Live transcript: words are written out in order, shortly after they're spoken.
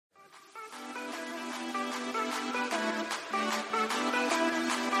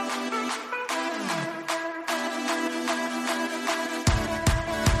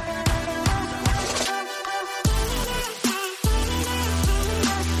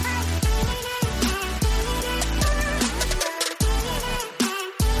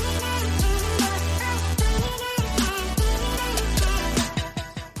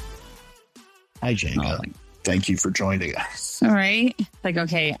Hi, Jenga. Oh, Thank you for joining us. all right. Like,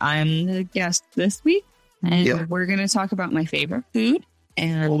 okay, I'm the guest this week, and we're going to talk about my favorite food.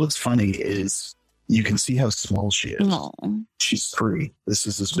 And what's funny is you can see how small she is. Oh. She's 3. This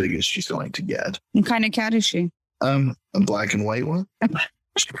is as big as she's going to get. What kind of cat is she? A black and white one.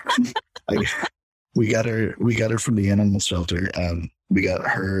 We got her from the animal shelter. We got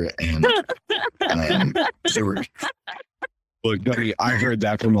her and they were. Look, buddy, I heard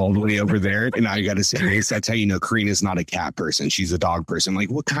that from all the way over there, and I got to say this. That's how you know Karina's not a cat person. She's a dog person. Like,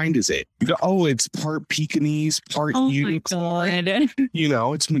 what kind is it? Oh, it's part Pekingese, part unicorn. My God. You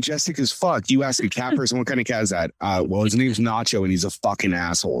know, it's majestic as fuck. You ask a cat person, what kind of cat is that? Well, his name's Nacho, and he's a fucking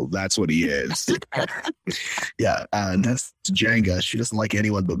asshole. That's what he is. Yeah, that's Jenga. She doesn't like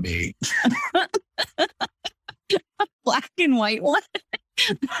anyone but me. Black and white one.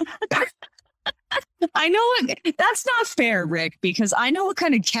 I know that's not fair, Rick, because I know what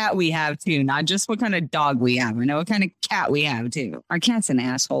kind of cat we have too, not just what kind of dog we have. I know what kind of cat we have too. Our cat's an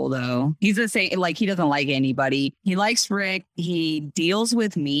asshole though. He's the same, like he doesn't like anybody. He likes Rick. He deals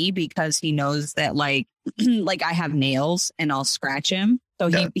with me because he knows that like I have nails and I'll scratch him. So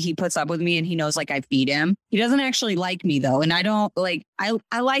he puts up with me and he knows like I feed him. He doesn't actually like me though. And I don't like,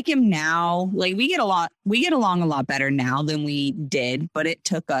 I like him now. Like we get along a lot better now than we did, but it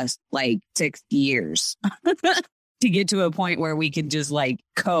took us like 6 years to get to a point where we could just like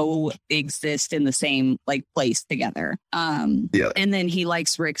coexist in the same like place together. And then he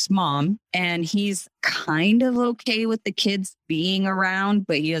likes Rick's mom and he's kind of okay with the kids being around,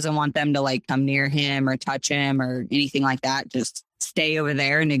 but he doesn't want them to like come near him or touch him or anything like that. Just stay over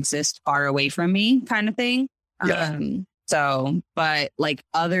there and exist far away from me kind of thing. So, but like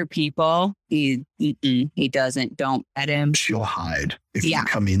other people, he don't pet him. She'll hide. If you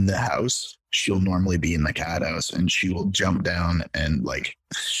come in the house, she'll normally be in the cat house and she will jump down and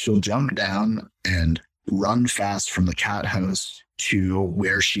run fast from the cat house to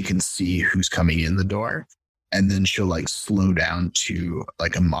where she can see who's coming in the door. And then she'll like slow down to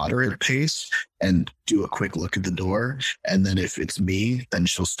like a moderate pace and do a quick look at the door. And then if it's me, then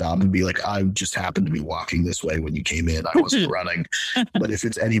she'll stop and be like, I just happened to be walking this way when you came in. I wasn't running. But if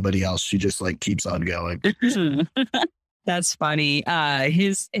it's anybody else, she just like keeps on going. That's funny.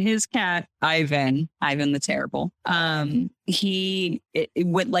 His cat, Ivan the Terrible. He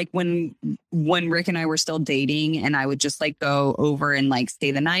would like when Rick and I were still dating and I would just like go over and like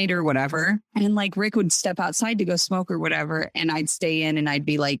stay the night or whatever. And like Rick would step outside to go smoke or whatever. And I'd stay in and I'd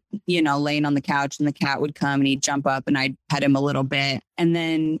be like, you know, laying on the couch and the cat would come and he'd jump up and I'd pet him a little bit. And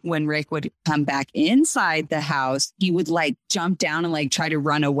then when Rick would come back inside the house, he would like jump down and like try to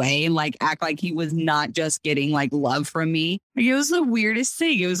run away and like act like he was not just getting like love from me. Like, it was the weirdest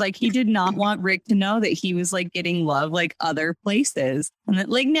thing. It was like he did not want Rick to know that he was like getting love like other places. And that,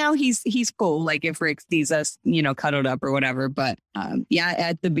 like now he's cool. Like if Rick sees us, you know, cuddled up or whatever. But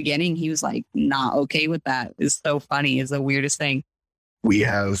at the beginning, he was like not okay with that. It's so funny. It's the weirdest thing. We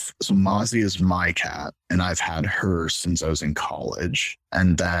have, so Mozzie is my cat, and I've had her since I was in college.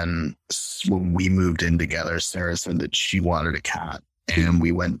 And then when we moved in together, Sarah said that she wanted a cat. And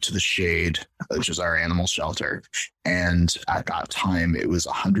we went to the Shade, which is our animal shelter. And at that time, it was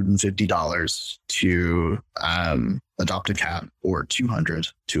 $150 to adopt a cat or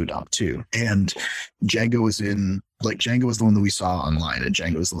 $200 to adopt 2. And Django was the one that we saw online, and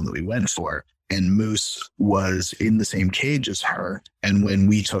Django was the one that we went for. And Moose was in the same cage as her. And when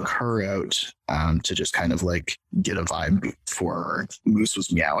we took her out to just kind of like get a vibe for her, Moose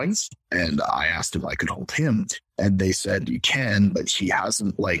was meowing. And I asked if I could hold him. And they said, you can, but he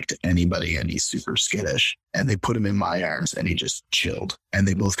hasn't liked anybody and he's super skittish. And they put him in my arms and he just chilled. And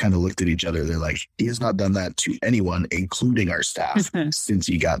they both kind of looked at each other. They're like, he has not done that to anyone, including our staff, since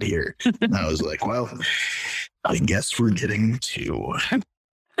he got here. And I was like, well, I guess we're getting to...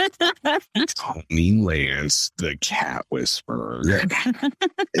 Tony Lance, the cat whisperer.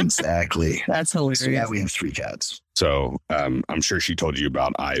 Exactly. That's hilarious. So yeah, we have 3 cats. So I'm sure she told you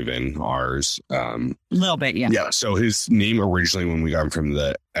about Ivan, ours. A little bit, yeah. Yeah. So his name originally, when we got him from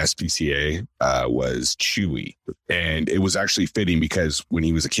the SPCA, was Chewy, and it was actually fitting because when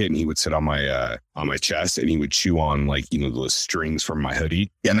he was a kitten, he would sit on my chest and he would chew on like, you know, those strings from my hoodie,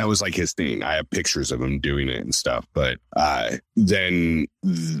 and that was like his thing. I have pictures of him doing it and stuff. But then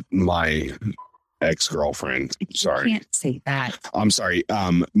my ex-girlfriend. Sorry. You can't say that. I'm sorry.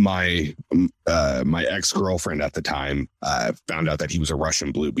 My ex-girlfriend at the time found out that he was a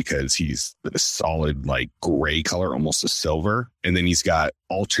Russian blue because he's a solid like gray color, almost a silver. And then he's got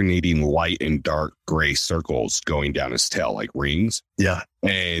alternating light and dark gray circles going down his tail like rings. Yeah.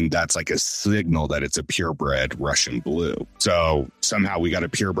 And that's like a signal that it's a purebred Russian blue. So somehow we got a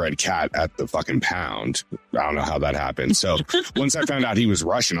purebred cat at the fucking pound. I don't know how that happened. So once I found out he was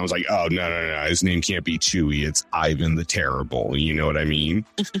Russian, I was like, oh, no. His name can't be Chewy. It's Ivan the Terrible. You know what I mean?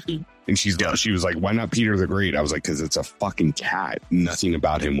 And she was like, why not Peter the Great? I was like, because it's a fucking cat. Nothing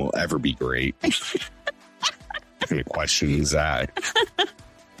about him will ever be great. What kind of question is that?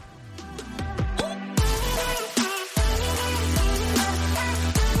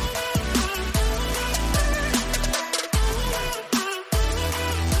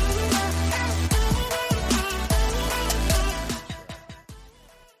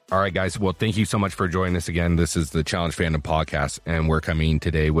 All right, guys. Well, thank you so much for joining us again. This is the Challenge Fandom Podcast, and we're coming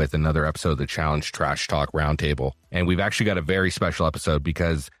today with another episode of the Challenge Trash Talk Roundtable. And we've actually got a very special episode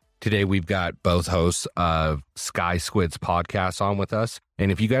because today we've got both hosts of Sky Squidz podcast on with us.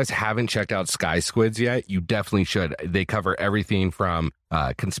 And if you guys haven't checked out Sky Squidz yet, you definitely should. They cover everything from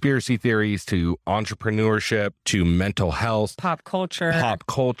conspiracy theories to entrepreneurship to mental health, Pop culture.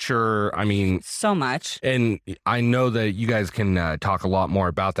 I mean, So much. and I know that you guys can talk a lot more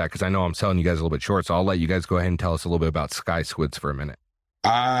about that because I know I'm selling you guys a little bit short. So I'll let you guys go ahead and tell us a little bit about Sky Squidz for a minute.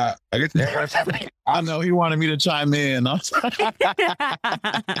 I guess I know he wanted me to chime in. I was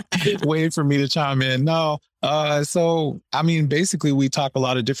waiting for me to chime in. No. So, I mean, basically, we talk a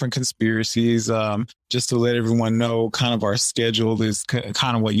lot of different conspiracies. Just to let everyone know, kind of our schedule is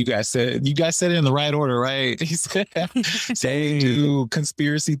kind of what you guys said. You guys said it in the right order, right? So we do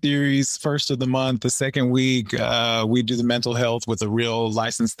conspiracy theories first of the month. The second week, we do the mental health with a real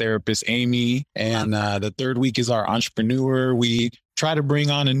licensed therapist, Amy. And the third week is our entrepreneur. We try to bring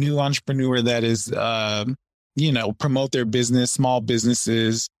on a new entrepreneur that is, promote their business, small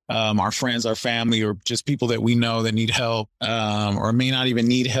businesses, our friends, our family, or just people that we know that need help, or may not even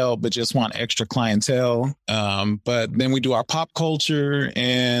need help, but just want extra clientele. But then we do our pop culture,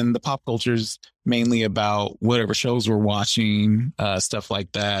 and the pop culture is mainly about whatever shows we're watching, stuff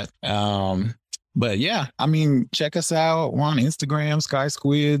like that. But yeah, I mean, check us out. We're on Instagram, Sky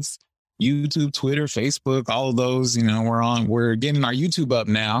Squidz, YouTube, Twitter, Facebook, all of those. We're getting our YouTube up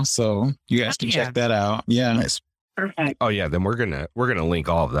now, so you guys can check that out. Yeah. Nice. Perfect. Oh yeah, then we're gonna link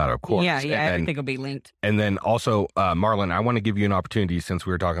all of that, of course. Yeah, And everything will be linked. And then also, Marlon, I want to give you an opportunity since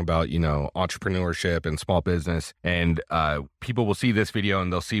we were talking about, entrepreneurship and small business, and people will see this video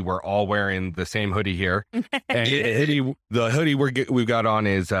and they'll see we're all wearing the same hoodie here. And the hoodie we've got on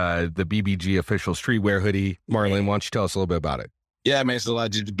is the BBG official streetwear hoodie. Marlon, why don't you tell us a little bit about it? Yeah, man. So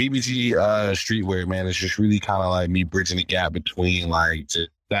like just BBG streetwear, man, it's just really kind of like me bridging the gap between like just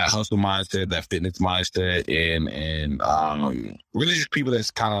that hustle mindset, that fitness mindset, and really just people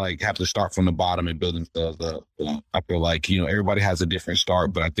that's kind of like have to start from the bottom and build themselves up. I feel like, everybody has a different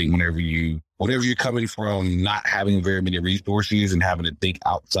start, but I think whenever you're coming from not having very many resources and having to think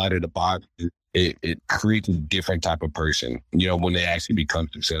outside of the box, it creates a different type of person, when they actually become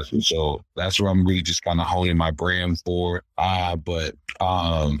successful. So that's where I'm really just kind of honing my brand for. But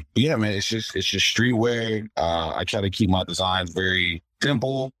yeah, man, it's just streetwear. I try to keep my designs very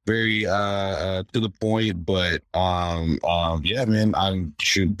simple, very to the point, but yeah, man,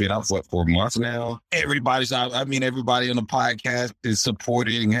 I've been out for months now. Everybody on the podcast is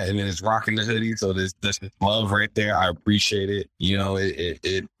supporting and is rocking the hoodie, so that's love right there. I appreciate it.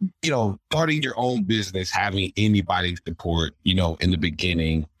 Starting your own business, having anybody support, in the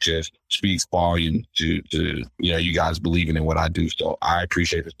beginning, just speaks volume to you guys believing in what I do. So I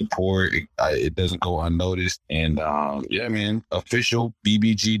appreciate the support. It doesn't go unnoticed. And yeah, man, official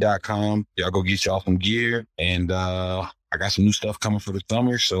bbg.com. Y'all go get y'all some gear. And I got some new stuff coming for the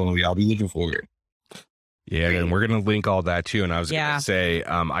summer, so y'all be looking for it. Yeah, and we're going to link all that too. And I was going to say,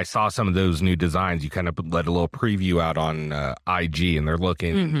 I saw some of those new designs. You kind of let a little preview out on IG, and they're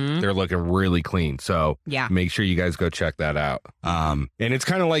looking really clean. So make sure you guys go check that out. And it's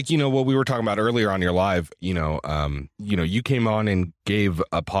kind of like, what we were talking about earlier on your live, you came on and gave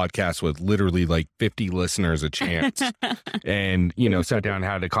a podcast with literally like 50 listeners a chance and, sat down and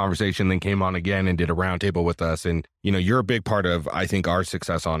had a conversation, then came on again and did a roundtable with us. And, you're a big part of, I think, our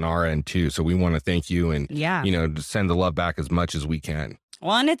success on our end too. So we want to thank you and, send the love back as much as we can.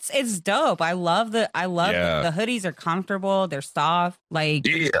 Well, and it's dope. I love the hoodies are comfortable. They're soft. Like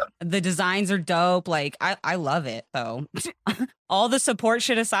the designs are dope. Like I love it though. All the support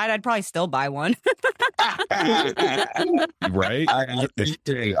shit aside, I'd probably still buy one. Right?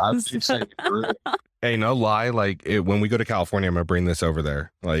 Hey, no lie. Like when we go to California, I'm gonna bring this over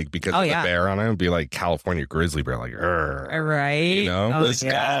there. Like because of the bear on it, it'd be like California grizzly bear. Like, right? You know, let's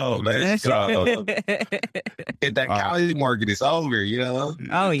go. If that Cali market is over, you know.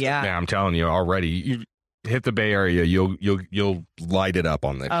 Oh yeah. Yeah, I'm telling you already. You hit the Bay Area, you'll light it up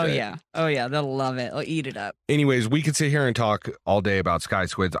on this. Oh shit. yeah, they'll love it. They'll eat it up. Anyways, we could sit here and talk all day about Sky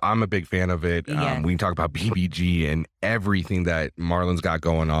Squidz. I'm a big fan of it. Yeah. We can talk about BBG and everything that Marlon's got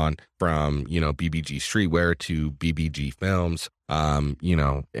going on, from BBG Streetwear to BBG Films,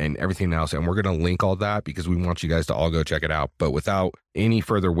 and everything else. And we're gonna link all that because we want you guys to all go check it out. But without any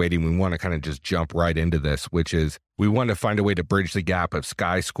further waiting, we want to kind of just jump right into this, which is we want to find a way to bridge the gap of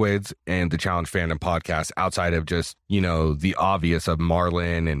Sky Squidz and the Challenge Fandom podcast outside of just, the obvious of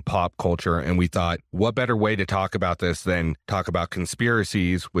Marlon and pop culture. And we thought, what better way to talk about this than talk about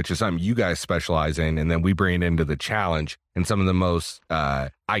conspiracies, which is something you guys specialize in. And then we bring it into the challenge and some of the most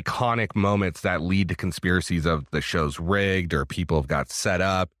iconic moments that lead to conspiracies of the show's rigged or people have got set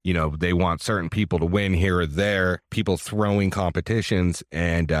up. They want certain people to win here or there, people throwing competitions.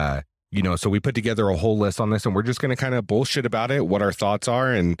 And, so we put together a whole list on this, and we're just going to kind of bullshit about it, what our thoughts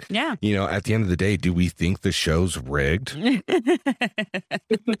are. And, at the end of the day, do we think the show's rigged?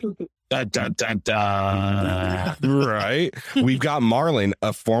 Dun, dun, dun, dun. Right. We've got Marlon,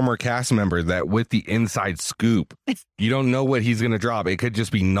 a former cast member, that with the inside scoop, you don't know what he's going to drop. It could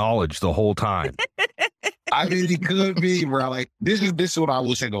just be knowledge the whole time. I mean, it could be, bro. Like, this is what I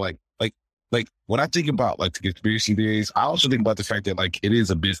was saying. Like when I think about like the conspiracy theories, I also think about the fact that like it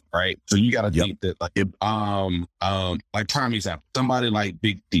is a business, right? So you got to think that like prime example, somebody like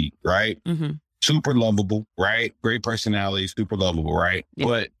Big D, right? Mm-hmm. Super lovable, right? Great personality, super lovable, right? Yeah.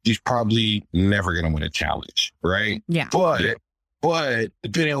 But he's probably never gonna win a challenge, right? Yeah. But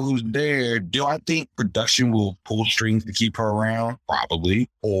depending on who's there, do I think production will pull strings to keep her around? Probably.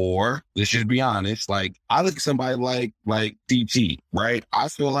 Or let's just be honest, like I look at somebody like DT, right? I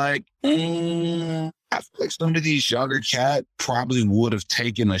feel like some of these younger cats probably would have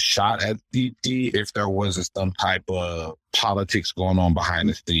taken a shot at DT if there was some type of politics going on behind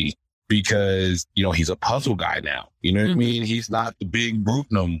the scenes. Because, he's a puzzle guy now. You know what I mean? He's not the big brute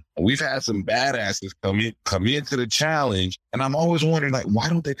no more. We've had some badasses come into the challenge. And I'm always wondering, like, why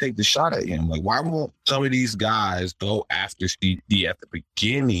don't they take the shot at him? Like, why won't some of these guys go after Steve D at the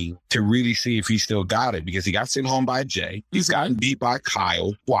beginning to really see if he still got it? Because he got sent home by Jay. He's gotten beat by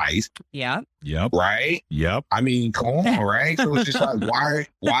Kyle twice. Yeah. Yep. Right? Yep. I mean, come on, right? So it's just like,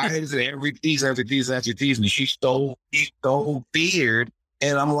 why is it every tease after tease after tease? And he's so feared.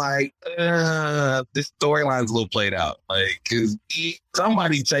 And I'm like, this storyline's a little played out. Like, because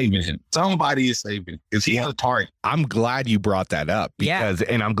somebody's saving him. Somebody is saving him because he has a target. I'm glad you brought that up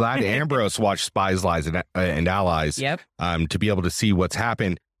and I'm glad Ambrose watched Spies, Lies, and Allies to be able to see what's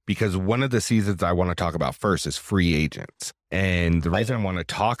happened. Because one of the seasons I want to talk about first is Free Agents. And the reason I want to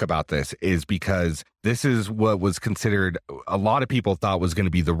talk about this is because this is what was considered, a lot of people thought was going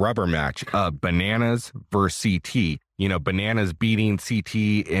to be the rubber match of Bananas versus CT. Bananas beating CT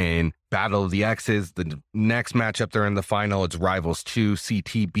in Battle of the X's. The next matchup they're in the final, it's Rivals 2.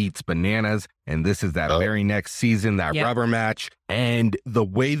 CT beats Bananas. And this is that very next season, that rubber match. And the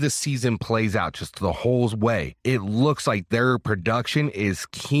way the season plays out, just the whole way, it looks like their production is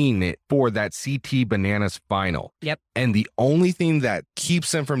keying it for that CT Bananas final. Yep. And the only thing that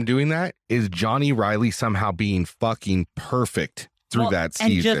keeps them from doing that is Johnny Riley somehow being fucking perfect through that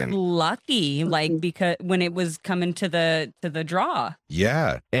season. And just lucky, because when it was coming to the draw.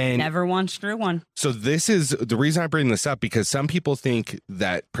 Yeah. And never once drew one. So this is the reason I bring this up, because some people think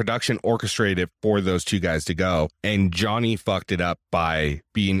that production orchestrated for those two guys to go, and Johnny fucked it up by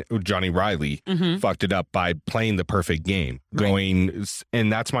being Johnny Riley fucked it up by playing the perfect game,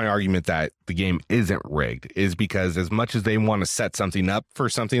 and that's my argument that the game isn't rigged, is because as much as they want to set something up for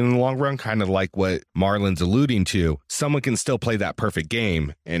something in the long run, kind of like what Marlon's alluding to, someone can still play that perfect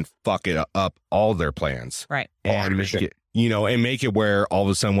game and fuck it up all their plans. Right. And make it where all of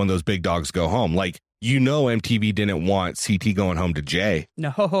a sudden one of those big dogs go home. Like, MTV didn't want CT going home to Jay.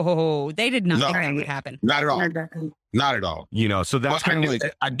 No, they did not think that would happen. Not at all. Not at all. So that's kind of like,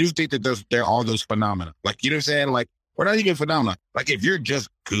 I do think that there are those phenomena. Like, you know what I'm saying? Like, we're not even phenomena. Like, if you're just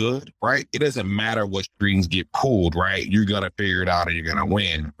good, right? It doesn't matter what strings get pulled, right? You're going to figure it out and you're going to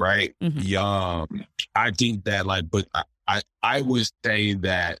win, right? I think that, but I would say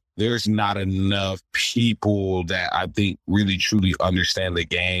that there's not enough people that I think really truly understand the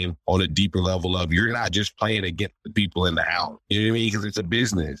game on a deeper level of, you're not just playing against the people in the house. You know what I mean? Because it's a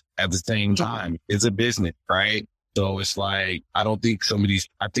business. At the same time, it's a business, right? So it's like, I think some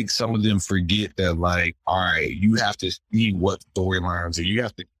of them forget that, like, all right, you have to see what storylines, or you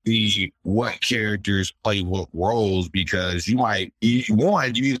have to see what characters play what roles, because you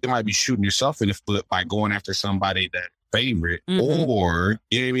either might be shooting yourself in the foot by going after somebody that favorite, or,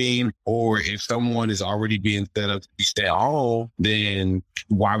 you know what I mean? Or if someone is already being set up to be stay at home, then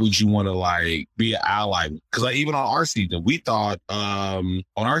why would you want to like be an ally? Because like even on our season, we thought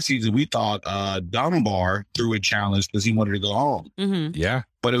Dunbar threw a challenge because he wanted to go home. Yeah.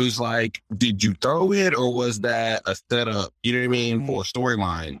 But it was like, did you throw it, or was that a setup, you know what I mean, for a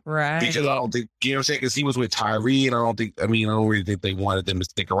storyline? Right. Because I don't think, you know what I'm saying, because he was with Tyree, and I don't really think they wanted them to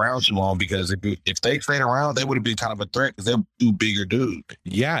stick around too long, because if they stayed around, they would have been kind of a threat, because they're two bigger dudes.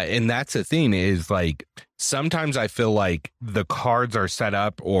 Yeah, and that's the thing is, like, sometimes I feel like the cards are set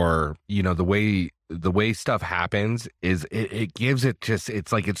up, or, you know, the way stuff happens is it gives it just,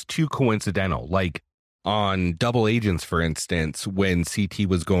 it's like it's too coincidental. Like, on Double Agents, for instance, when CT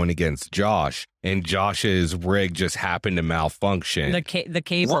was going against Josh, and Josh's rig just happened to malfunction. The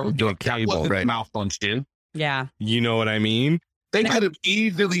cable. The cable, right? Malfunction. Yeah. You know what I mean? They could have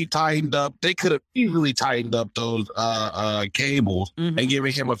easily tightened up. Those cables and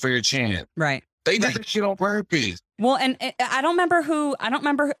given him a fair chance. Right. They did that shit on purpose. Well, and I don't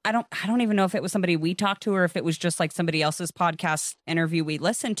even know if it was somebody we talked to, or if it was just like somebody else's podcast interview we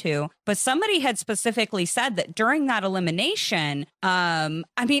listened to, but somebody had specifically said that during that elimination, I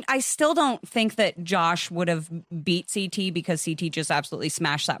mean, I still don't think that Josh would have beat CT, because CT just absolutely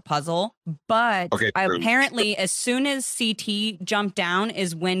smashed that puzzle. But apparently as soon as CT jumped down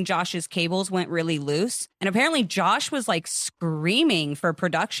is when Josh's cables went really loose. And apparently Josh was like screaming for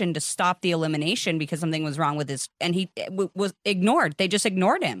production to stop the elimination because something was wrong with his, and he was ignored. They just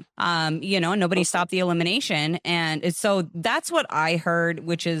ignored him. Nobody stopped the elimination. And so that's what I heard,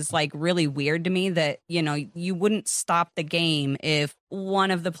 which is like really weird to me, that, you know, you wouldn't stop the game if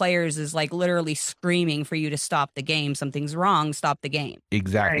one of the players is like literally screaming for you to stop the game. Something's wrong. Stop the game.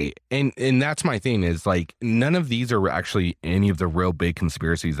 Exactly. Right. And that's my thing, is like, none of these are actually any of the real big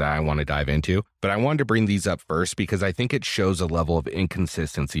conspiracies that I want to dive into, but I wanted to bring these up first because I think it shows a level of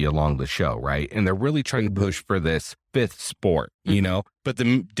inconsistency along the show, right? And they're really trying to push for this fifth sport, you know? But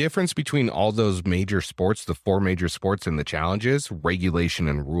the difference between all those major sports, the four major sports and the challenges, regulation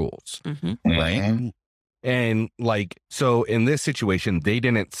and rules, right? And like, so in this situation, they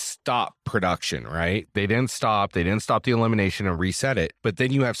didn't stop production, right? They didn't stop the elimination and reset it. But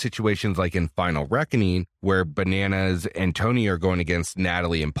then you have situations like in Final Reckoning, where Bananas and Tony are going against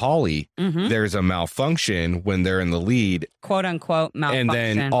Natalie and Pauly. There's a malfunction when they're in the lead, quote unquote malfunction.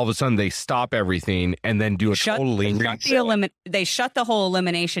 And then all of a sudden they stop everything and then do they shut the whole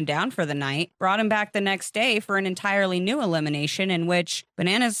elimination down for the night, brought him back the next day for an entirely new elimination, in which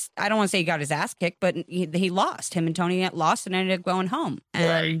Bananas, I don't want to say he got his ass kicked, but he lost. Him and Tony lost and ended up going home.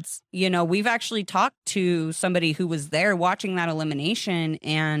 And, you know, we've actually talked to somebody who was there watching that elimination,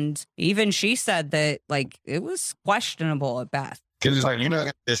 and even she said that, like, it was questionable at best. Because it's like, you're not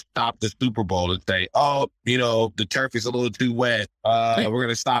going to stop the Super Bowl and say, oh, you know, the turf is a little too wet. We're going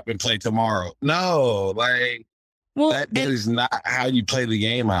to stop and play tomorrow. No, like, that is not how you play the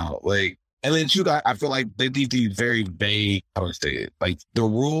game out. Like, and then I feel like they need these very vague, how do I say it? Like, the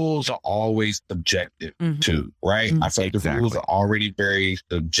rules are always subjective too, right? I feel like the rules are already very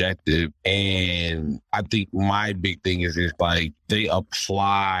subjective. And I think my big thing is like, they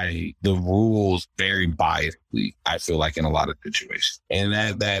apply the rules very biasedly, I feel like, in a lot of situations. And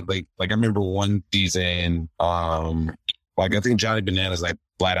that like I remember one season, like, I think Johnny Bananas like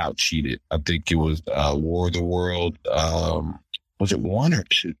flat out cheated. I think it was War of the World. Was it 1 or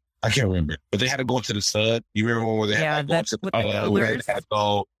 2? I can't remember, but they had to go into the sun. You remember where they had to go into the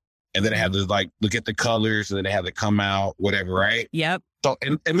go, and then they had to like look at the colors, and then they had to come out, whatever, right? Yep. So,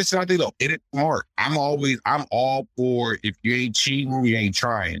 and listen, I think though, it is smart. I'm all for, if you ain't cheating, you ain't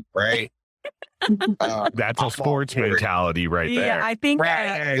trying, right? That's a sports mentality right there. Yeah, I think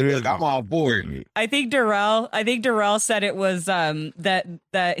look, I'm all board. I think Darrell said it was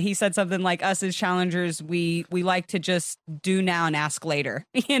that he said something like, us as challengers, we like to just do now and ask later.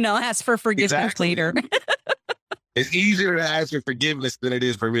 You know, ask for forgiveness later. It's easier to ask for forgiveness than it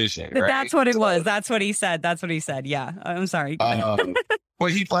is permission. Right? That's what it was. That's what he said. Yeah. I'm sorry. Well,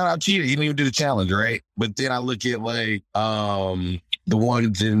 he flat out cheated. He didn't even do the challenge, right? But then I look at like the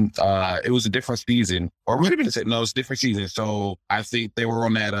ones in it was a different season, or maybe it's a different season. So I think they were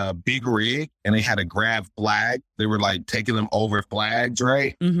on that big rig, and they had to grab flag. They were like taking them over flags,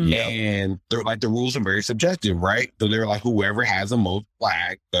 right? And they're like, the rules are very subjective, right? So they're like, whoever has the most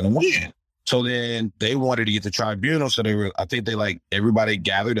flag gonna win. So then they wanted to get the tribunal. So I think everybody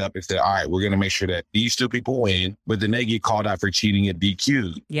gathered up and said, all right, we're going to make sure that these two people win, but then they get called out for cheating at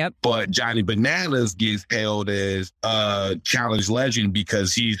DQ. Yep. But Johnny Bananas gets held as challenge legend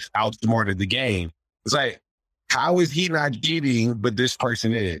because he's outsmarted the game. It's like, how is he not cheating, but this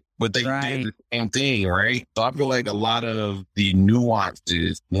person is? But they did the same thing, right? So I feel like a lot of the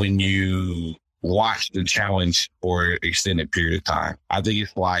nuances when you watch the challenge for an extended period of time, I think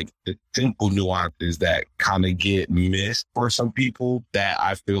it's like the simple nuances that kind of get missed for some people that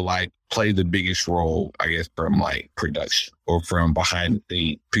I feel like play the biggest role, I guess, from like production or from behind the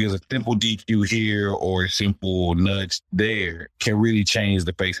scenes. Because a simple DQ here or a simple nudge there can really change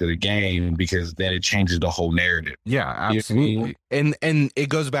the face of the game, because then it changes the whole narrative. Yeah, absolutely. And it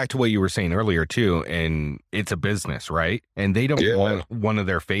goes back to what you were saying earlier too, and it's a business, right? And they don't want one of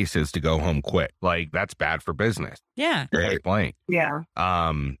their faces to go home quick. Like, that's bad for business. Yeah. Right. Playing. Yeah.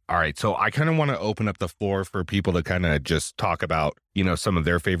 All right. So I kind of want to open up the floor for people to kind of just talk about, some of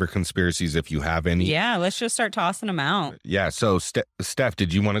their favorite conspiracies, if you have any. Yeah. Let's just start tossing them out. Yeah. So Steph,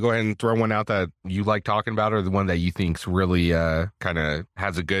 did you want to go ahead and throw one out that you like talking about, or the one that you think's really kind of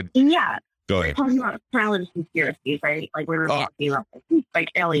has a good? Yeah. Go ahead. We're talking about challenge conspiracies, right? Like we were talking about like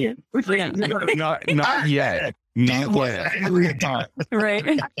aliens. Not yet. Not yet.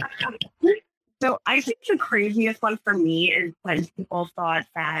 Right. So I think the craziest one for me is when people thought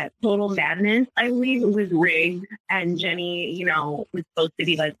that Total Madness, I believe it was rigged, and Jenny, was supposed to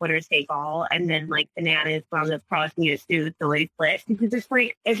be like winner take all, and then like Bananas wound up crossing it too, so they split. Because it's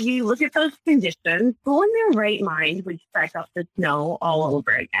like, if you look at those conditions, who in their right mind would stack up the snow all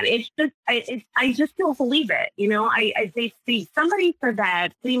over again? It's just, I just don't believe it. They see somebody for that,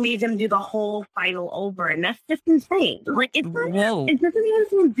 they made them do the whole final over, and that's just insane. Like, it doesn't even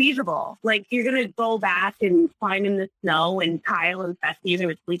seem feasible. Like, you're gonna go back and climb in the snow, and Kyle and Bessie are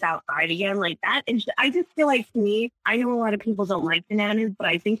gonna sleep outside again like that. And I just feel like, to me, I know a lot of people don't like Bananas, but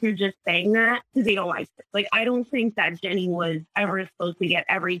I think you're just saying that because they don't like it. Like, I don't think that Jenny was ever supposed to get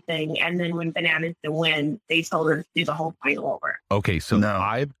everything, and then when Bananas did win, they told her to do the whole final over. Okay, so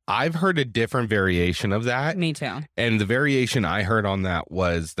no. I've heard a different variation of that. Me too. And the variation I heard on that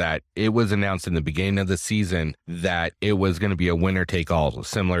was that it was announced in the beginning of the season that it was going to be a winner take all,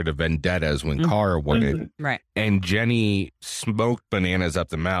 similar to Vendettas when Cara won it. Right. And Jenny smoked Bananas up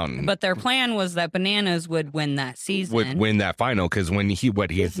the mountain. But their plan was that Bananas would win that season. Would win that final, because when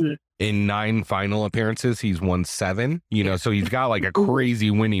he's in 9 final appearances, he's won 7, so he's got like a crazy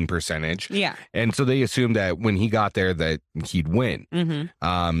winning percentage. Yeah. And so they assumed that when he got there that he'd win.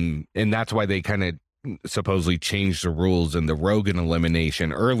 And that's why they kind of supposedly changed the rules in the Rogan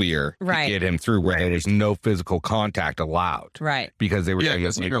elimination earlier to get him through, where there was no physical contact allowed. Right. Because they were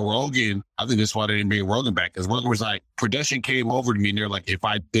saying, Rogan, I think that's why they didn't bring Rogan back, because Rogan was like, production came over to me and they're like, if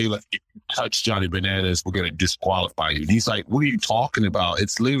you touch Johnny Bananas, we're gonna disqualify you. And he's like, what are you talking about?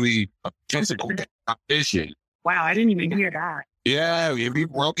 It's literally a physical competition. Wow, I didn't even hear that. Yeah, I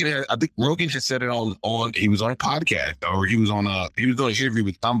think Rogan just said it on he was on a podcast, or he was doing an interview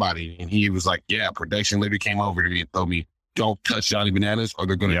with somebody, and he was like, yeah, production literally came over to me and told me, don't touch Johnny Bananas or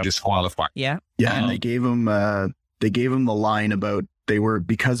they're going to disqualify. Yeah. Yeah. And they gave him the line about,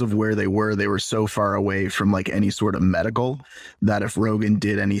 because of where they were so far away from like any sort of medical, that if Rogan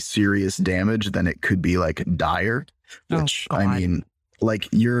did any serious damage, then it could be like dire, which I mean, like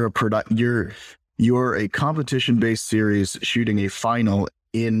you're a competition-based series shooting a final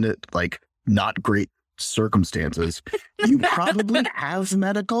in like not great circumstances. You probably have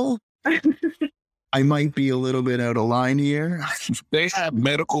medical. I might be a little bit out of line here. They have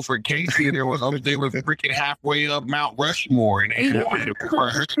medical for Casey. They were freaking halfway up Mount Rushmore, and they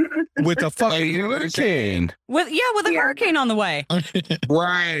with a fucking hurricane. With a hurricane on the way.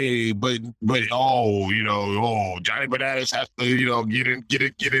 Right, but Johnny Bananas has to get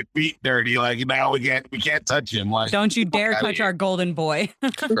it beat dirty. Like, now we can't touch him. Like, don't you dare touch our golden boy.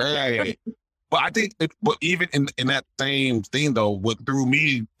 Right. But I think, even in that same thing, though, what threw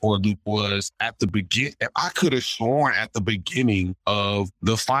me for a loop was at the beginning. I could have sworn at the beginning of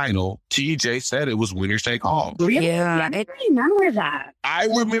the final, TJ said it was winners take all. Really? Yeah, I remember that. I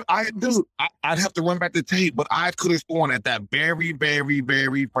remember. I'd have to run back the tape, but I could have sworn at that very, very,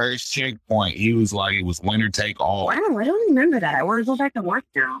 very first checkpoint, he was like, it was winner take all. Wow, I don't remember that. I want to go back and watch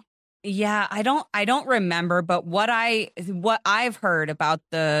now. Yeah, I don't remember, but what I've heard about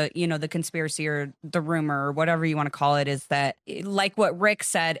the conspiracy or the rumor or whatever you want to call it is that, like what Rick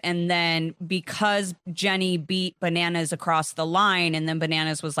said, and then because Jenny beat Bananas across the line, and then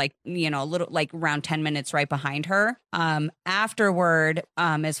Bananas was like, a little like around 10 minutes right behind her. Afterward,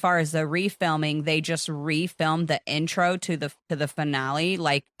 as far as the refilming, they just refilmed the intro to the finale,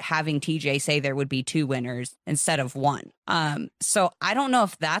 like having TJ say there would be 2 winners instead of 1. So I don't know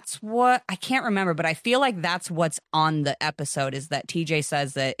if that's what, I can't remember, but I feel like that's what's on the episode, is that TJ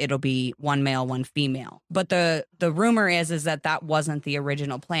says that it'll be 1 male, 1 female. But the rumor is that wasn't the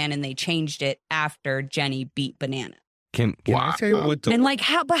original plan, and they changed it after Jenny beat Banana. Can I say what the... And like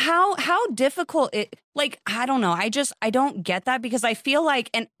how difficult it, like, I don't know. I don't get that, because I feel like,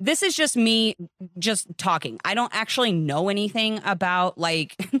 and this is just me just talking, I don't actually know anything about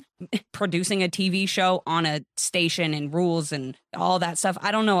like producing a TV show on a station and rules and all that stuff.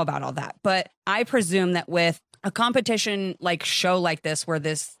 I don't know about all that, but I presume that with a competition like show like this, where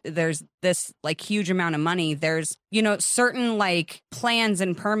there's this like huge amount of money, there's, certain like plans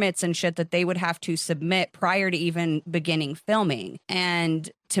and permits and shit that they would have to submit prior to even beginning filming. And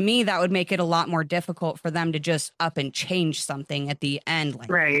to me, that would make it a lot more difficult for them to just up and change something at the end.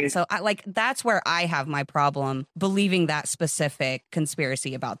 Like, right. So that's where I have my problem believing that specific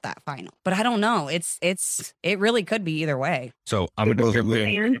conspiracy about that final. But I don't know. It really could be either way. So I'm going to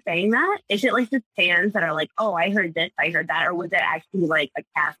fans saying that. Is it like the fans that are like, oh, I heard this, I heard that, or was it actually like a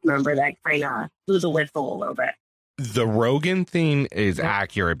cast member that kind of blew the whistle a little bit? The Rogan thing is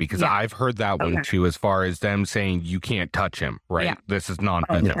accurate, because I've heard that one too, as far as them saying you can't touch him, right? Yeah. This is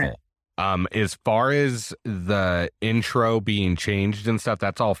non-physical. As far as the intro being changed and stuff,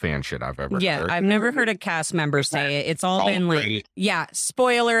 that's all fan shit I've ever heard. I've never heard a cast member say it. It's all been like,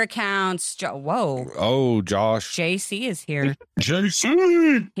 spoiler accounts. Whoa. Oh, Josh. JC is here.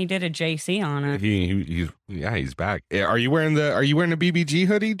 JC. He did a JC on it. He's back. Are you wearing the BBG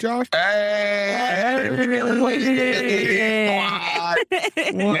hoodie, Josh? Hey.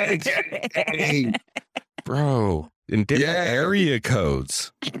 Bro. In different area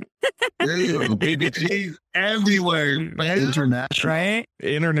codes. BBG everywhere, man. International. Right?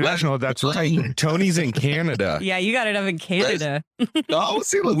 International, that's right. Tony's in Canada. Yeah, you got it up in Canada.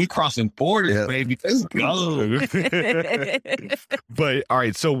 See, look, we crossing borders, baby. Let's go. But all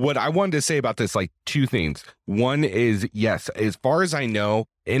right, so what I wanted to say about this, like 2 things. One is, yes, as far as I know,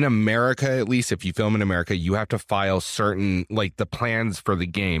 in America, at least if you film in America, you have to file certain, like, the plans for the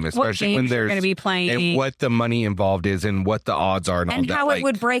game, especially when there's going to be playing, and what the money involved is, and what the odds are, and all that. How it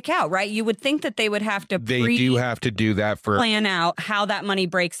would break out, right? You would think that they would have to. They do have to do that for plan out how that money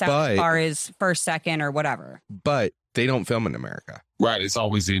breaks out as far as first, second, or whatever. But they don't film in America. Right, it's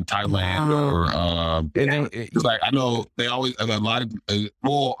always in Thailand or it's like, I know they always a lot of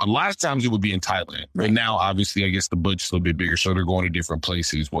times it would be in Thailand, right. But now obviously I guess the budget's a little bit bigger, so they're going to different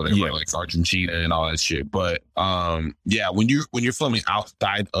places, whatever, like Argentina and all that shit. But when you're filming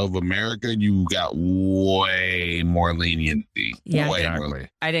outside of America, you got way more leniency. Yeah, exactly.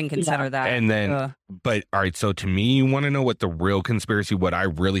 I didn't consider that. And then, but all right, so to me, you want to know what the real conspiracy? What I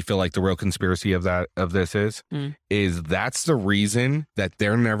really feel like the real conspiracy of this is that's the reason that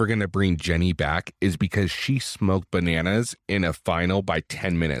they're never going to bring Jenny back, is because she smoked Bananas in a final by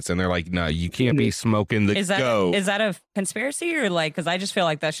 10 minutes. And they're like, no, you can't be smoking the go. Is that a conspiracy, or like, because I just feel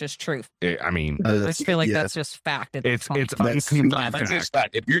like that's just truth. I mean, I just feel like that's just fact. It's fact.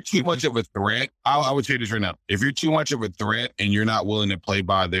 If you're too much of a threat, I would say this right now. If you're too much of a threat and you're not willing to play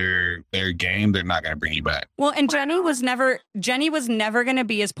by their game, they're not going to bring you back. Well, and Jenny was never going to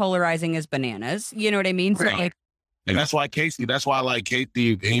be as polarizing as Bananas. You know what I mean? So like, and that's why I like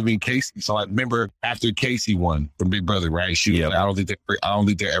Casey, even Casey. So I remember after Casey won from Big Brother, right? She was like, I don't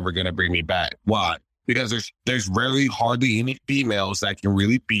think they're ever gonna bring me back. Why? Because there's hardly any females that can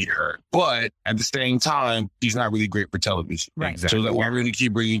really beat her. But at the same time, she's not really great for television. Right. Exactly. So that why really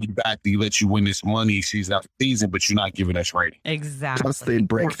keep bringing you back to let you win this money season after season, but you're not giving us rating. Exactly. Plus, they'd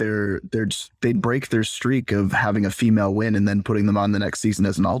break their streak of having a female win and then putting them on the next season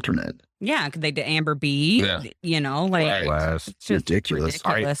as an alternate. Yeah, they did Amber B. Yeah. It's just ridiculous.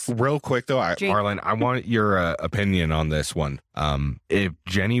 All right, real quick though, Marlon, I want your opinion on this one. If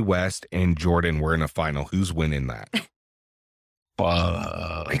Jenny West and Jordan were in a final, who's winning that?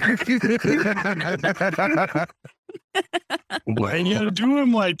 Why you gotta do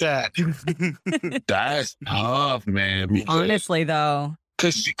him like that? That's tough, man. Honestly, though.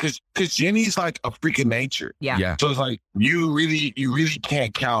 Because Jenny's like a freak of nature. Yeah. So it's like you really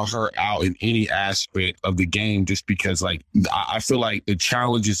can't count her out in any aspect of the game, just because like I feel like the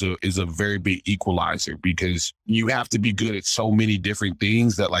challenge is a very big equalizer, because you have to be good at so many different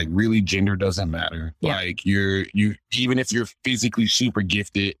things that like really gender doesn't matter. Yeah. Like you even if you're physically super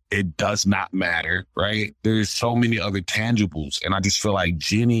gifted, it does not matter, right? There's so many other tangibles, and I just feel like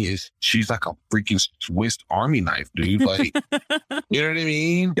she's like a freaking Swiss Army knife, dude. Like, you know what I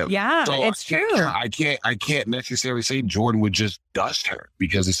mean? Yeah, So it's true. I can't necessarily say Jordan would just dust her,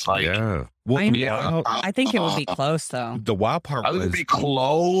 because it's like, I think it would be close though. The wild part I would be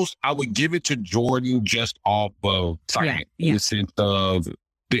close. I would give it to Jordan just off of the sense of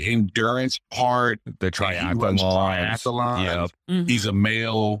the endurance part, the triathlon. Yep. Mm-hmm. He's a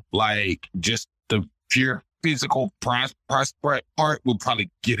male, like just the pure physical prospect part will probably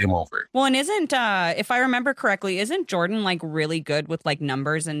get him over. Well, and isn't, if I remember correctly, isn't Jordan like really good with like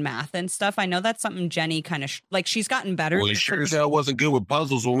numbers and math and stuff? I know that's something Jenny kind of like she's gotten better. Well, he sure as hell wasn't good with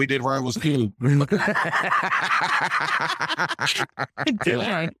puzzles when we did Rivals 2.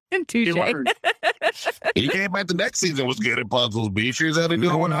 Touche. He came back the next season, was good at puzzles, but he sure as hell didn't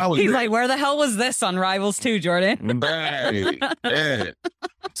do it when I was He's like, where the hell was this on Rivals 2, Jordan? Yeah.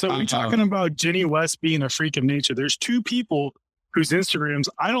 So we're talking about Jenny West being a freak of nature. There's two people whose Instagrams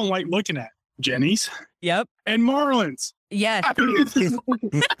I don't like looking at. Jenny's. Yep. And Marlon's. Yes.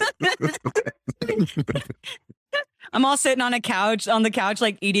 I'm all sitting on the couch,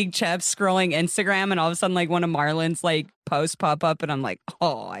 like eating chips, scrolling Instagram, and all of a sudden, like one of Marlon's like posts pop up, and I'm like,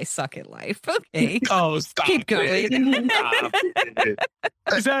 oh, I suck at life. Okay. Oh, stop. Keep going. Stop it.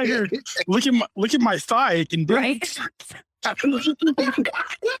 He's out here. Look at my thigh. It can right.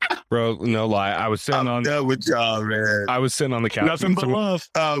 Bro, no lie. I was sitting on done with y'all, man. I was sitting on the couch. Nothing but love.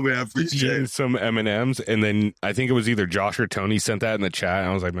 Oh man, I appreciate some M&Ms, and then I think it was either Josh or Tony sent that in the chat, and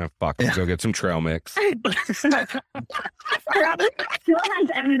I was like, man, fuck, let's go get some trail mix. I'm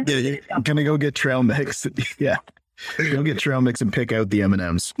gonna go get trail mix. Yeah. Go get trail mix and pick out the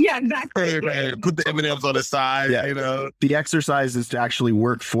M&Ms. Yeah, exactly. Put the M&Ms on the side. Yeah, you know. The exercise is to actually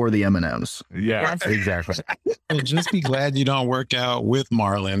work for the M&Ms. Yeah, exactly. Well, just be glad you don't work out with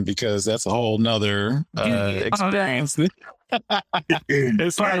Marlon, because that's a whole nother experience.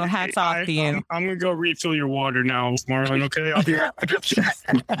 It's like, hats off to you. I'm gonna go refill your water now, Marlon. Okay.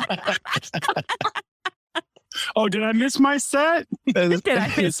 Oh, did I miss my set?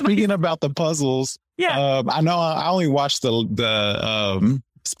 Speaking about the puzzles, I know I only watched the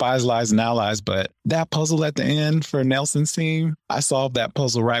Spies, Lies, and Allies, but that puzzle at the end for Nelson's team, I solved that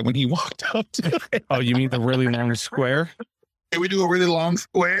puzzle right when he walked up to it. Oh, you mean the really long square? Can we do a really long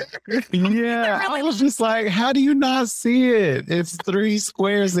square? Yeah, I was just like, how do you not see it? It's 3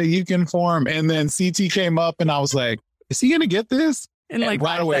 squares that you can form. And then CT came up and I was like, is he going to get this? And like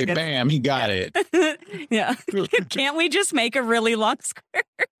right away, bam, he got it. Yeah. Can't we just make a really long square?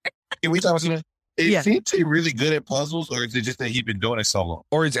 Can we talk about it? Is CT really good at puzzles, or is it just that he's been doing it so long?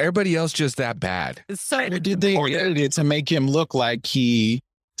 Or is everybody else just that bad? So did they edit it to make him look like he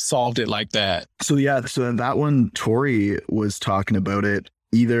solved it like that? So in that one, Tori was talking about it.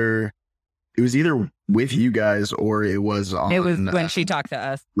 It was either with you guys or it was on. It was when she talked to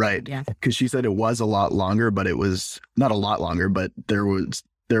us. Right. Yeah. Because she said it was a lot longer, but it was not a lot longer, but there was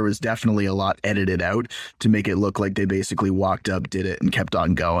definitely a lot edited out to make it look like they basically walked up, did it, and kept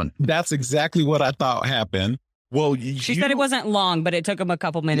on going. That's exactly what I thought happened. Well, she said it wasn't long, but it took him a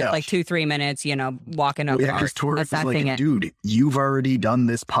couple minutes, like 2-3 minutes, walking up. Yeah, because Tori was like, dude, you've already done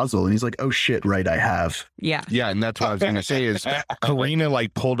this puzzle. And he's like, oh shit, right, I have. Yeah. Yeah, and that's what I was going to say is Karina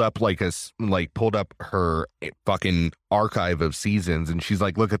pulled up her fucking archive of seasons, and she's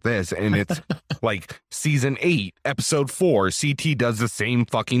like, look at this. And it's like season 8, episode 4, CT does the same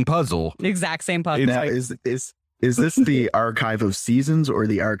fucking puzzle. Exact same puzzle. Now, is this the archive of seasons or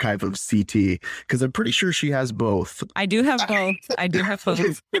the archive of CT? Because I'm pretty sure she has both. I do have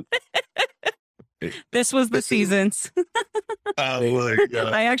both. This was the seasons.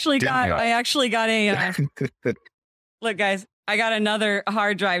 I actually got a look, guys. I got another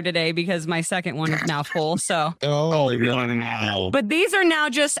hard drive today because my second one is now full. So, but these are now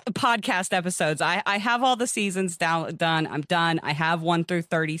just podcast episodes. I have all the seasons done. I'm done. I have 1 through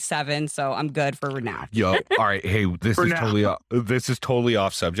 37, so I'm good for now. Yo, all right. Hey, this is totally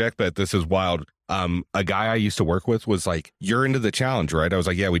off subject, but this is wild. A guy I used to work with was like, you're into the challenge, right? I was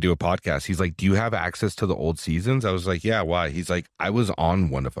like, yeah, we do a podcast. He's like, do you have access to the old seasons? I was like, yeah, why? He's like, I was on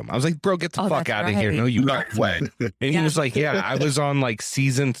one of them. I was like, bro, get the fuck out of here. No, you got what? And he was like, yeah, I was on like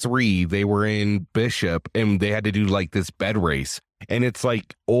season 3. They were in Bishop and they had to do like this bed race. and it's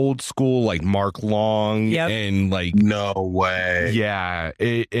like old school, like Mark Long, and like no way, yeah,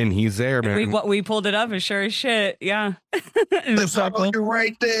 and he's there, man. We pulled it up as sure as shit, yeah. It was so cool. You're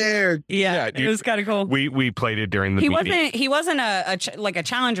right there. Yeah, it was kind of cool. We played it during the meeting. He wasn't a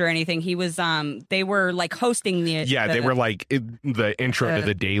challenger or anything. He was they were like hosting the they were like the intro to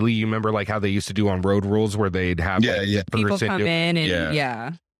the daily. You remember like how they used to do on Road Rules where they'd have people come in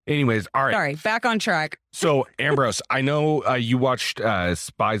and Anyways, all right. Sorry, back on track. So, Ambrose, I know you watched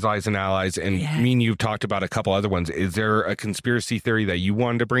Spies, Lies, and Allies, and me and you've talked about a couple other ones. Is there a conspiracy theory that you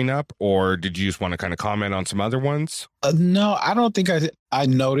wanted to bring up, or did you just want to kind of comment on some other ones? No, I don't think I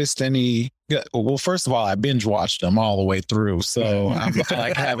noticed any. Well, first of all, I binge watched them all the way through, so I'm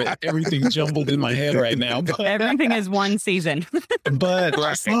like having everything jumbled in my head right now. But, everything is one season. But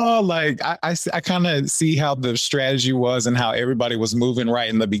I saw I kind of see how the strategy was and how everybody was moving right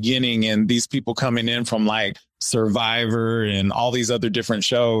in the beginning, and these people coming in from like Survivor and all these other different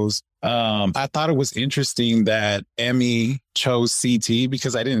shows. I thought it was interesting that Emmy chose CT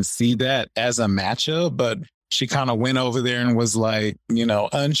because I didn't see that as a matchup, but she kind of went over there and was like,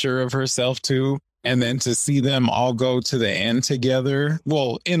 unsure of herself too. And then to see them all go to the end together,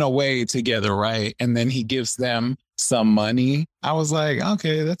 well, in a way together, right? And then he gives them some money. I was like,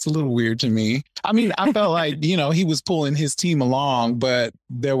 okay, that's a little weird to me. I mean, I felt like, he was pulling his team along, but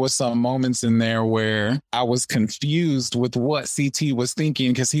there was some moments in there where I was confused with what CT was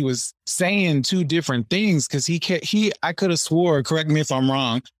thinking because he was saying two different things because I could have swore, correct me if I'm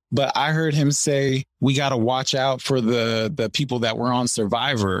wrong, but I heard him say, we got to watch out for the people that were on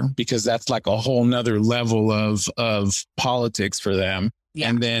Survivor because that's like a whole nother level of politics for them. Yeah.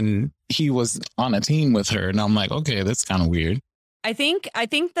 And then he was on a team with her. And I'm like, okay, that's kind of weird. I think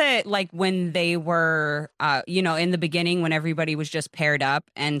that like when they were, in the beginning when everybody was just paired up.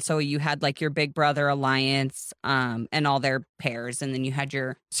 And so you had like your Big Brother Alliance and all their pairs. And then you had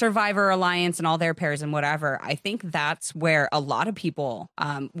your Survivor Alliance and all their pairs and whatever. I think that's where a lot of people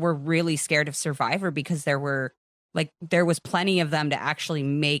were really scared of Survivor because there was plenty of them to actually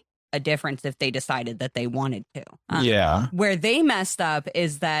make a difference if they decided that they wanted to. Where they messed up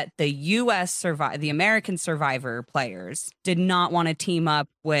is that the American Survivor players did not want to team up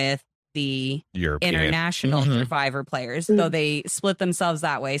with the European. International Survivor players, so they split themselves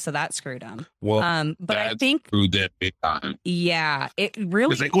that way. So that screwed them. Well, but I think screwed that big time. Yeah, it really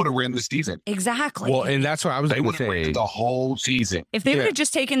because they would have ran the season exactly. Well, and that's what I was going to say. The whole season. If they would have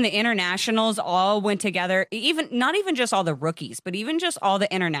just taken the internationals, all went together, not even just all the rookies, but even just all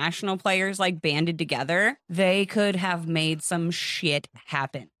the international players like banded together, they could have made some shit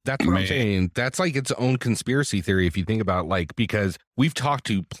happen. That's what I'm saying. That's like its own conspiracy theory if you think about because we've talked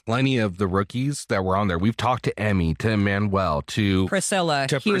to plenty of the rookies that were on there. We've talked to Emmy, to Manuel, to Priscilla.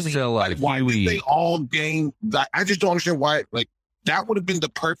 Why did they all gain? I just don't understand why. Like that would have been the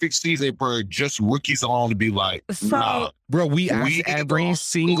perfect season for just rookies alone to be like, nah. Bro, we asked every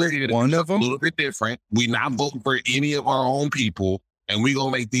single one of them. A little bit different. We not voting for any of our own people. And we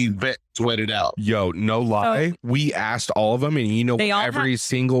gonna make these vets sweat it out. Yo, no lie. We asked all of them, and every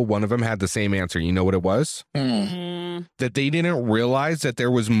single one of them had the same answer. You know what it was? That they didn't realize that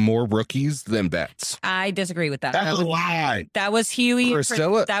there was more rookies than vets. I disagree with that. That's a lie. That was Huey.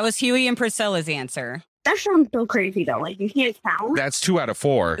 Priscilla. That was Huey and Priscilla's answer. That sounds so crazy though. Like you can't count. That's 2 out of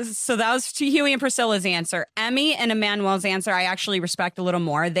 4. So that was Huey and Priscilla's answer. Emmy and Emmanuel's answer, I actually respect a little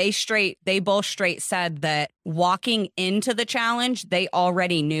more. They both straight said that walking into the challenge, they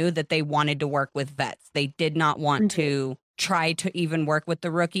already knew that they wanted to work with vets. They did not want to try to even work with the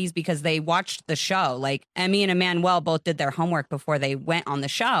rookies because they watched the show. Like Emmy and Emmanuel both did their homework before they went on the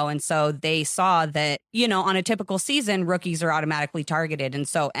show. And so they saw that, on a typical season, rookies are automatically targeted. And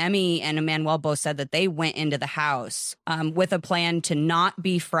so Emmy and Emmanuel both said that they went into the house with a plan to not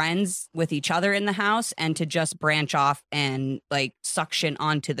be friends with each other in the house and to just branch off and like suction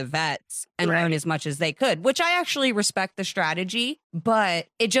onto the vets and learn as much as they could, which I actually respect the strategy. But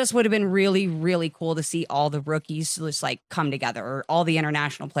it just would have been really, really cool to see all the rookies just like come together or all the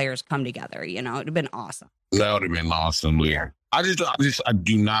international players come together. It would have been awesome. That would have been awesome. Yeah. I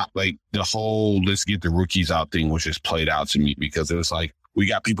do not like the whole let's get the rookies out thing, which just played out to me because it was like, we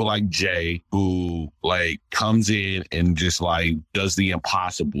got people like Jay who like comes in and just like does the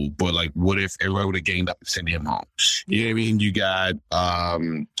impossible. But like, what if everybody would have gained up and sent him home? You know what I mean? You got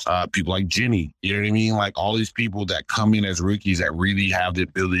people like Jenny. You know what I mean? Like all these people that come in as rookies that really have the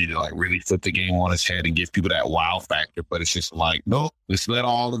ability to like really flip the game on its head and give people that wow factor. But it's just like, nope, let's let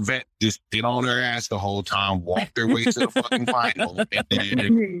all the vets just sit on their ass the whole time, walk their way to the fucking final. And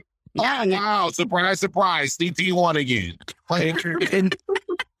then, oh, wow, surprise, surprise, CT won again. And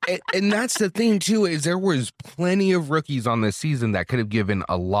and that's the thing too, is there was plenty of rookies on this season that could have given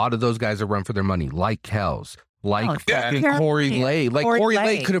a lot of those guys a run for their money, like Kels, like fucking Corey Lay. Like Corey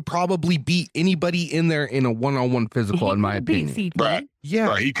Lay could have probably beat anybody in there in a one-on-one physical, in my opinion. Right. Yeah.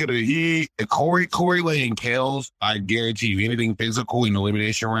 Right. He could have, Corey Lay and Kels, I guarantee you, anything physical in the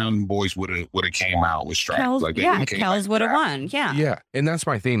elimination round, boys would have came out with stripes. Kels would have won. Yeah. Yeah. And that's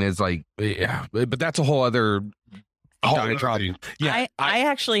my thing is like, but that's a whole other Yeah, I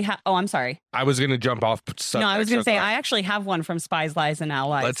actually have. Oh, I'm sorry. I was going to jump off. No, I was going to say I actually have one from Spies, Lies, and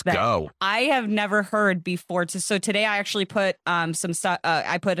Allies. Let's go. I have never heard before. So today I actually put some stuff.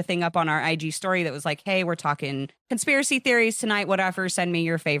 I put a thing up on our IG story that was like, "Hey, we're talking conspiracy theories tonight. Whatever. Send me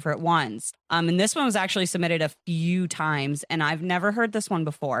your favorite ones." And this one was actually submitted a few times, and I've never heard this one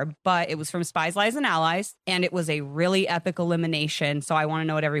before. But it was from Spies, Lies, and Allies, and it was a really epic elimination. So I want to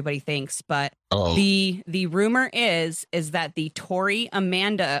know what everybody thinks. But the rumor is that the Tori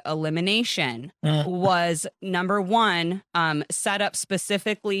Amanda elimination was number one, set up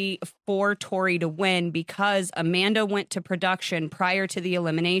specifically for Tori to win because Amanda went to production prior to the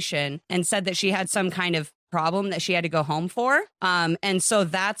elimination and said that she had some kind of problem that she had to go home for. And so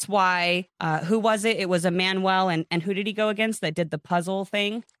that's why, who was it? It was Emmanuel. And who did he go against that did the puzzle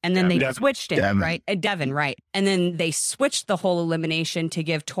thing? And then they switched it, right? Devin, right. And then they switched the whole elimination to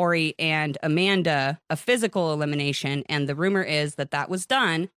give Tori and Amanda a physical elimination. And the rumor is that that was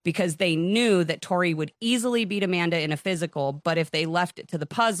done because they knew that Tori would easily beat Amanda in a physical. But if they left it to the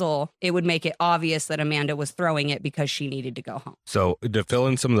puzzle, it would make it obvious that Amanda was throwing it because she needed to go home. So to fill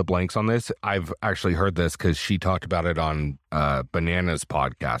in some of the blanks on this, I've actually heard this because she talked about it on Banana's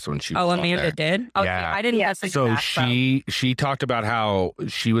podcast when she was Amanda did? Oh, yeah. I didn't listen to that. So she talked about how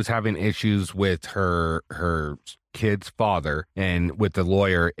she was having issues with her kid's father and with the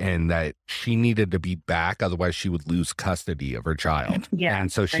lawyer, and that she needed to be back, otherwise she would lose custody of her child. Yeah. And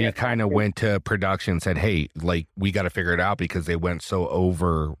so she kind of went to production and said, hey, like, we got to figure it out because they went so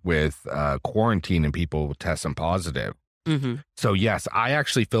over with quarantine and people testing positive. Mm-hmm. So yes, I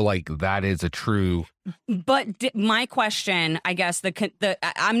actually feel like that is a true. But my question, I guess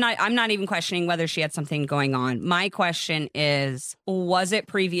I'm not even questioning whether she had something going on. My question is, was it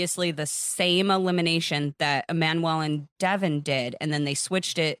previously the same elimination that Emmanuel and Devin did, and then they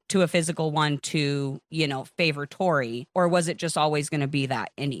switched it to a physical one to, favor Tori, or was it just always going to be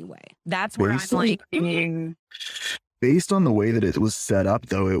that anyway? That's where I'm like. Based on the way that it was set up,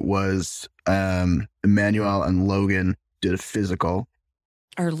 though, it was Emmanuel and Logan did a physical.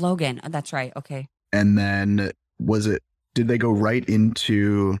 Or Logan. That's right. Okay. And then did they go right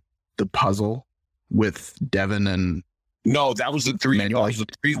into the puzzle with Devin and... No, that was the three. Emmanuel. That was the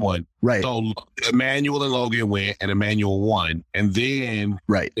 3-1. Right. So Emmanuel and Logan went, and Emmanuel won, and then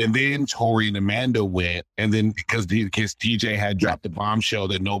Tori and Amanda went, and then because TJ had dropped the bombshell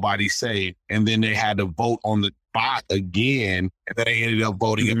that nobody saved, and then they had to vote on the spot again, and then they ended up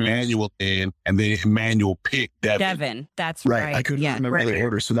voting Emmanuel in, and then Emmanuel picked Devin. That's right. I couldn't remember the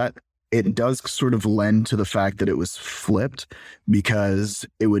order, so that it does sort of lend to the fact that it was flipped, because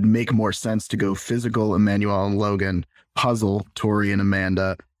it would make more sense to go physical Emmanuel and Logan, puzzle Tori and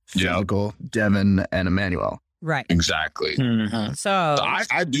Amanda, physical Devin and Emmanuel. Right. Exactly. Mm-hmm. So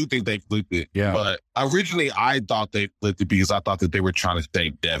I do think they flipped it. Yeah. But originally I thought they flipped it because I thought that they were trying to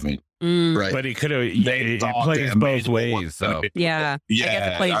save Devin. Right. But he could have. It plays both ways. So yeah. I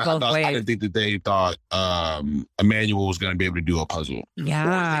guess it plays both ways. I didn't think that they thought Emmanuel was going to be able to do a puzzle.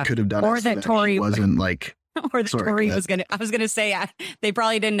 Yeah. Or they could have done or it that so Tori wasn't like. Or that Tori was going to, I was going to say, they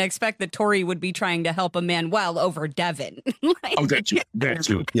probably didn't expect that Tori would be trying to help Emmanuel over Devin. That's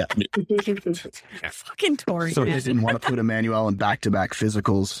true. Yeah. Fucking Tori. So they didn't want to put Emmanuel in back-to-back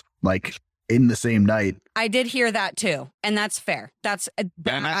physicals, like in the same night. I did hear that too. And that's fair. That's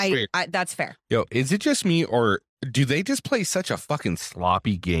fair. Yo, is it just me, or do they just play such a fucking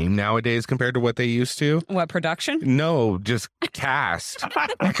sloppy game nowadays compared to what they used to? What, production? No, just cast.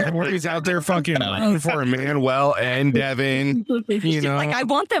 He's out there fucking for Emmanuel and Devin. Like, I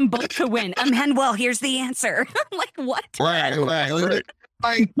want them both to win. Emmanuel, here's the answer. I'm like, what? Right.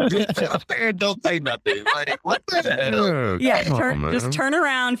 Like, don't say nothing. Like, what the hell? Yeah, just turn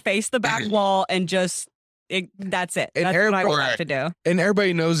around, face the back wall, and just. That's it. And that's what I want to do. And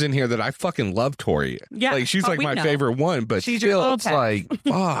everybody knows in here that I fucking love Tori. Yeah. Like, she's like my favorite one, but she's still, it's like,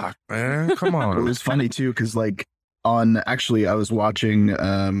 fuck, man, come on. It was funny too, because like I was watching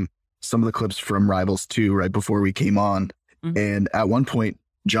some of the clips from Rivals 2 right before we came on. Mm-hmm. And at one point,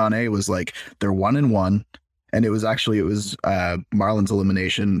 John A was like, they're 1-1. And it was Marlon's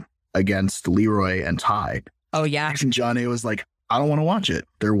elimination against Leroy and Ty. Oh, yeah. And John A was like, I don't want to watch it.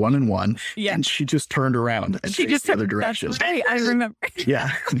 They're 1-1. Yeah. And she just turned around and she just the other direction. That's right. I remember. Yeah.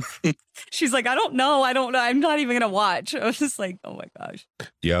 She's like, I don't know. I'm not even going to watch. I was just like, oh my gosh.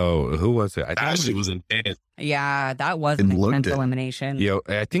 Yo, who was it? I think Actually, it was intense. Yeah, that was an intense elimination. Yo,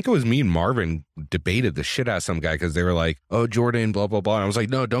 I think it was me and Marvin debated the shit out of some guy because they were like, oh, Jordan, blah, blah, blah. And I was like,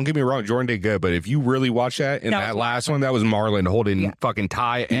 no, don't get me wrong. Jordan did good. But if you really watch that, in that last one, that was Marlon holding fucking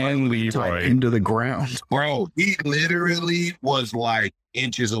Ty and Leroy into the ground. Bro, he literally was like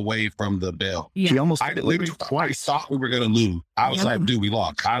inches away from the bell. Yeah. He almost I literally twice thought we were going to lose. I was like, dude, we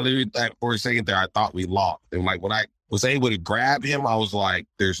lost. I literally, like, for a second there, I thought we lost. And like, when I was able to grab him, I was like,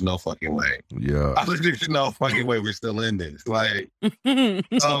 there's no fucking way. Yeah. I was like, there's no fucking way we're still in this. Like,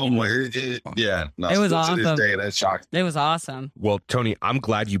 oh my, yeah. No, it was awesome. To this day, that's shocking. It was awesome. Well, Tony, I'm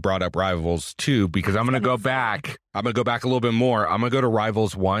glad you brought up Rivals 2 because I'm going to go back. I'm going to go back a little bit more. I'm going to go to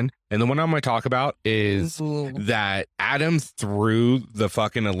Rivals 1. And the one I'm going to talk about is that Adam threw the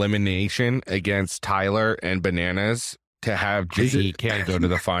fucking elimination against Tyler and Bananas to have Jiggy Can go to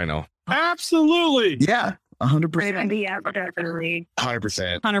the final. Absolutely. Yeah. 100%. Great idea, definitely.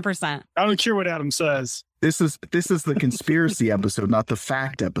 100%. 100%. I don't care what Adam says. This is the conspiracy episode, not the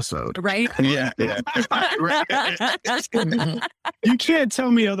fact episode. Right? Yeah. You can't tell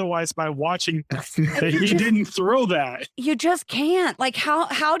me otherwise by watching that he didn't throw that. You just can't. Like,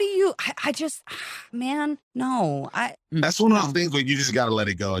 how do you? I just, man, no. That's one of those things where you just got to let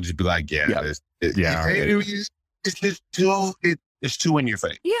it go and just be like, it's too in your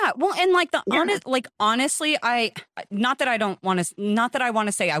face. Yeah, well, and like honestly, not that I want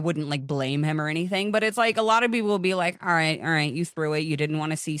to say I wouldn't like blame him or anything, but it's like a lot of people will be like, all right, you threw it, you didn't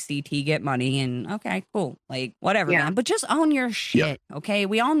want to see CT get money, and okay, cool, like whatever, man. But just own your shit, okay?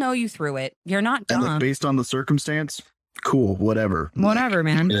 We all know you threw it. You're not dumb. And based on the circumstance, cool, whatever,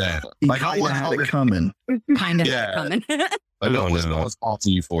 man. Yeah, like I had it coming. Kind of coming. I don't know what's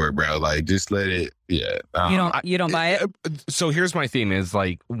faulting you for it, bro. Like, just let it. Yeah, you don't buy it. So here's my thing: is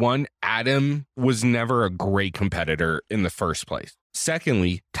like, one, Adam was never a great competitor in the first place.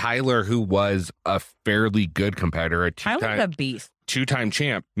 Secondly, Tyler, who was a fairly good competitor, Tyler's a beast. 2-time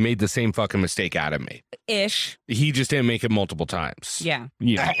champ, made the same fucking mistake Adam made. Ish. He just didn't make it multiple times. Yeah.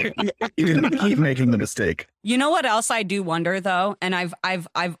 He didn't keep making the mistake. You know what else I do wonder though, and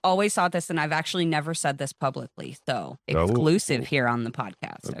I've always thought this, and I've actually never said this publicly, so exclusive here on the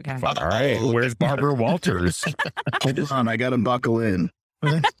podcast. Okay. All right. Where's Barbara Walters? Hold on, I gotta buckle in.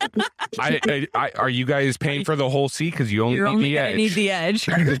 Are you guys paying for the whole seat because you only need the edge?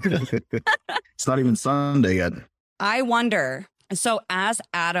 It's not even Sunday yet. I wonder. So as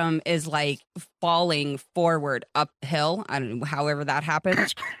Adam is like falling forward uphill, I don't know, however that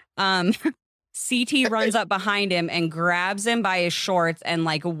happens, CT runs up behind him and grabs him by his shorts and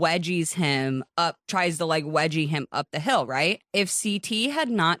like wedgies him up, tries to like wedgie him up the hill, right? If CT had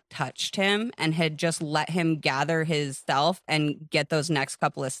not touched him and had just let him gather his self and get those next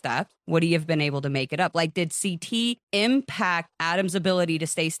couple of steps, would he have been able to make it up? Like, did CT impact Adam's ability to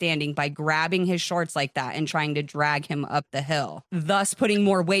stay standing by grabbing his shorts like that and trying to drag him up the hill, thus putting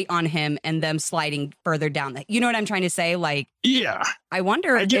more weight on him and them sliding further down the, you know what I'm trying to say? Like, yeah, I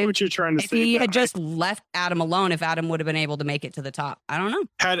wonder I get what you're trying to say. If he had just left Adam alone, if Adam would have been able to make it to the top. I don't know.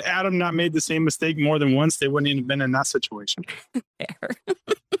 Had Adam not made the same mistake more than once, they wouldn't even been in that situation. Fair.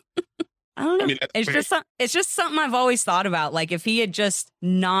 I don't know. I mean, it's just something I've always thought about. Like, if he had just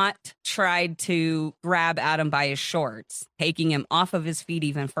not tried to grab Adam by his shorts, taking him off of his feet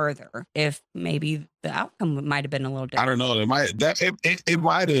even further, if maybe the outcome might have been a little different. I don't know. It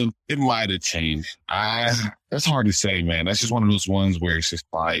might have changed. That's hard to say, man. That's just one of those ones where it's just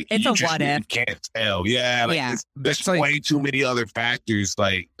like it's a what if. Can't tell. Yeah, like, there's like, way too many other factors.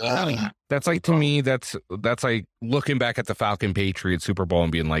 Like that's like, to me, that's like looking back at the Falcon Patriots Super Bowl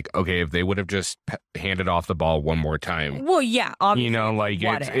and being like, okay, if they would have just handed off the ball one more time. Well, yeah, obviously, you know, like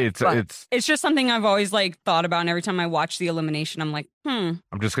it's just something I've always like thought about. And every time I watch the elimination, I'm like, I'm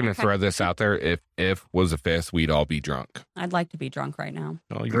just gonna throw this out there. If was a fifth, we'd all be drunk. I'd like to be drunk right now.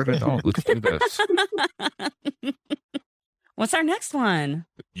 Oh, you're an adult. Let's do this. What's our next one?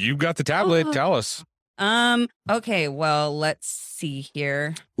 You got the tablet. Tell us. Okay, well, let's see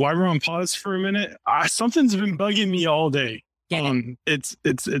here. While we're on pause for a minute, something's been bugging me all day. It's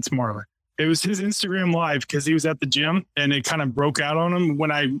Marlon. It was his Instagram live because he was at the gym and it kind of broke out on him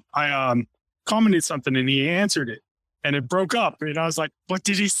when I commented something and he answered it and it broke up and I was like, what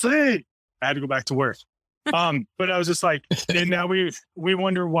did he say? I had to go back to work. But I was just like, and now we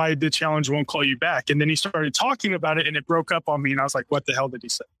wonder why the challenge won't call you back. And then he started talking about it and it broke up on me and I was like, what the hell did he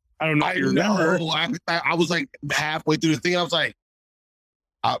say? I don't know. I was like halfway through the thing. I was like,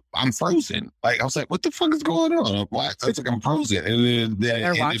 I'm frozen. Like, I was like, what the fuck is going on? Why? It's like I'm frozen. And then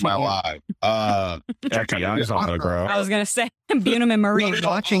it ended my live. FBI's on it, bro. I was going to say, Bunham and Marie is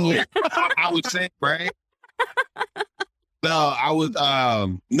watching you. I would say, right? No, I was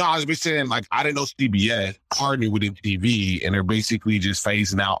just saying, like, I didn't know CBS partnered with MTV, and they're basically just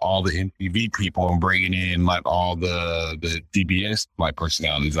phasing out all the MTV people and bringing in, like, all the CBS, like,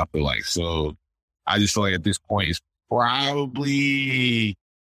 personalities, I feel like. So I just feel like at this point, it's probably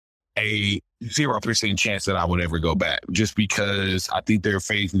a 0% chance that I would ever go back, just because I think they're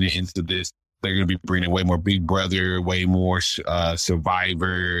phasing it into this. They're going to be bringing way more Big Brother, way more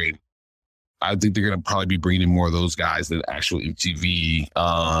Survivor, and I think they're going to probably be bringing in more of those guys than actual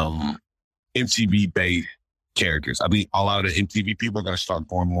MTV-based characters. I think a lot of the MTV people are going to start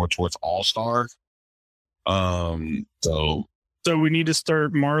going more towards All-Stars. So we need to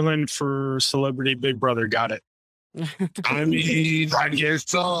start Marlon for Celebrity Big Brother. Got it. I mean, I guess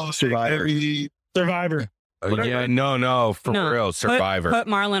so. Survivor. Survivor. No, for real, Survivor. Put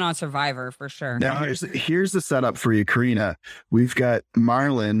Marlon on Survivor for sure. Now, here's the setup for you, Karina. We've got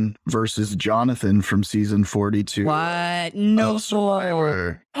Marlon versus Jonathan from season 42. What? No.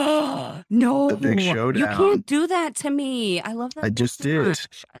 Survivor. No. The big showdown. You can't do that to me. I love that. I just did.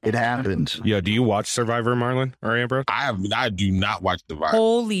 It happened. Yeah, do you watch Survivor, Marlon or Ambrose? I do not watch Survivor.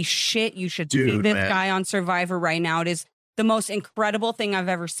 Holy shit, you should see this guy on Survivor right now. It is the most incredible thing I've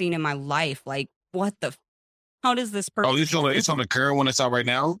ever seen in my life. Like, what the how does this person? Oh, it's on the current one that's out right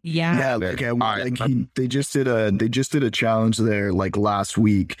now. Yeah. They just did a challenge there like last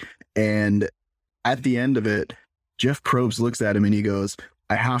week, and at the end of it, Jeff Probst looks at him and he goes,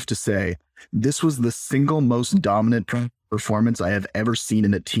 "I have to say, this was the single most dominant performance I have ever seen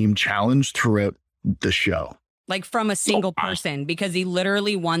in a team challenge throughout the show." Like from a single person, because he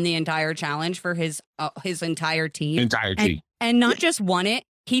literally won the entire challenge for his entire team. And not just won it.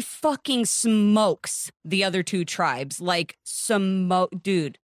 He fucking smokes the other two tribes. Like,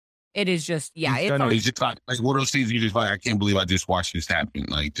 dude. It is just, He's just like one of those things you just like, I can't believe I just watched this happen.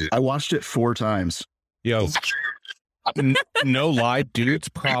 Like, I watched it 4 times. Yo, no lie, dude's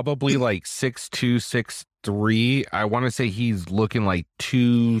probably like 6'2", 6'3". I want to say he's looking like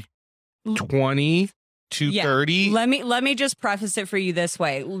 220. 230. Yeah. Let me just preface it for you this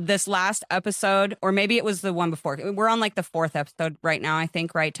way. This last episode, or maybe it was the one before. We're on like the 4th episode right now, I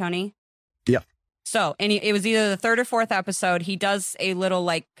think, right, Tony? Yeah. So, and it was either the 3rd or 4th episode. He does a little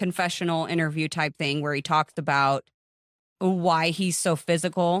like confessional interview type thing where he talks about why he's so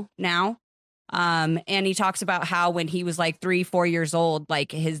physical now. And he talks about how when he was like 3-4 years old,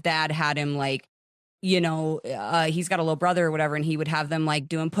 like his dad had him like, he's got a little brother or whatever, and he would have them like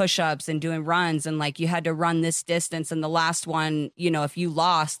doing push-ups and doing runs, and like you had to run this distance, and the last one, if you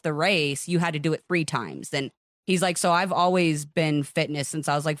lost the race, you had to do it 3 times. And he's like, so I've always been fitness since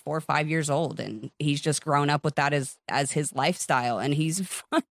I was like 4 or 5 years old, and he's just grown up with that as his lifestyle, and he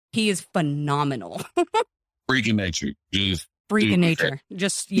is phenomenal. Freaking nature. Freaking nature.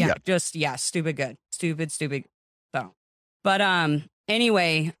 Stupid good. Stupid. So, but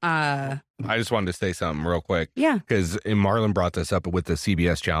anyway, I just wanted to say something real quick. Yeah. Because Marlon brought this up with the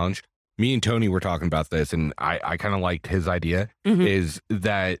CBS challenge. Me and Tony were talking about this, and I kind of liked his idea, is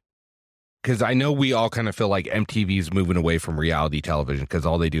that, because I know we all kind of feel like MTV's moving away from reality television because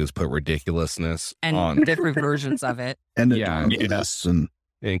all they do is put ridiculousness and on. Different versions of it. And ridiculousness.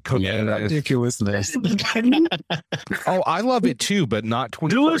 Oh, I love it too, but not 24/7.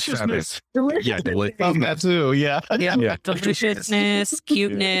 Deliciousness. Yeah, Love that too. Yeah. Deliciousness,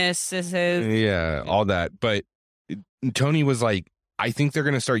 cuteness. All that. But Tony was like, I think they're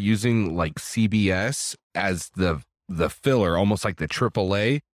going to start using like CBS as the filler, almost like the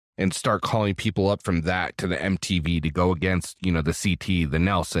AAA, and start calling people up from that to the MTV to go against, the CT, the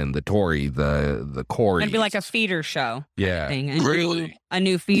Nelson, the Tori, the Corey. It'd be like a feeder show. Yeah. Really? A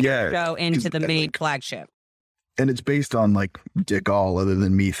new feeder show into the main flagship. And it's based on like dick all, other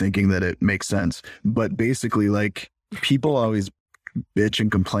than me thinking that it makes sense. But basically, like, people always bitch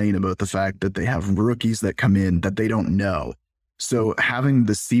and complain about the fact that they have rookies that come in that they don't know. So having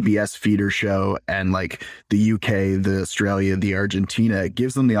the CBS feeder show and like the UK, the Australia, the Argentina, it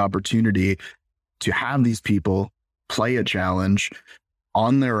gives them the opportunity to have these people play a challenge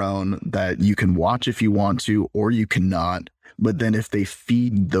on their own that you can watch if you want to, or you cannot. But then if they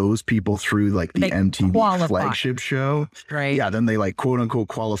feed those people through like the MTV flagship show, right? Yeah, then they like quote unquote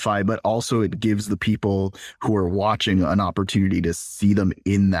qualify, but also it gives the people who are watching an opportunity to see them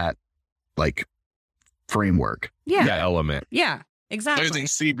in that like framework. Yeah. That element. Yeah, exactly. I think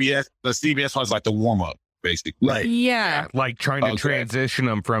the CBS one's like the warm up, basically. Right. Like trying to transition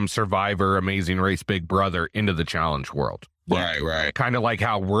them from Survivor, Amazing Race, Big Brother into the challenge world. Right. Kind of like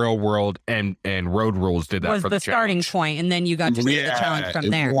how Real World and Road Rules did that was for the starting point, and then you got to do the challenge from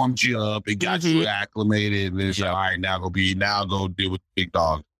there. It warmed you up, it got you acclimated, and it's like, all right, now go deal with the big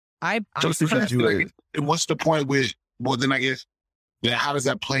dog. What's the point with? Well, then I guess. Then how does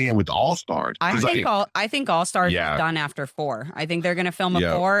that play in with All Stars? I think All Stars is done after 4. I think they're going to film a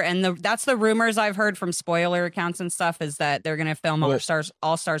 4, and that's the rumors I've heard from spoiler accounts and stuff is that they're going to film All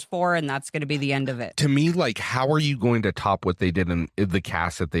Stars 4, and that's going to be the end of it. To me, like, how are you going to top what they did in the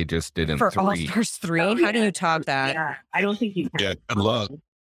cast that they just did in for 3? All Stars 3? How do you top that? Yeah, I don't think you can. Yeah, good luck.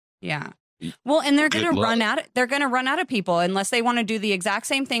 Yeah. Well, and they're going to run out. They're going to run out of people unless they want to do the exact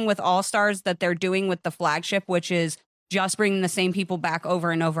same thing with All Stars that they're doing with the flagship, which is just bringing the same people back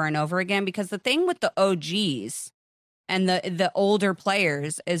over and over and over again. Because the thing with the OGs and the older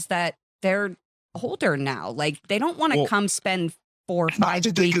players is that they're older now. Like, they don't want to come spend 4 or 5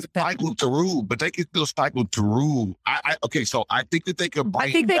 weeks. They could cycle through, but they could still cycle through. So I think that they could bring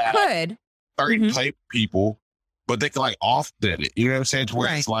I think they could. certain type people, but they could like offset it. You know what I'm saying? To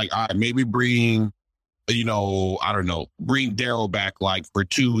where it's like, all right, maybe bring, I don't know, bring Daryl back like for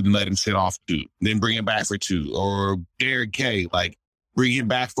 2 and let him sit off 2. Then bring him back for 2. Or Derek K, like bring him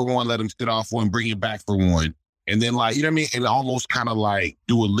back for 1, let him sit off 1, bring him back for 1. And then like, you know what I mean? And almost kind of like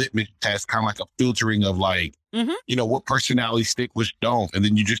do a litmus test, kind of like a filtering of like, what personality stick, which don't. And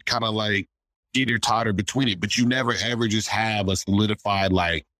then you just kind of like teeter-totter between it. But you never ever just have a solidified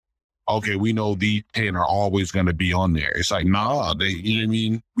like, okay, we know these 10 are always going to be on there. It's like, nah, you know what I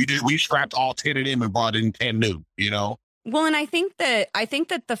mean? We scrapped all 10 of them and brought in 10 new, Well, and I think that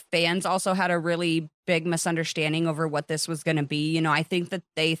the fans also had a really big misunderstanding over what this was going to be. I think that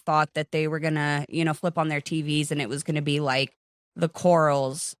they thought that they were going to, flip on their TVs and it was going to be like the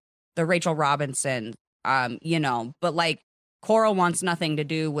Corals, the Rachel Robinson, but like Coral wants nothing to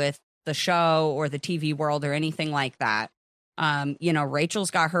do with the show or the TV world or anything like that.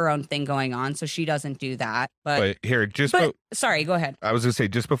 Rachel's got her own thing going on, so she doesn't do that. But here, sorry, go ahead. I was going to say,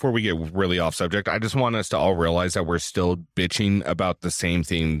 just before we get really off subject, I just want us to all realize that we're still bitching about the same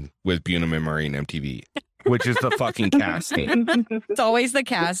thing with Bunam and Murray and MTV. Which is the fucking casting. It's always the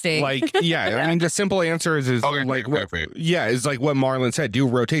casting. Like, I mean, the simple answer is okay, like, it's like what Marlon said, do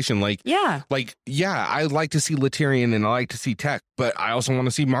rotation. Like, I like to see Laterian and I like to see Tech, but I also want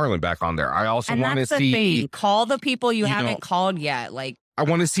to see Marlon back on there. I also want to see. Call the people you haven't called yet. Like, I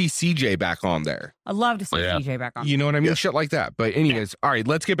want to see CJ back on there. I'd love to see CJ back on. You know what I mean? Shit like that. But anyways, all right,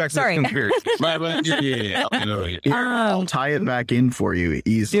 let's get back to the conspiracy. I'll tie it back in for you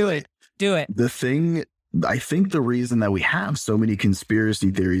easily. Do it. The thing, I think the reason that we have so many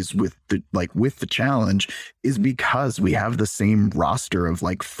conspiracy theories with the challenge is because we have the same roster of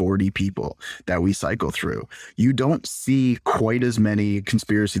like 40 people that we cycle through. You don't see quite as many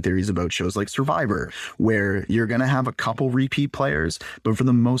conspiracy theories about shows like Survivor, where you're going to have a couple repeat players, but for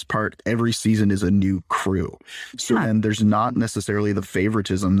the most part, every season is a new crew. So then there's not necessarily the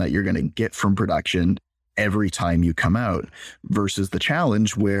favoritism that you're going to get from production every time you come out versus the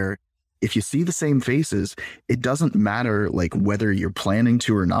challenge where if you see the same faces, it doesn't matter like whether you're planning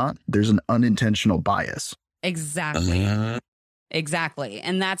to or not. There's an unintentional bias. Exactly. Exactly.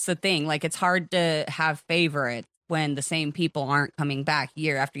 And that's the thing. Like, it's hard to have favorites when the same people aren't coming back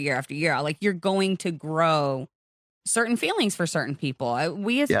year after year after year. Like, you're going to grow certain feelings for certain people.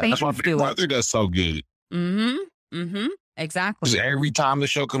 We as fans that's why Big Brother does so good. Exactly. Every time the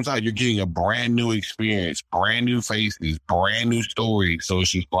show comes out, you're getting a brand new experience, brand new faces, brand new stories. So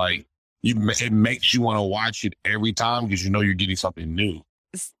it's just like, it makes you want to watch it every time because you know you're getting something new.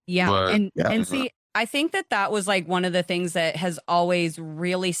 And see, I think that was like one of the things that has always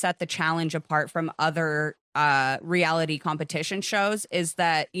really set the challenge apart from other reality competition shows is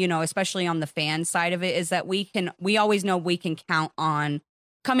that, especially on the fan side of it, is that we always know we can count on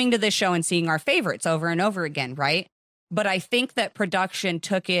coming to this show and seeing our favorites over and over again, right? But I think that production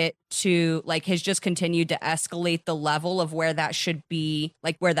took it to like has just continued to escalate the level of where that should be,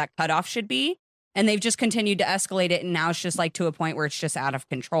 like where that cutoff should be. And they've just continued to escalate it. And now it's just like to a point where it's just out of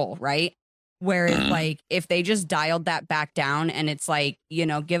control, right? Where it's like if they just dialed that back down and it's like,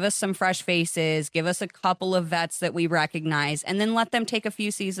 give us some fresh faces, give us a couple of vets that we recognize, and then let them take a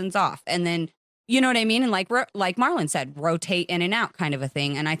few seasons off. And then, you know what I mean? And like Marlon said, rotate in and out kind of a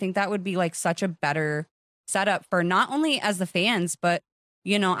thing. And I think that would be like such a better setup for not only as the fans, but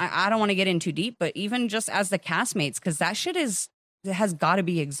I don't want to get in too deep, but even just as the castmates, because that shit has got to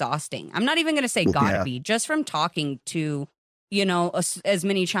be exhausting. I'm not even going to say gotta be, just from talking to as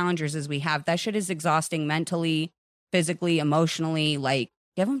many challengers as we have. That shit is exhausting mentally, physically, emotionally. Like,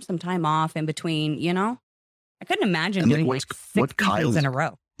 give them some time off in between. I couldn't imagine doing like 6 seasons in a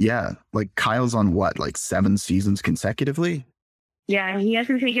row. Yeah, like Kyle's on what, like 7 seasons consecutively? Yeah, he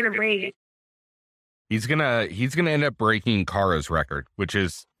hasn't taken a break. He's gonna end up breaking Kara's record, which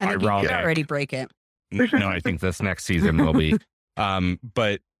is ironic. He already break it. No, I think this next season will be.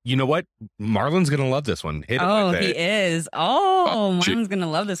 But you know what? Marlon's gonna love this one. He is. Marlon's gonna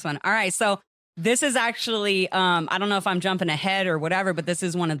love this one. All right, so this is actually I don't know if I'm jumping ahead or whatever, but this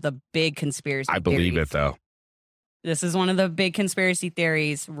is one of the big conspiracy I believe theories. it though. This is one of the big conspiracy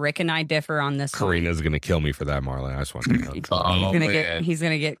theories. Rick and I differ on this. Karina's gonna kill me for that, Marlon. I just want to know. He's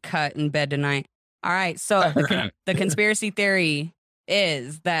gonna get cut in bed tonight. All right, so the conspiracy theory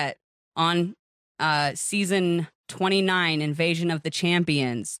is that on season 29, Invasion of the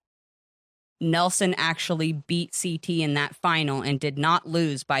Champions, Nelson actually beat CT in that final and did not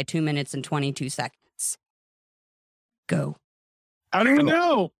lose by 2 minutes and 22 seconds. Go. I don't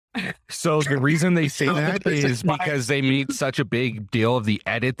know. So the reason they say that is because they made such a big deal of the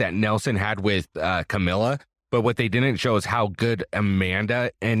edit that Nelson had with Camilla. But what they didn't show is how good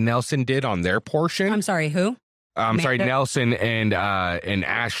Amanda and Nelson did on their portion. I'm sorry, who? Sorry, Nelson and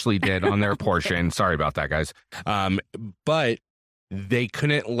Ashley did on their portion. Sorry about that, guys. But they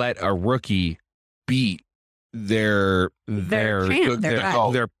couldn't let a rookie beat their poster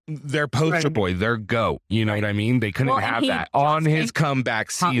boy, their GOAT. You know what I mean? They couldn't have that on his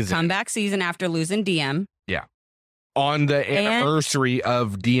comeback season. Comeback season after losing DM. Yeah. On the anniversary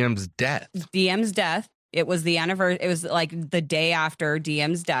of DM's death. DM's death. It was the anniversary. It was like the day after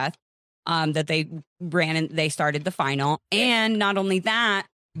DM's death that they ran and they started the final. And not only that,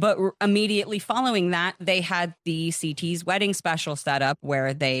 but immediately following that, they had the CT's wedding special set up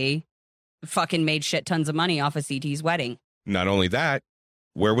where they fucking made shit tons of money off of CT's wedding. Not only that,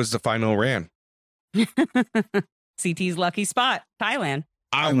 where was the final ran? CT's lucky spot, Thailand.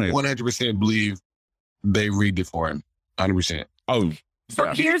 I 100% believe they rigged it for him. 100%. Oh,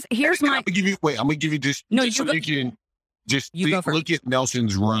 so here's my. I'm gonna give you this. No, you can just look at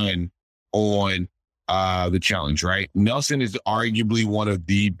Nelson's run on the challenge. Right, Nelson is arguably one of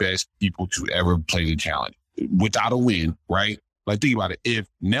the best people to ever play the challenge without a win. Right, like think about it. If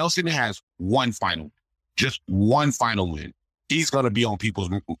Nelson has just one final win, he's gonna be on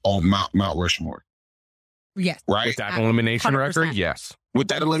Mount Rushmore. Yes. Right. With that elimination 100%. Record, yes. With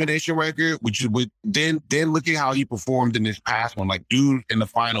that elimination record, then look at how he performed in this past one. Like, dude in the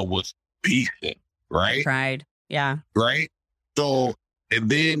final was beasting, right? Tried. Yeah. Right? So, and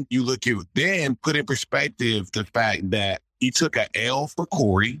then you put in perspective the fact that he took an L for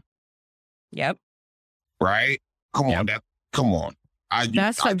Corey. Yep. Right? Come on.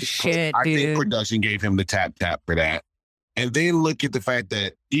 That's some shit, I dude. think production gave him the tap for that. And then look at the fact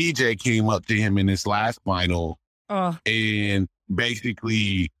that DJ came up to him in this last final and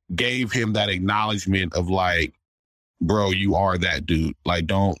basically gave him that acknowledgement of like, bro, you are that dude. Like,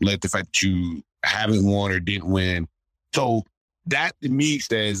 don't let the fact that you haven't won or didn't win. So that to me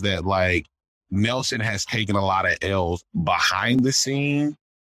says that like Nelson has taken a lot of L's behind the scene.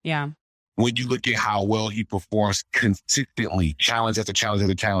 Yeah. When you look at how well he performs consistently, challenge after challenge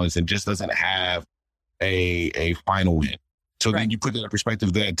after challenge, and just doesn't have a final win. So then you put that in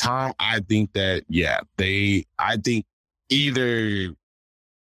perspective that time, I think that, I think either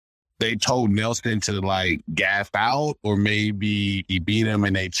they told Nelson to like gas out or maybe he beat him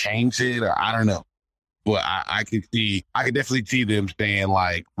and they changed it or I don't know. But I could definitely see them saying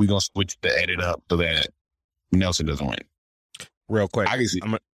like, we're going to switch the edit up so that Nelson doesn't win. Real quick.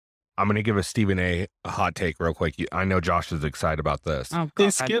 I'm going to give a Stephen A hot take real quick. I know Josh is excited about this. Oh,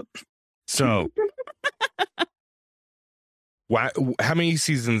 God. Skip. So, how many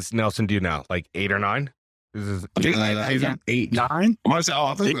seasons Nelson do now? Like 8 or 9? This is 8, 9. I want to say,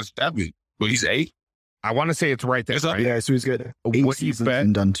 I think it was 7, but he's 8. I want to say it's right there. Right? Yeah, so he's good. 8 what seasons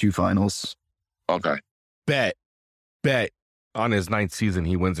and done 2 finals. Okay. Bet on his 9th season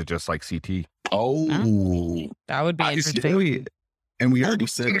he wins it just like CT. Oh, that would be interesting. And we already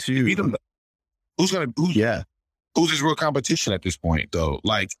said too. Who's his real competition at this point though?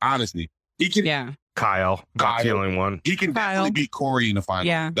 Like honestly, he can. Yeah. Kyle. That's the only one. He can definitely beat Corey in the final.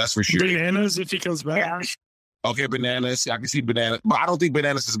 Yeah. That's for sure. Bananas if he comes back. Yeah. Okay, Bananas. I can see Bananas, but I don't think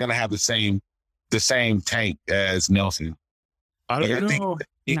Bananas is gonna have the same tank as Nelson. I don't know.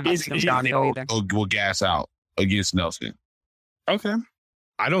 I think Johnny will gas out against Nelson. Okay.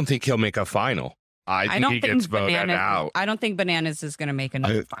 I don't think he'll make a final. I think he gets voted out. I don't think Bananas is going to make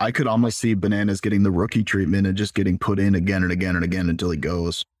another final. I could almost see Bananas getting the rookie treatment and just getting put in again and again and again until he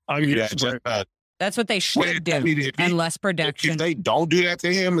goes. That's what they should do. And less production. If they don't do that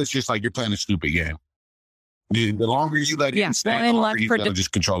to him, it's just like you're playing a stupid game. The longer you let him stay, the longer he's going to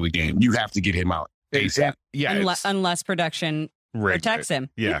just control the game. You have to get him out. Exactly. Yeah. Unless production protects him.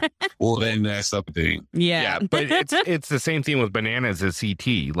 Yeah. Well, then that's something. Yeah. But it's the same thing with Bananas as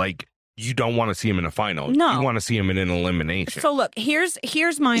CT. Like, you don't want to see him in a final. No. You want to see him in an elimination. So look, here's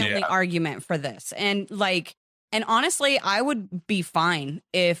my only argument for this. And honestly, I would be fine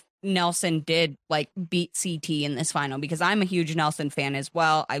if Nelson did like beat CT in this final, because I'm a huge Nelson fan as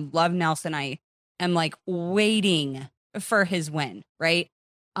well. I love Nelson. I am like waiting for his win, right?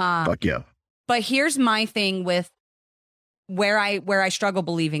 Fuck yeah. But here's my thing with where I struggle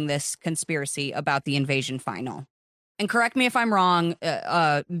believing this conspiracy about the invasion final. And correct me if I'm wrong,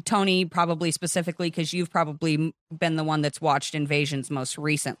 Tony, probably specifically, because you've probably been the one that's watched Invasions most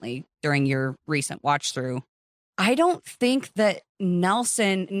recently during your recent watch through. I don't think that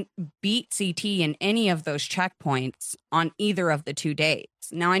Nelson beat CT in any of those checkpoints on either of the 2 days.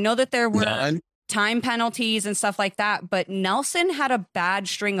 Now, I know that there were time penalties and stuff like that, but Nelson had a bad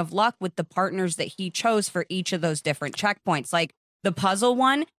string of luck with the partners that he chose for each of those different checkpoints. Like the puzzle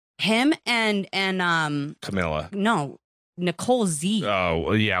one, him and Camilla. No, Nicole Z.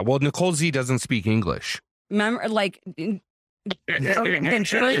 Oh, yeah. Well, Nicole Z doesn't speak English. Remember, like... So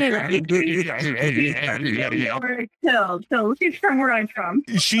she's from where I'm from.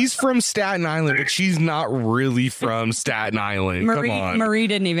 She's from Staten Island, but she's not really from Staten Island. Come on. Marie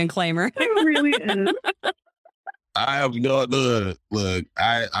didn't even claim her. It really is. I have no look.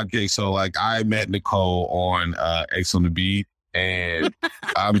 So like I met Nicole on X on the Beat, and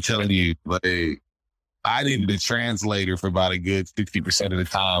I'm telling you, like I needed a translator for about a good 60% of the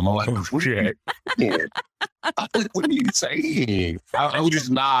time. I'm like, shit. What are you saying? I would just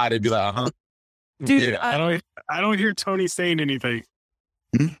nod and be like, huh? Dude, I don't hear Tony saying anything.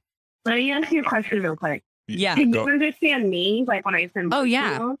 Let me ask you a question real quick. Yeah. Can you understand me? Like when I send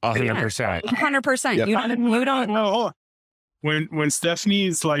 100%. 100%. Yep. You don't. No, when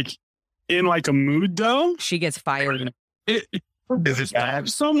Stephanie's like in like a mood though, She gets fired.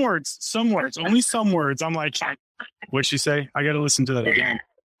 Some words, only some words. I'm like, what'd she say? I got to listen to that again.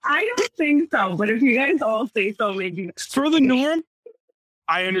 I don't think so, but if you guys all say so, maybe For the norm,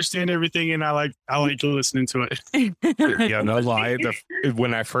 I understand everything, and I like listening to it. Yeah, no lie.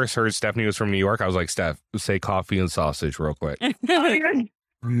 When I first heard Stephanie was from New York, I was like, Steph, say coffee and sausage real quick. Oh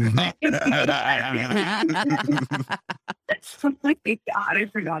my God, I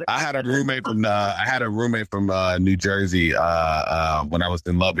forgot it. I had a roommate from New Jersey when I was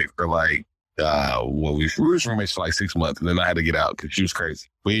in Lubbock for like we were roommates for like 6 months, and then I had to get out because she was crazy.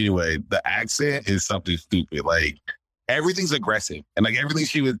 But anyway, the accent is something stupid. Like everything's aggressive, and like everything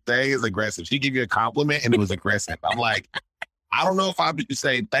she would say is aggressive. She'd give you a compliment, and it was aggressive. I'm like, I don't know if I should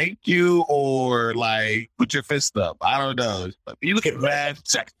say thank you or like put your fist up. I don't know. But you look at mad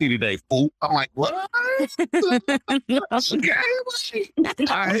sexy today, fool. I'm like, what? Okay. All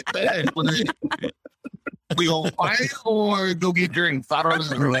right, man. We gonna fight or go get drinks? I don't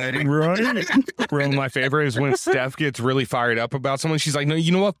know. Right. Bro, my favorite is when Steph gets really fired up about someone. She's like, no,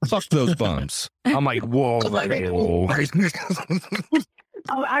 you know what? Fuck those bums. I'm like, whoa.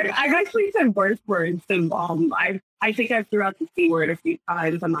 I've actually said worse words than I think I've threw out the C word a few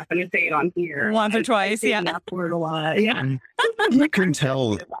times. I'm not going to say it on here. Once or twice, yeah. That word a lot. Yeah. You can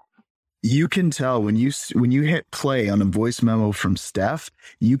tell. You can tell when you hit play on a voice memo from Steph,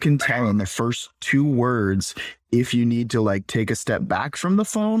 you can tell in the first 2 words if you need to like take a step back from the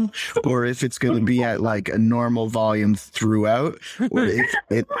phone or if it's going to be at like a normal volume throughout. Or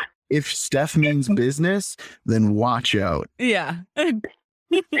if Steph means business, then watch out. Yeah. I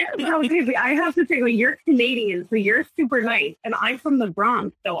have to say, like, you're Canadian, so you're super nice, and I'm from the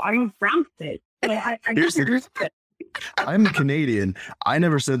Bronx, so I'm from it. So I'm Canadian. I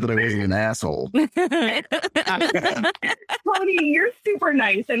never said that I wasn't an asshole. Cody, you're super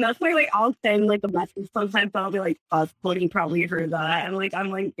nice, and that's why, like, I'll send like a message sometimes. I'll be like, Cody probably heard that, and like, I'm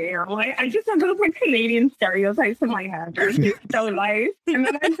like, damn, like, I just have those like Canadian stereotypes in my head. They're just so nice, and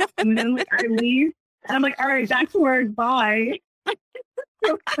then like I leave, and I'm like, all right, back to work, bye.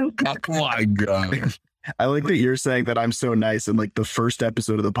 Oh my God. I like that you're saying that I'm so nice. And like the first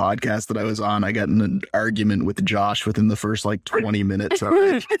episode of the podcast that I was on, I got in an argument with Josh within the first like 20 minutes of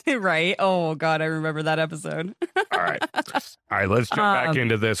it. Right. Oh God, I remember that episode. All right. Let's jump back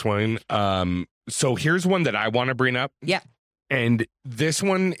into this one. So here's one that I want to bring up. Yeah. And this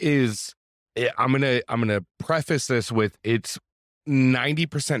one is, I'm gonna preface this with it's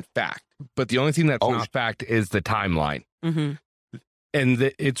 90% fact, but the only thing that's not fact is the timeline. Mm-hmm.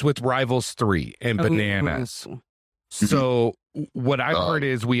 And it's with Rivals 3 and Bananas. So what I've heard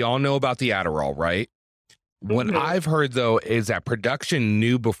is we all know about the Adderall, right? What I've heard, though, is that production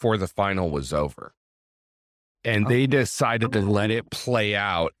knew before the final was over. And they decided to let it play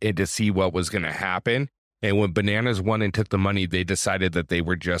out and to see what was going to happen. And when Bananas won and took the money, they decided that they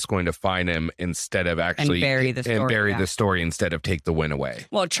were just going to fine him instead of actually bury the story instead of take the win away.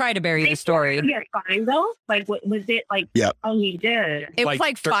 Well, try to bury the story. Yeah, fine though. Like, what was it like? Yep. Oh, he did. It was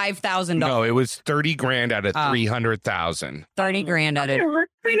like $5,000. No, it was $30,000 out of $300,000. $30,000 out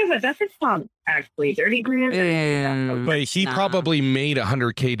of. That's his top, actually. $30,000. Yeah. But he probably made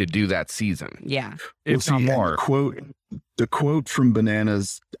 $100K to do that season. Yeah. If not more. The quote from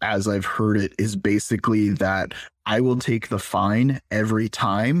Bananas, as I've heard it, is basically that I will take the fine every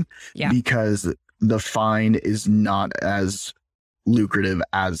time because the fine is not as lucrative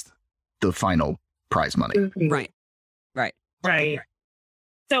as the final prize money. Mm-hmm. Right.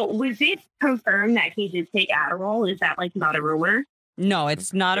 So was it confirmed that he did take Adderall? Is that like not a rumor? No,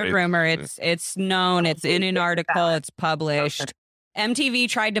 it's not a rumor. It's known. It's in an article. It's published. MTV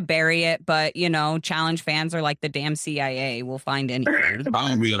tried to bury it, but, challenge fans are like the damn CIA. We'll find anything. I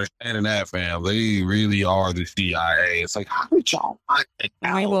don't be understanding that, fam. They really are the CIA. It's like, how did y'all find it?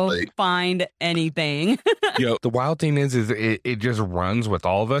 I will find anything. Yo, the wild thing is it just runs with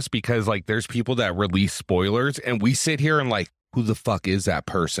all of us because, like, there's people that release spoilers, and we sit here and like, who the fuck is that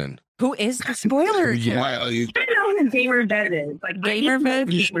person? Who is the spoiler? Yeah. I don't know who Gamer Vet is. Like, Gamer Vet?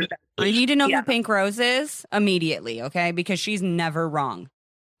 I need to know who Pink Rose is immediately, okay? Because she's never wrong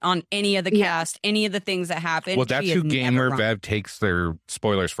on any of the cast, any of the things that happen. Well, that's who Gamer Vet takes their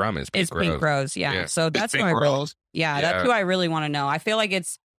spoilers from is Pink Rose. Pink Rose, yeah. So that's who that's who I really want to know. I feel like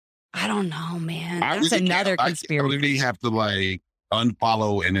I don't know, man. That's another conspiracy. I really have to like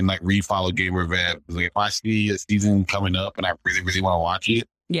unfollow and then like refollow Gamer Vet. Like if I see a season coming up and I really, really want to watch it,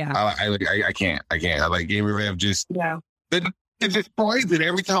 I can't. I like Gamer Vet just it just spoils it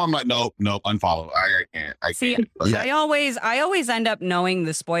every time. I'm like, nope, unfollow. I can't. I always end up knowing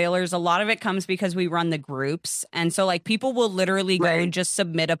the spoilers. A lot of it comes because we run the groups, and so like people will literally go and just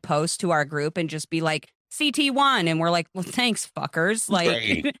submit a post to our group and just be like CT1, and we're like, well, thanks, fuckers.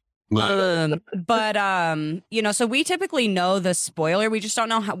 Like. So we typically know the spoiler. We just don't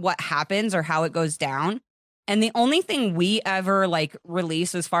know what happens or how it goes down. And the only thing we ever like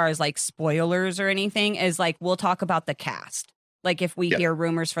release as far as like spoilers or anything is like, we'll talk about the cast. Like if we hear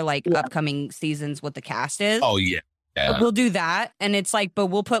rumors for like upcoming seasons, what the cast is. Oh yeah. We'll do that. And it's like, but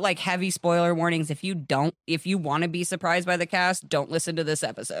we'll put like heavy spoiler warnings. If you want to be surprised by the cast, don't listen to this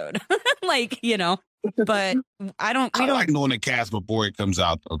episode. But I don't like knowing the cast before it comes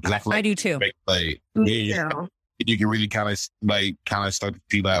out. I do too. Like, you can really kind of start to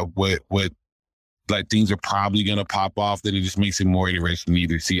see like what like things are probably gonna pop off. Then it just makes it more interesting to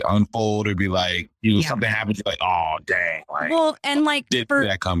either see unfold or be like, something happens. You're like, oh dang. Like, well, and like did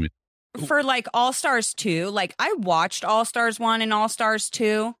that coming for like All Stars 2. Like I watched All Stars 1 and All Stars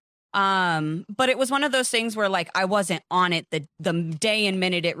 2. But it was one of those things where like I wasn't on it the day and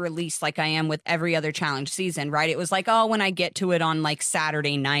minute it released like I am with every other challenge season, right? It was like, oh, when I get to it on like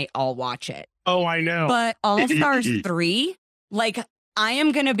Saturday night, I'll watch it. Oh, I know. But All Stars 3, like I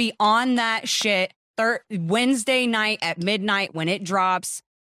am gonna be on that shit Wednesday night at midnight when it drops.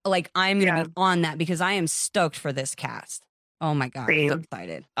 Like I'm gonna be on that because I am stoked for this cast. Oh my God, I'm so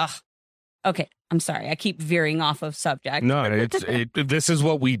excited. Ugh. Okay, I'm sorry. I keep veering off of subject. No, this is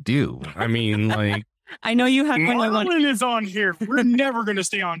what we do. I mean, like, I know you have. Marlon is on here. We're never going to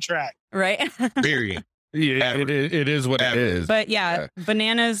stay on track, right? Period. Yeah, it is what it is. But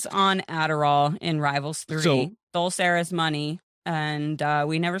Bananas on Adderall in Rivals 3 stole Sarah's money, and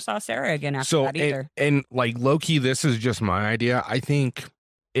we never saw Sarah again after that either. And like low-key, this is just my idea. I think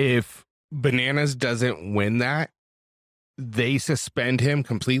if Bananas doesn't win that, they suspend him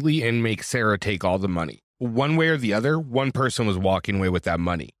completely and make Sarah take all the money. One way or the other, one person was walking away with that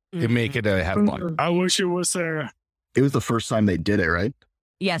money to make it a headline. I wish it was Sarah. It was the first time they did it, right?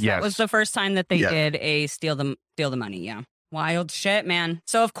 Yes, that was the first time that they did a steal the money. Yeah. Wild shit, man.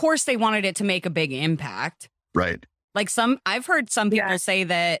 So of course they wanted it to make a big impact. Right. Like I've heard some people say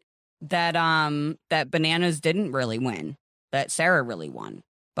that Bananas didn't really win, that Sarah really won.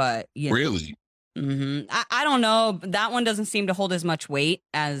 But really? Mm-hmm. I don't know. That one doesn't seem to hold as much weight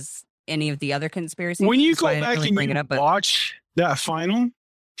as any of the other conspiracies. When you go back and watch that final,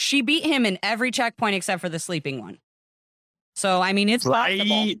 she beat him in every checkpoint except for the sleeping one. So I mean, it's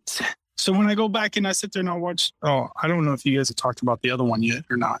possible. So when I go back and I sit there and I watch, I don't know if you guys have talked about the other one yet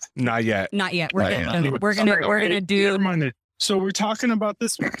or not. Not yet. We're gonna do. So we're talking about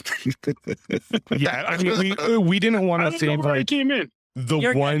this one. Yeah, I mean, we didn't want to say like came in.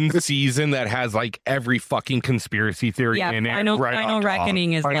 The one season that has like every fucking conspiracy theory in it. I know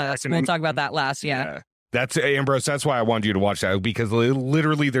Reckoning is last. We'll talk about that last. Yeah. That's Ambrose. That's why I wanted you to watch that, because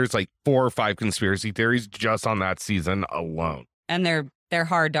literally there's like 4 or 5 conspiracy theories just on that season alone. And they're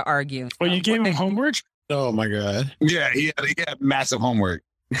hard to argue. Well, you gave him homework? Oh my God. Yeah, he had massive homework.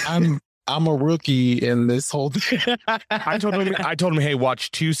 I'm a rookie in this whole thing. I told him, hey,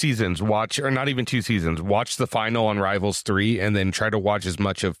 watch 2 seasons, or not even 2 seasons, watch the final on Rivals 3, and then try to watch as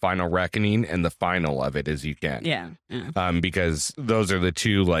much of Final Reckoning and the final of it as you can. Yeah. Because those are the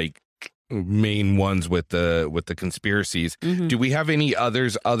 2 like main ones with the conspiracies. Mm-hmm. Do we have any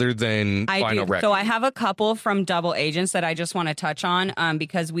others other than Final Reckoning? So I have a couple from Double Agents that I just want to touch on,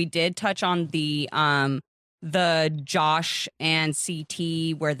 because we did touch on the Josh and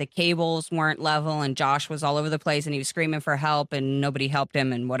CT where the cables weren't level and Josh was all over the place and he was screaming for help and nobody helped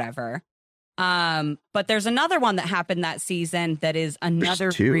him and whatever. But there's another one that happened that season that is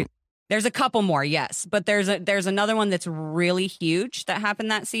another. There's a couple more, yes, but there's another one that's really huge that happened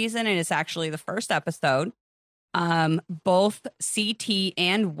that season, and it's actually the first episode. Both CT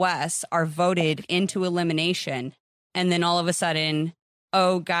and Wes are voted into elimination, and then all of a sudden,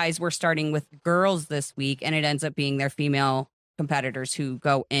 oh, guys, we're starting with girls this week, and it ends up being their female competitors who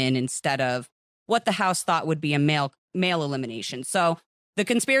go in instead of what the house thought would be a male elimination. So the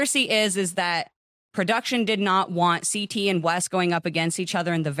conspiracy is that production did not want CT and Wes going up against each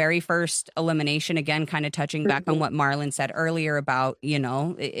other in the very first elimination. Again, kind of touching back on what Marlon said earlier about,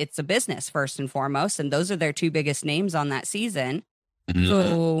 it's a business first and foremost, and those are their 2 biggest names on that season. Mm-hmm.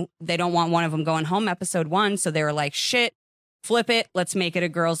 So they don't want one of them going home episode 1. So they were like, shit, flip it. Let's make it a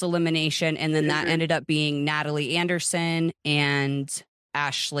girls elimination. And then that ended up being Natalie Anderson and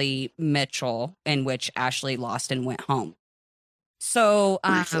Ashley Mitchell, in which Ashley lost and went home. So,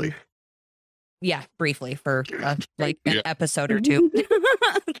 briefly for an episode or 2.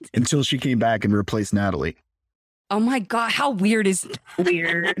 Until she came back and replaced Natalie. Oh my God, how weird is that?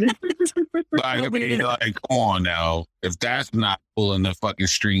 Weird. Come on now. If that's not pulling the fucking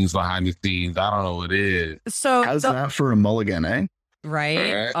strings behind the scenes, I don't know what is. So how's that for a mulligan, eh?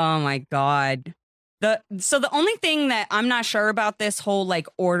 Right? Oh my God. The only thing that I'm not sure about this whole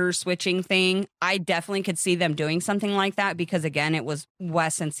order switching thing, I definitely could see them doing something like that because again, it was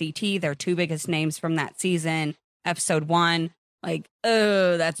Wes and CT, their 2 biggest names from that season, episode 1.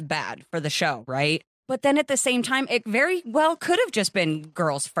 That's bad for the show, right? But then at the same time, it very well could have just been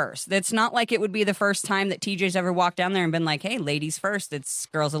girls first. It's not like it would be the first time that TJ's ever walked down there and been like, hey, ladies first, it's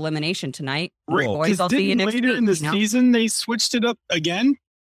girls elimination tonight. Boys, I'll see you next later in the season, they switched it up again?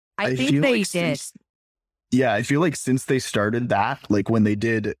 I think they did. Yeah, I feel like since they started that, when they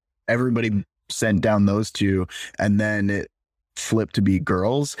did, everybody sent down those 2 and then it flipped to be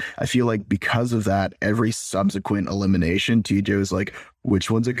girls. I feel like because of that, every subsequent elimination, TJ was like, which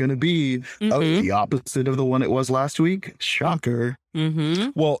one's it going to be? Mm-hmm. Oh, the opposite of the one it was last week? Shocker. Mm-hmm.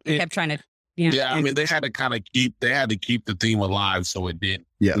 Well, it kept trying to. Yeah, I mean, they had to keep the theme alive so it didn't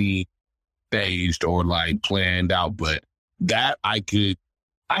be staged or planned out. But that I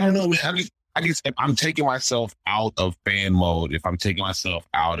don't know. I guess if I'm taking myself out of fan mode, if I'm taking myself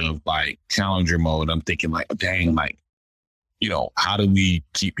out of challenger mode, I'm thinking dang, how do we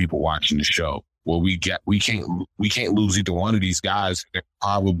keep people watching the show? Well, we can't lose either one of these guys. They're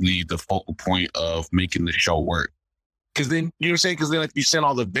probably the focal point of making the show work. Because then, you know what I'm saying? Because then if you send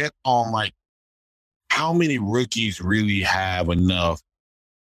all the bets on, how many rookies really have enough,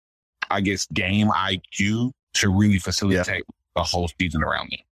 I guess, game IQ to really facilitate the whole season around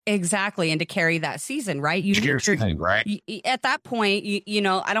them? Exactly. And to carry that season, right? Right? At that point,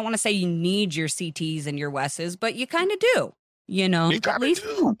 I don't want to say you need your CTs and your Wes's, but you kind of do. At least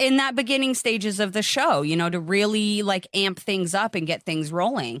in that beginning stages of the show, to really amp things up and get things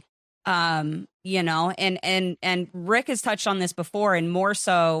rolling. And Rick has touched on this before and more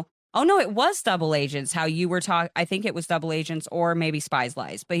so. Oh, no, it was Double Agents. How you were talking. I think it was Double Agents or maybe Spies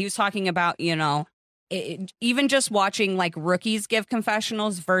Lies. But he was talking about, even just watching rookies give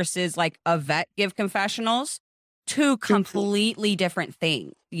confessionals versus a vet give confessionals, 2 completely different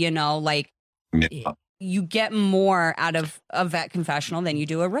things, you get more out of a vet confessional than you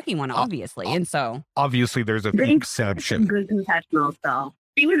do a rookie one, obviously. And so obviously there's a few exceptions. Good confessionals, though.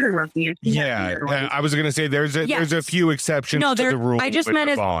 He was a rookie. Yeah, I was going to say there's a few exceptions to the rule. I just meant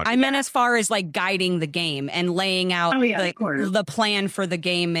as far as guiding the game and laying out the plan for the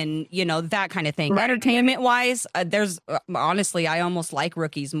game and that kind of thing. Right. Entertainment wise, there's honestly I almost like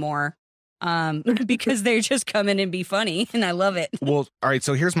rookies more because they just come in and be funny and I love it. Well, all right.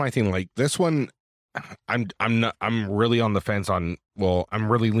 So here's my thing. This one, I'm really on the fence on. Well, I'm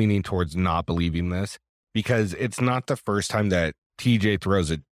really leaning towards not believing this because it's not the first time that TJ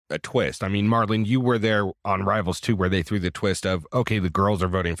throws a twist. I mean, Marlon, you were there on Rivals 2 where they threw the twist of, okay, the girls are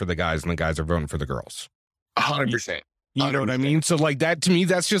voting for the guys and the guys are voting for the girls. 100%. You know what I mean? So that to me,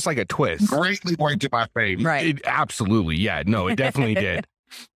 that's just a twist. Greatly worked in my favor. Right. Absolutely. Yeah. No, it definitely did.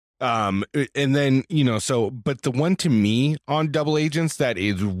 And then, but the one to me on Double Agents that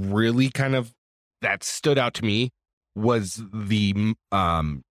is really that stood out to me was the,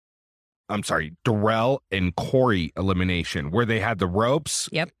 Darrell and Corey elimination where they had the ropes.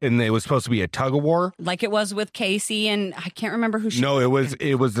 Yep. And it was supposed to be a tug of war. Like it was with Casey and I can't remember who she No, it was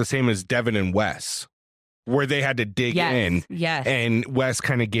the same as Devin and Wes. Where they had to dig in. Yes. And Wes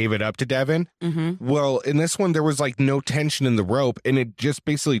kind of gave it up to Devin. Mm-hmm. Well, in this one, there was like no tension in the rope. And it just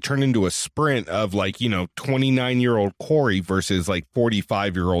basically turned into a sprint of 29-year-old Corey versus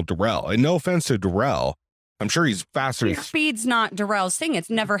 45-year-old Darrell. And no offense to Darrell. I'm sure he's faster. Speed's not Darrell's thing. It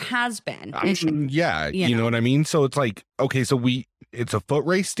never has been. You know what I mean? So it's okay, so it's a foot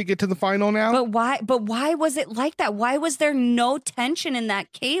race to get to the final now? But why was it like that? Why was there no tension in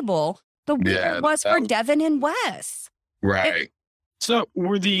that cable? The way it was for Devin and Wes. Right. So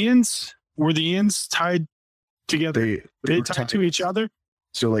were the ends tied together? They tied to each other?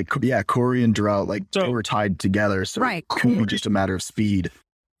 So Corey and Darrell, they were tied together. So it couldn't be just a matter of speed.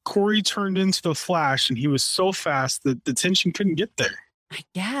 Corey turned into the Flash and he was so fast that the tension couldn't get there. I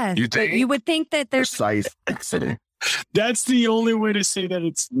guess. You would think that there's precise. That's the only way to say that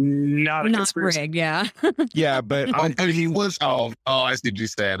it's not conspiracy. Rigged, yeah. Yeah, but he was. Oh, I see what you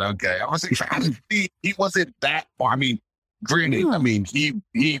said. Okay, I was he wasn't that far. I mean, granted,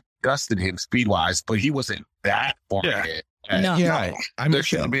 he dusted him speed wise, but he wasn't that far ahead. No. Yeah, there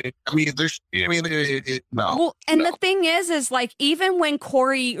should have been. No. Well, and the thing is even when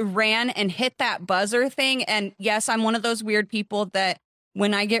Corey ran and hit that buzzer thing, and yes, I'm one of those weird people that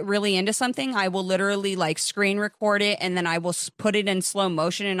when I get really into something, I will literally screen record it and then I will put it in slow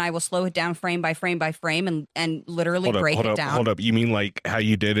motion and I will slow it down frame by frame by frame and literally break it down. Hold up. You mean how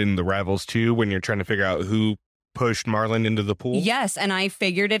you did in the Ravels 2 when you're trying to figure out who pushed Marlon into the pool? Yes, and I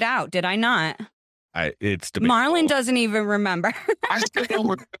figured it out. Did I not? It's debatable. Marlon doesn't even remember. I still don't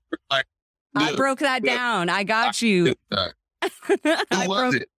remember. I broke that down. I got you. Who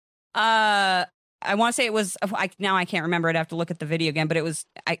was it? I want to say it was. Now I can't remember. I'd have to look at the video again. But it was.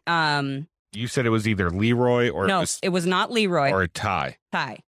 You said it was either Leroy or it was not Leroy or Ty.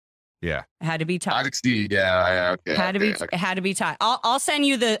 Ty. Yeah, it had to be Ty. Yeah. Okay. It had to be Ty. I'll send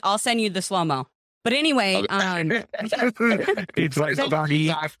you the slow mo. But anyway, it's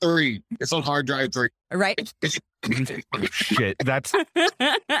drive 3. It's on hard drive 3. Right? Shit, that's.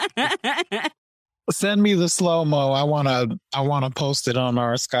 Send me the slow mo. I wanna post it on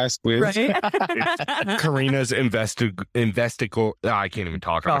our Sky Squid. Right? Karina's investigator. I can't even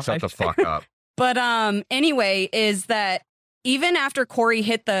talk. I'll shut the fuck up. But anyway, is that even after Corey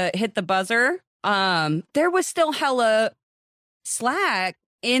hit the buzzer, there was still hella slack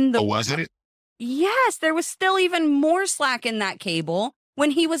in the. Oh, wasn't it? Yes, there was still even more slack in that cable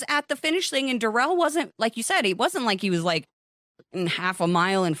when he was at the finish thing, and Darrell wasn't, like you said, he wasn't like he was half a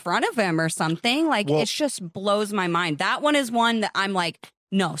mile in front of him or something. It just blows my mind. That one is one that I'm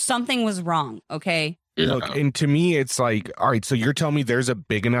no, something was wrong. Okay. Look, and to me, it's all right, so you're telling me there's a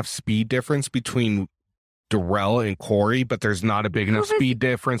big enough speed difference between Darrell and Corey, but there's not a big enough speed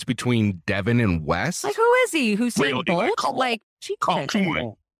difference between Devin and Wes? Who is he? Who's saying Bolt?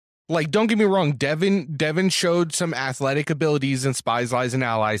 Don't get me wrong, Devin showed some athletic abilities in Spies, Lies, and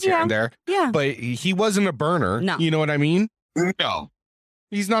Allies here and there. Yeah. But he wasn't a burner. No. You know what I mean? No.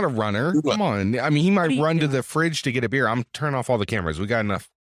 He's not a runner. Come on. I mean, he might run to the fridge to get a beer. I'm turning off all the cameras. We got enough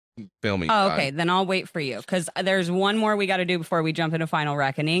filming. Oh, okay. Then I'll wait for you because there's one more we got to do before we jump into Final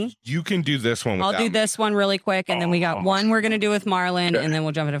Reckoning. You can do this one. I'll do this one really quick, and then we got one we're going to do with Marlon, and then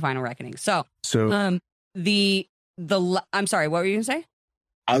we'll jump into Final Reckoning. So I'm sorry, what were you going to say?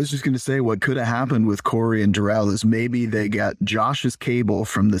 I was just going to say what could have happened with Corey and Darrell is maybe they got Josh's cable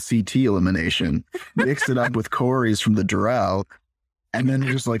from the CT elimination, mixed it up with Corey's from the Darrell, and then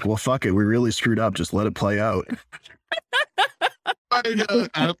they're just well, fuck it. We really screwed up. Just let it play out.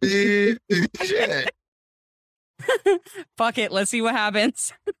 Fuck it. Let's see what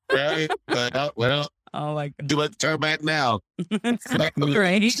happens. Right. Well. Oh my God. Do it. Turn back now.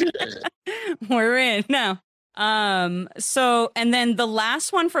 Right. We're in now. So, and then the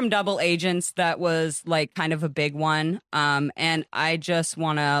last one from Double Agents that was kind of a big one. And I just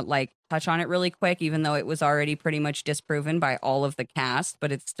want to touch on it really quick, even though it was already pretty much disproven by all of the cast,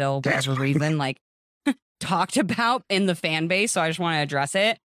 but it's still for a reason talked about in the fan base. So I just want to address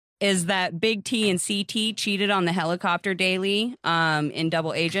it. Is that Big T and CT cheated on the helicopter daily, in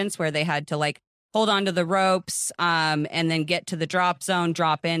Double Agents where they had to hold on to the ropes, and then get to the drop zone,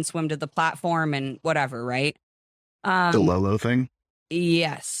 drop in, swim to the platform and whatever. Right. The Lolo thing.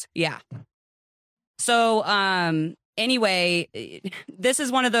 Yes. Yeah. So, anyway, this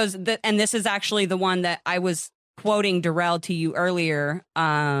is one of those and this is actually the one that I was quoting Darrell to you earlier,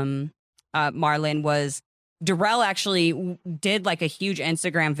 Marlon, was Darrell actually did like a huge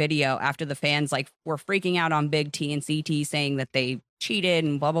Instagram video after the fans like were freaking out on Big T and CT saying that they cheated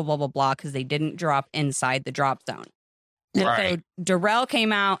and blah, blah, blah, blah, blah, because they didn't drop inside the drop zone. And so Darrell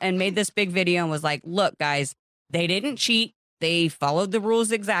came out and made this big video and was like, look, guys, they didn't cheat. They followed the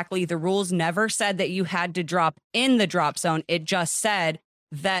rules exactly. The rules never said that you had to drop in the drop zone. It just said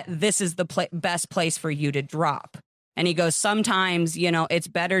that this is the best place for you to drop. And he goes, sometimes, you know, it's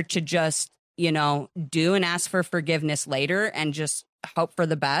better to just, you know, do and ask for forgiveness later and just hope for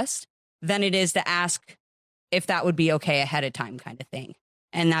the best than it is to ask if that would be okay ahead of time kind of thing.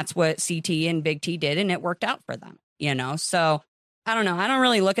 And that's what CT and Big T did. And it worked out for them, you know? So I don't know. I don't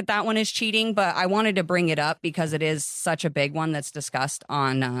really look at that one as cheating, but I wanted to bring it up because it is such a big one that's discussed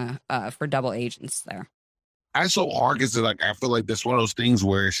on for double agents there. That's so hard because like I feel like that's one of those things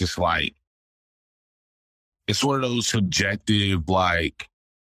where it's just like it's one of those subjective like,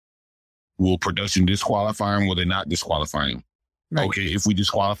 will production disqualify him? Will they not disqualify him? Right. Okay, if we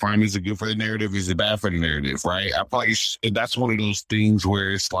disqualify him, is it good for the narrative? Is it bad for the narrative? Right? I feel like that's one of those things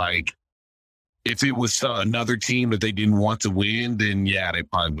where it's like, if it was another team that they didn't want to win, then yeah, they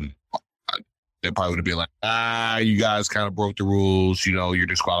probably would be like, you guys kind of broke the rules. You know, you're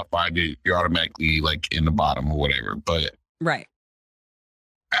disqualified. You're automatically like in the bottom or whatever. But right,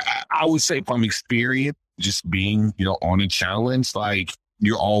 I would say from experience, just being, you know, on a challenge, like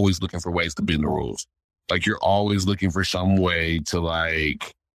you're always looking for ways to bend the rules. Like you're always looking for some way to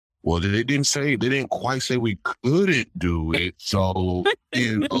like, well, they didn't quite say we couldn't do it. So,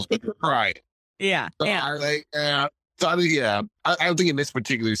 you know, right. Yeah. So yeah. I think in this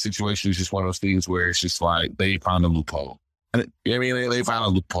particular situation, it's just one of those things where it's just like they found a loophole. And, you know what I mean? They found a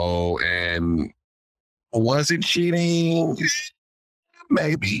loophole, and was it cheating?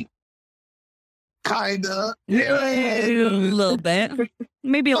 Maybe. Kinda. Yeah. A little bit.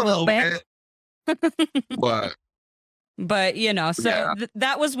 Maybe a little bit. But, you know, so yeah.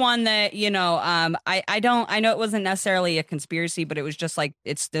 That was one that, you know, I know it wasn't necessarily a conspiracy, but it was just like,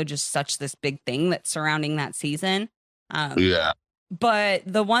 it's still just such this big thing that's surrounding that season. Yeah. But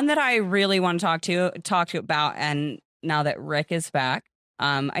the one that I really want to talk to about, and now that Rick is back,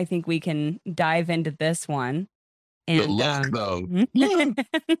 I think we can dive into this one. And, good luck, though.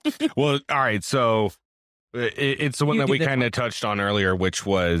 Well, all right. So it's the one that we kind of touched on earlier, which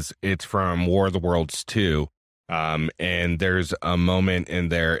was it's from War of the Worlds 2. And there's a moment in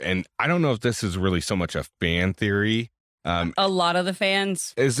there, and I don't know if this is really so much a fan theory. A lot of the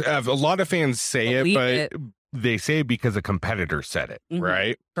fans say it, but they say it because a competitor said it,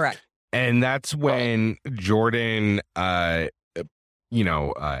 right? Correct. And that's when Jordan, asked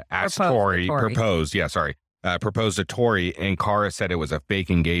proposed to Tori, and Cara said it was a fake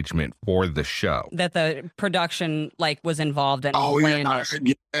engagement for the show. That the production was involved in. Oh, yeah,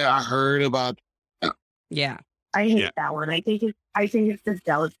 I heard about. Yeah. I hate that one. I think it's just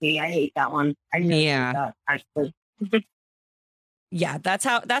jealousy. I hate that one. I hate that, actually. Yeah, that's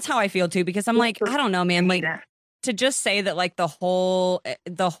how I feel too, because I'm like, I don't know, man, like to just say that like the whole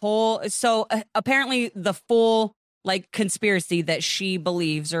so apparently the full like conspiracy that she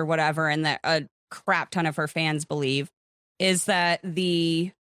believes or whatever, and that a crap ton of her fans believe, is that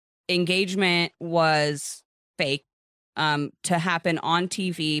the engagement was fake to happen on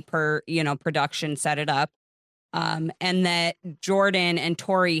TV per, production set it up. And that Jordan and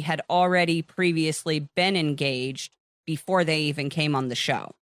Tori had already previously been engaged before they even came on the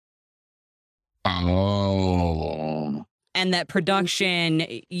show. Oh. And that production,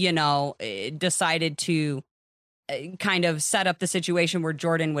 decided to kind of set up the situation where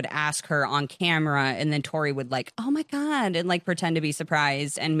Jordan would ask her on camera, and then Tori would like, oh my God, and like pretend to be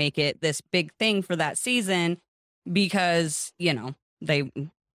surprised and make it this big thing for that season because, they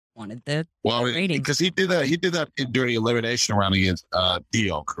wanted the rating. Because he did that during the elimination round against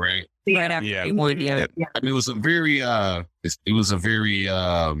Theo, correct? Right after he won, yeah. I mean, it was a very that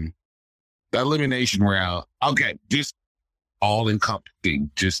elimination round. Okay, just all encompassing.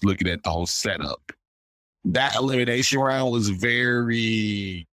 Just looking at the whole setup. That elimination round was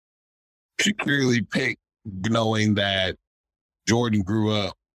very securely picked, knowing that Jordan grew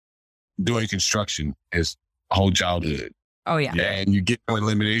up doing construction his whole childhood. Oh, yeah. And you get an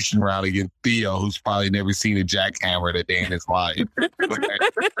elimination round against Theo, who's probably never seen a jackhammer in a day in his life. Could it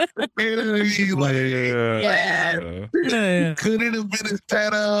have been a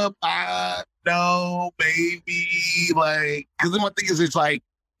setup? No, maybe. Because my thing is, it's like,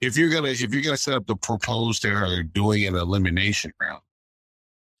 if you're gonna set up to propose to her doing an elimination round,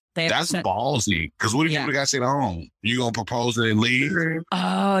 That's ballsy. Because what if you got sit home? You gonna propose and then leave?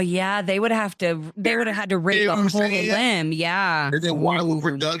 Oh yeah, they would have had to rip the whole limb. Yeah. And then why would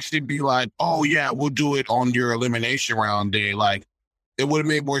production be like, oh yeah, we'll do it on your elimination round day? Like, it would have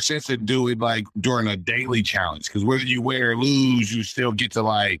made more sense to do it like during a daily challenge. Because whether you win or lose, you still get to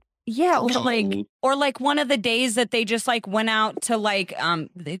like. Yeah, or like one of the days that they just like went out to like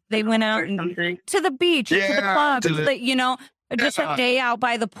they went out to the beach, to the club, just a day out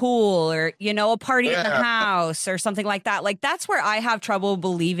by the pool, or a party at the house or something like that. Like that's where I have trouble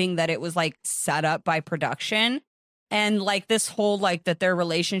believing that it was like set up by production, and like this whole like that their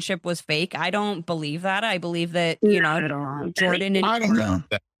relationship was fake. I don't believe that. I believe that Jordan and I don't know.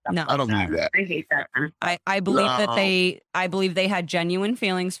 No, I don't believe that. I hate that. I believe that I believe they had genuine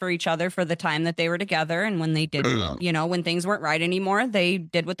feelings for each other for the time that they were together, and when they did, when things weren't right anymore, they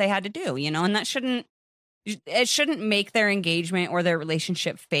did what they had to do, and that shouldn't make their engagement or their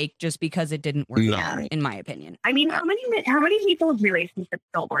relationship fake just because it didn't work out, in my opinion. I mean, how many people's relationships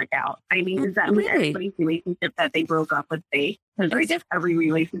don't work out? I mean, does that mean everybody's relationship that they broke up was fake? Because every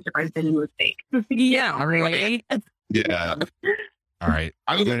relationship I've been in was fake. Yeah, really. Yeah. All right.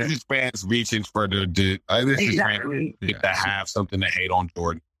 I think this is fans reaching for the fans to have something to hate on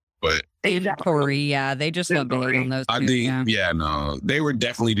Jordan. But Tori, they just love to hate on those two. I think, no, they were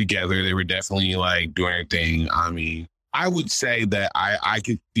definitely together. They were definitely like doing their thing. I mean, I would say that I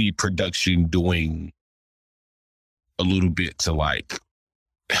could see production doing a little bit to like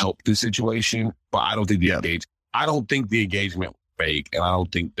help the situation, but I don't think the engagement was fake, and I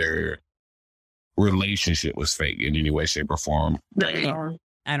don't think their relationship was fake in any way, shape, or form. I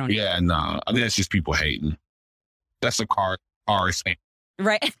don't. Yeah, no. I mean, that's just people hating. That's a car saying.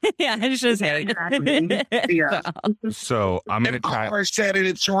 Right. Yeah, it's just hate. So I'm gonna try. Car said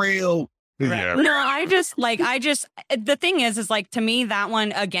it's real. Yeah. No, I just the thing is like, to me, that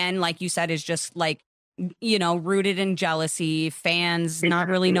one again, like you said, is just like, rooted in jealousy, fans not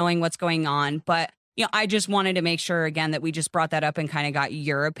really knowing what's going on, but. I just wanted to make sure again that we just brought that up and kind of got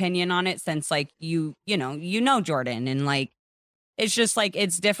your opinion on it, since like you know Jordan, and like it's just like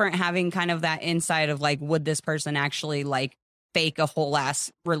it's different having kind of that insight of like, would this person actually like fake a whole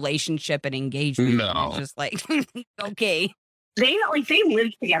ass relationship and engagement? No, it's just like okay, they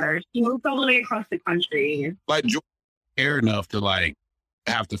lived together. She moved all the way across the country. Like Jordan care enough to like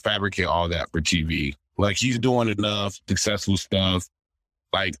have to fabricate all that for TV. Like he's doing enough successful stuff.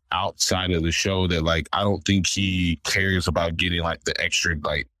 Like outside of the show that like I don't think he cares about getting like the extra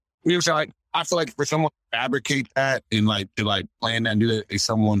like like I feel like for someone to fabricate that and like to like plan that and do that is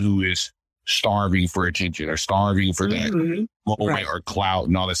someone who is starving for attention or starving for that moment or clout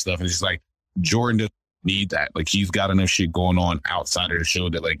and all that stuff. And it's just like Jordan doesn't need that. Like he's got enough shit going on outside of the show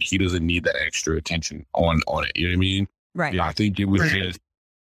that like he doesn't need that extra attention on it. You know what I mean? Right. Yeah, I think it was just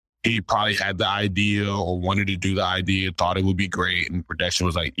he probably had the idea or wanted to do the idea, thought it would be great. And production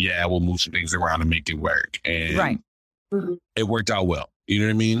was like, yeah, we'll move some things around and make it work. And it worked out well. You know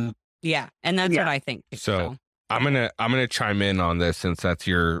what I mean? Yeah. And that's what I think. So I'm gonna chime in on this since that's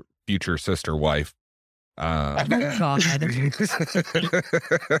your future sister wife. Oh God.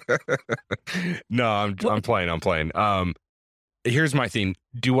 No, I'm playing. Here's my thing.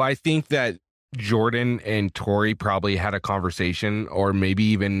 Do I think that Jordan and Tori probably had a conversation or maybe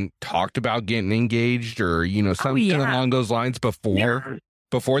even talked about getting engaged or, something along those lines before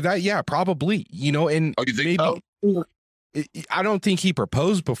that? Yeah, probably, and maybe I don't think he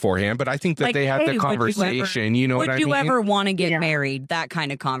proposed beforehand, but I think that they had the conversation. What I mean? Would you ever want to get married? That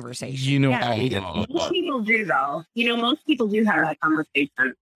kind of conversation. Most people do, though. Most people do have that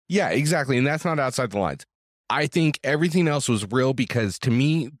conversation. Yeah, exactly. And that's not outside the lines. I think everything else was real because to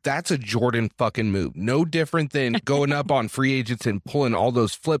me, that's a Jordan fucking move. No different than going up on free agents and pulling all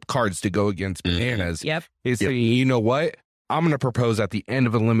those flip cards to go against bananas. Yep. Is saying, you know what? I'm going to propose at the end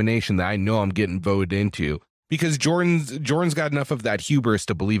of elimination that I know I'm getting voted into because Jordan's got enough of that hubris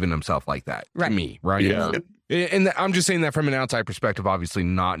to believe in himself like that. Right. To me, right? Yeah. And I'm just saying that from an outside perspective, obviously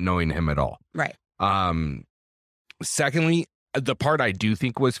not knowing him at all. Right. Secondly, the part I do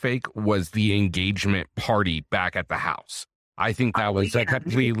think was fake was the engagement party back at the house. I think that was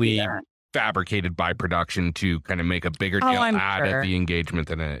completely fabricated by production to kind of make a bigger deal out of the engagement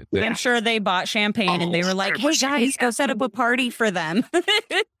than it. I'm sure they bought champagne and they were like, "Hey guys, go set up a party for them."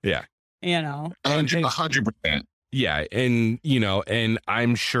 Yeah, 100%. Yeah, and and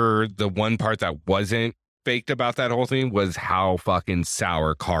I'm sure the one part that wasn't faked about that whole thing was how fucking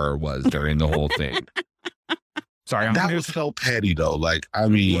sour Cara was during the whole thing. Sorry, that was so petty though. Like, I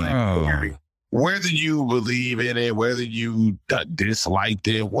mean, whether you believe in it, whether you disliked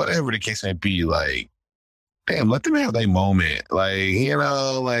it, whatever the case may be, like, damn, let them have their moment. Like, you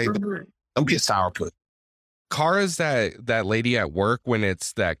know, like, don't get sourpuss. Kara's that lady at work when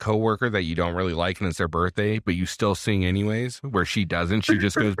it's that coworker that you don't really like and it's their birthday, but you still sing anyways. Where she doesn't, she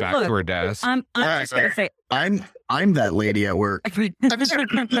just goes back to her desk. I'm just gonna say, I'm that lady at work. That's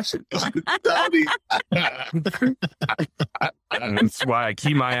why I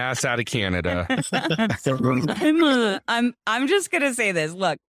keep my ass out of Canada. I'm just gonna say this.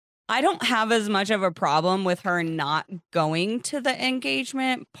 Look, I don't have as much of a problem with her not going to the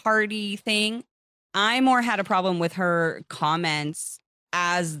engagement party thing. I more had a problem with her comments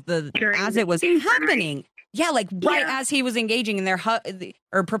as it was happening. Yeah, like right as he was engaging and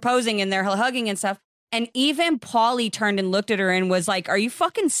or proposing and they're hugging and stuff. And even Paulie turned and looked at her and was like, "Are you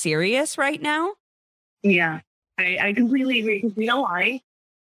fucking serious right now?" Yeah, I completely agree. Because you know why?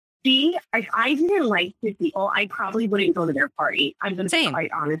 See, if I didn't like two people, I probably wouldn't go to their party. I'm going to be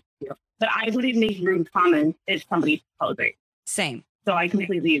quite honest with you. But I wouldn't make rude comments if somebody's proposing. Same. So I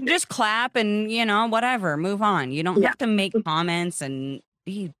completely agree. Just clap and, whatever, move on. You don't have to make comments and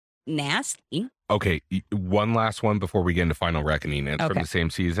be nasty. Okay, one last one before we get into Final Reckoning. It's from the same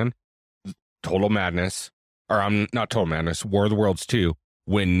season. Total Madness, or I'm not Total Madness, War of the Worlds 2,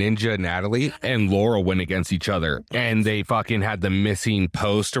 when Ninja Natalie and Laurel went against each other and they fucking had the missing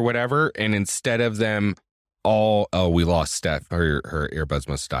post or whatever. And instead of them we lost Steph. Her earbuds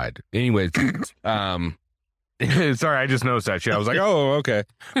must have died. Anyways, sorry, I just noticed that shit. I was like, oh, okay.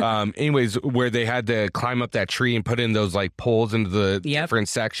 Anyways, where they had to climb up that tree and put in those like poles into the different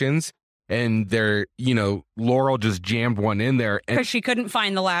sections. And they're, Laurel just jammed one in there. Because she couldn't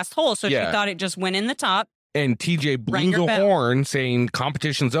find the last hole. So she thought it just went in the top. And TJ blew the horn saying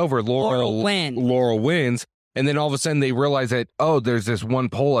competition's over. Laurel wins. And then all of a sudden they realize that, there's this one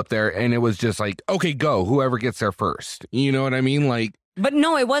pole up there. And it was just like, okay, go. Whoever gets there first. You know what I mean? Like. But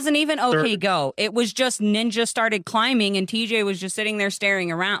no, it wasn't even go. It was just Ninja started climbing and TJ was just sitting there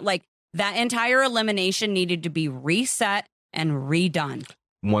staring around. Like that entire elimination needed to be reset and redone.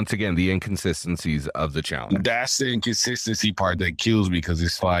 Once again, the inconsistencies of the challenge. That's the inconsistency part that kills me because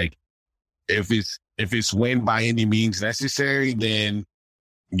it's like, if it's win by any means necessary, then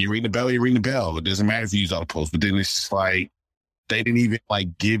you ring the bell, you ring the bell. It doesn't matter if you use all the posts. But then it's just like, they didn't even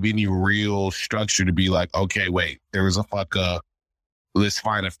like give any real structure to be like, okay, wait, there was a fuck up. Let's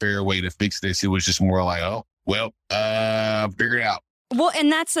find a fair way to fix this. It was just more like, figure it out. Well,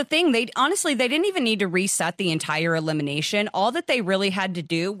 and that's the thing. They didn't even need to reset the entire elimination. All that they really had to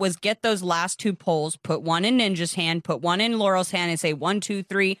do was get those last two polls, put one in Ninja's hand, put one in Laurel's hand and say 1, 2,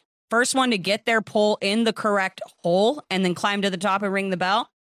 3. First one to get their poll in the correct hole and then climb to the top and ring the bell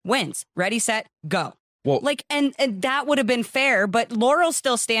wins. Ready, set, go. Well, like, and that would have been fair, but Laurel's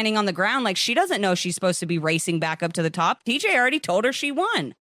still standing on the ground. Like, she doesn't know she's supposed to be racing back up to the top. TJ already told her she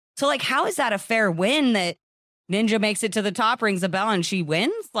won. So, like, how is that a fair win that Ninja makes it to the top, rings the bell, and she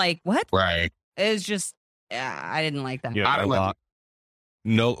wins? Like, what? Right. It's just, I didn't like that. Yeah, I don't like.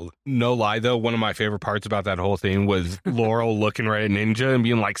 No lie, though. One of my favorite parts about that whole thing was Laurel looking right at Ninja and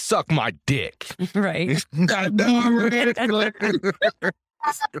being like, suck my dick. Right.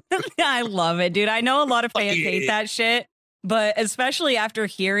 I love it, dude. I know a lot of fans hate that shit, but especially after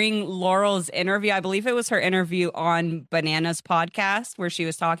hearing Laurel's interview, I believe it was her interview on Banana's podcast where she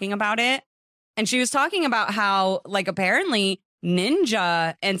was talking about it. And she was talking about how, like, apparently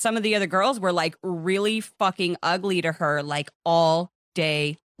Ninja and some of the other girls were, like, really fucking ugly to her, like, all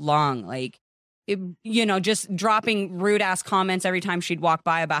day long. Like, just dropping rude ass comments every time she'd walk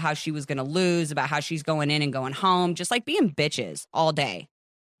by about how she was going to lose, about how she's going in and going home, just like being bitches all day.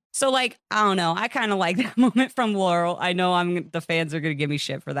 So, like, I don't know. I kind of like that moment from Laurel. I know the fans are going to give me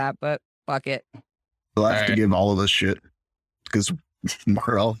shit for that, but fuck it. We'll have to give all of us shit because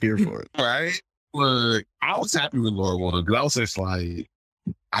we're all here for it. Right? Look, I was happy with Laurel because I was just like,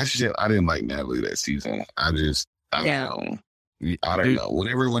 I didn't like Natalie that season. I don't know. I don't know.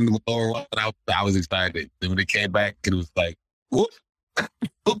 Whenever when Laurel went out, I was excited. Then when it came back, it was like, whoop.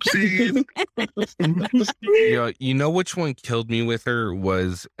 Oopsie. You know which one killed me with her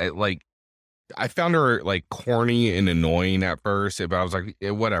was like, I found her like corny and annoying at first, but I was like,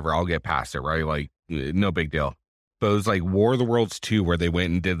 whatever, I'll get past it, right? Like, no big deal. But it was like War of the Worlds 2 where they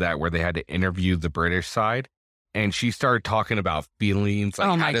went and did that, where they had to interview the British side, and she started talking about feelings,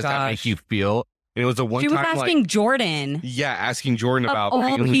 like, how does that make you feel? And it was a one time. She was asking Jordan. Yeah, asking Jordan about all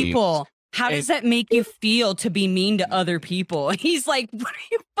feelings. People. How does that make you feel to be mean to other people? He's like, what are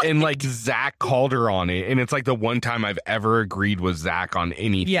you and like Zach called her on it. And it's like the one time I've ever agreed with Zach on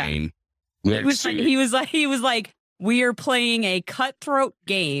anything. Yeah. He was like, we are playing a cutthroat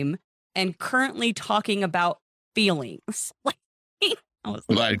game and currently talking about feelings. Like, I was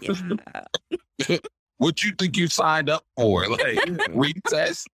like, what you think you signed up for? Like,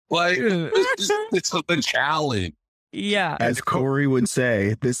 retest? Like, it's a challenge. Yeah. As Corey would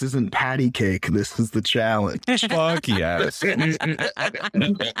say, this isn't patty cake. This is the challenge. Fuck yes.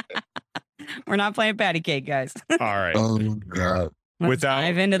 We're not playing patty cake, guys. All right. Oh, God. Let's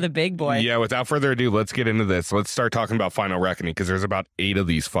dive into the big boy. Yeah, without further ado, let's get into this. Let's start talking about Final Reckoning because there's about 8 of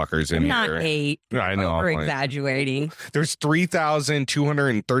these fuckers in Not here. 8. I know. We're exaggerating. There's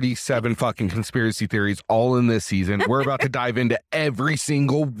 3,237 fucking conspiracy theories all in this season. We're about to dive into every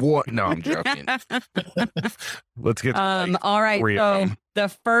single one. No, I'm joking. Let's get all right. So the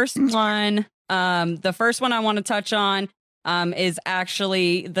first one I want to touch on is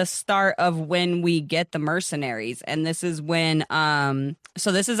actually the start of when we get the mercenaries. And this is when,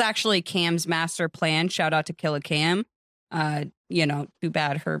 so this is actually Cam's master plan. Shout out to Killer Cam. Too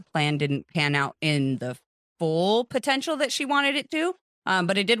bad her plan didn't pan out in the full potential that she wanted it to.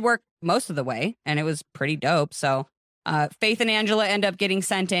 But it did work most of the way and it was pretty dope. So, Faith and Angela end up getting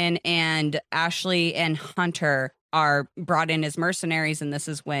sent in and Ashley and Hunter are brought in as mercenaries. And this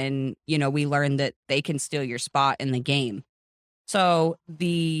is when, we learn that they can steal your spot in the game. So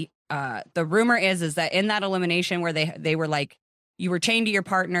the rumor is that in that elimination where they were like, you were chained to your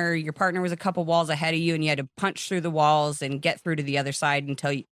partner was a couple walls ahead of you and you had to punch through the walls and get through to the other side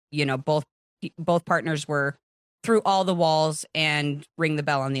until, both partners were through all the walls and ring the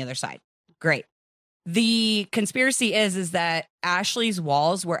bell on the other side. Great. The conspiracy is that Ashley's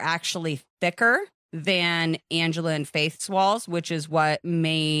walls were actually thicker than Angela and Faith's walls, which is what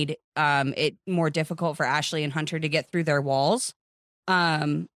made it more difficult for Ashley and Hunter to get through their walls.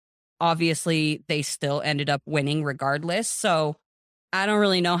 Obviously, they still ended up winning regardless. So I don't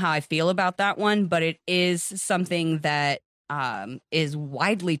really know how I feel about that one, but it is something that is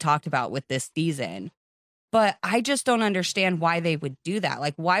widely talked about with this season. But I just don't understand why they would do that.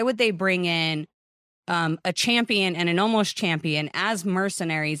 Like, why would they bring in a champion and an almost champion as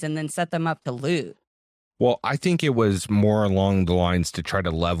mercenaries and then set them up to lose? Well, I think it was more along the lines to try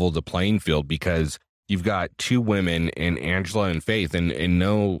to level the playing field because you've got 2 women in Angela and Faith, and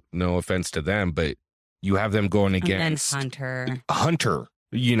no offense to them, but you have them going against Hunter,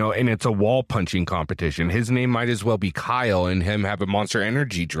 and it's a wall punching competition. His name might as well be Kyle and him have a Monster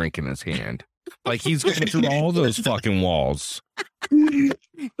Energy drink in his hand. Like he's going through all those fucking walls. He's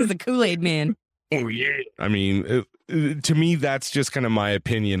a Kool-Aid man. Oh, yeah. I mean, to me, that's just kind of my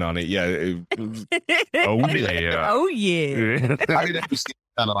opinion on it. Yeah. Oh, yeah. Oh, yeah. I think that's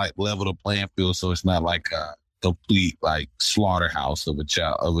kind of like level the playing field so it's not like a complete like slaughterhouse of a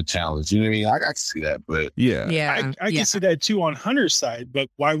challenge. You know what I mean? I can see that, but yeah. I can see that too on Hunter's side, but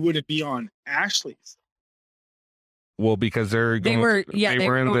why would it be on Ashley's? Well, because they were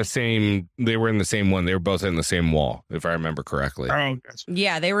in the same one. They were both in the same wall, if I remember correctly. Oh, gotcha.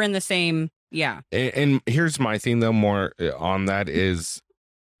 Yeah, they were in the same. Yeah. And here's my thing, though, more on that is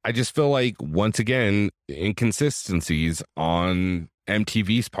I just feel like, once again, inconsistencies on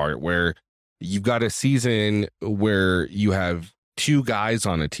MTV's part where you've got a season where you have 2 guys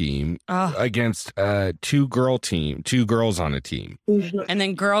on a team against 2 girls on a team. And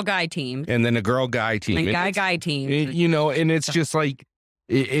then girl-guy team. And then a girl-guy team. And guy team. And it's just like,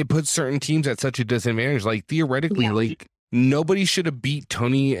 it puts certain teams at such a disadvantage. Like, theoretically, nobody should have beat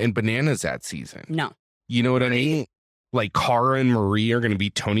Tony and Bananas that season. No. You know what I mean? Like, Cara and Marie are going to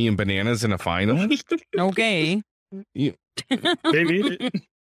beat Tony and Bananas in a final. Okay. They made it.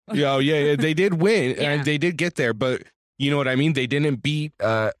 Yeah, they did win. And they did get there, but you know what I mean? They didn't beat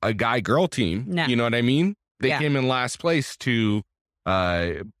a guy-girl team. No. You know what I mean? They came in last place to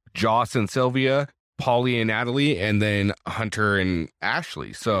Joss and Sylvia, Paulie and Natalie, and then Hunter and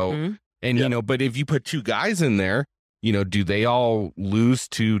Ashley. So, but if you put 2 guys in there, do they all lose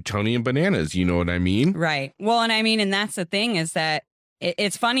to Tony and Bananas? You know what I mean? Right. Well, and that's the thing is that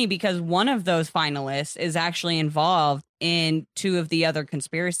it's funny because one of those finalists is actually involved in 2 of the other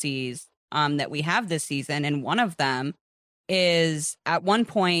conspiracies that we have this season. And one of them is at one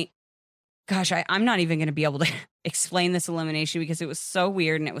point, gosh, I'm not even going to be able to explain this elimination because it was so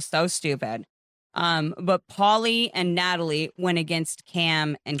weird and it was so stupid. But Paulie and Natalie went against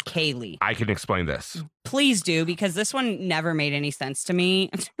Cam and Kaylee. I can explain this. Please do, because this one never made any sense to me.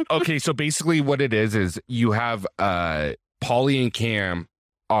 Okay, so basically what it is you have Paulie and Cam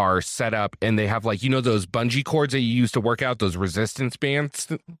are set up and they have those bungee cords that you use to work out, those resistance bands.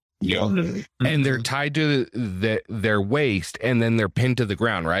 Yeah. And they're tied to their waist and then they're pinned to the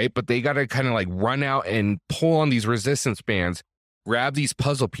ground, right? But they got to kind of run out and pull on these resistance bands, grab these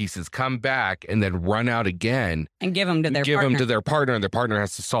puzzle pieces, come back, and then run out again. And give them to their partner, and their partner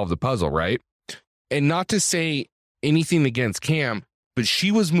has to solve the puzzle, right? And not to say anything against Cam, but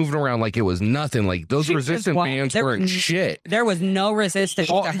she was moving around like it was nothing. Like those resistant fans weren't shit. There was no resistance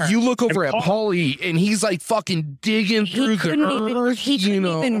to her. You look over at Paulie and he's like fucking digging through the earth. He couldn't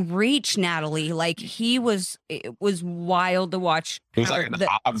even reach Natalie. Like it was wild to watch. It was like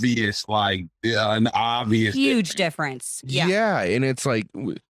an obvious huge difference. Yeah. Yeah. And it's like,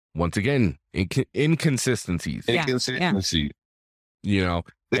 once again, inconsistencies. Inconsistency. You know,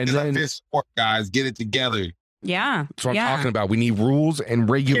 and then this sport, guys, get it together. Yeah. That's what I'm talking about. We need rules and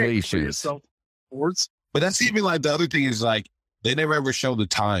regulations. But that's even like the other thing is like they never ever show the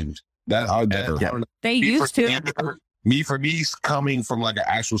times. They used to. For me, coming from like an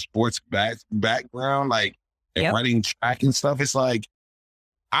actual sports background, like and running track and stuff, it's like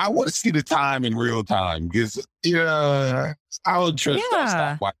I want to see the time in real time because I would trust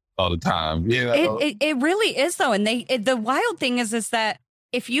stop watching all the time. It really is though, and the wild thing is that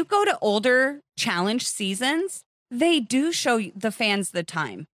if you go to older challenge seasons, they do show the fans the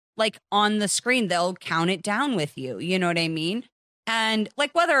time. Like on the screen, they'll count it down with you. You know what I mean? And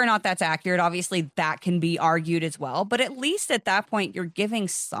like whether or not that's accurate, obviously that can be argued as well. But at least at that point, you're giving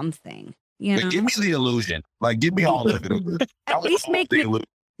something. You know? Give me the illusion. Like give me all of it. At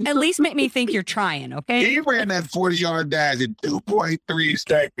least make me think you're trying, okay? He ran that 40-yard dash in 2.3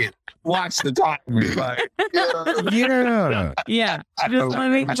 seconds. Watch the time. Like, yeah.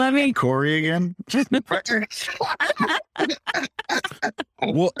 Just let me Corey again.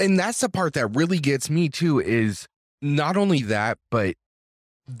 Well, and that's the part that really gets me too, is not only that, but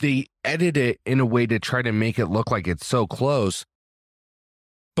they edit it in a way to try to make it look like it's so close.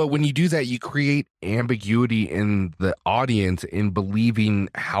 But when you do that, you create ambiguity in the audience in believing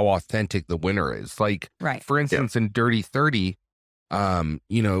how authentic the winner is. Like, for instance, in Dirty 30,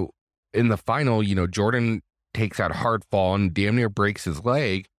 in the final, Jordan takes that hard fall and damn near breaks his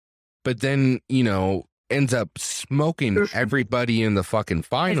leg, but then, ends up smoking everybody in the fucking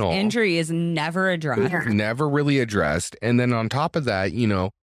final. His injury is never addressed. Never really addressed. And then on top of that,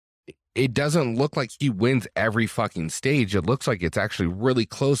 it doesn't look like he wins every fucking stage. It looks like it's actually really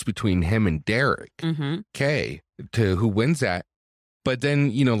close between him and Derek K to who wins that. But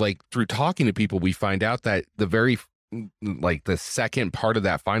then, through talking to people, we find out that the second part of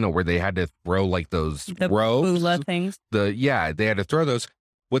that final where they had to throw those ropes things. They had to throw those.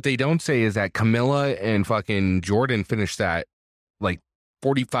 What they don't say is that Camilla and fucking Jordan finished that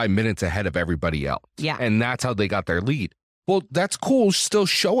 45 minutes ahead of everybody else. Yeah. And that's how they got their lead. Well, that's cool. Still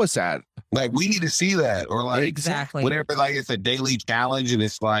show us that. Like, we need to see that. Or exactly. Whatever, it's a daily challenge and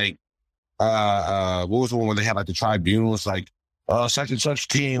it's what was the one where they had the tribunal? It's such and such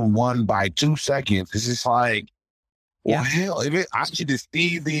team won by 2 seconds. It's just hell, I should just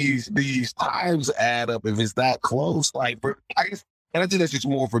see these times add up if it's that close. I think that's just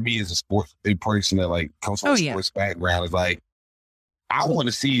more for me as a person that comes from a sports background. It's I want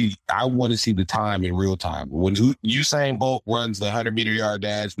to see the time in real time. When Usain Bolt runs the 100-meter yard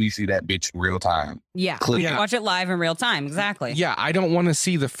dash, we see that bitch in real time. Yeah. Watch it live in real time. Exactly. Yeah. I don't want to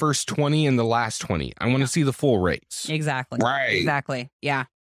see the first 20 and the last 20. I want to see the full race. Exactly. Right. Exactly. Yeah.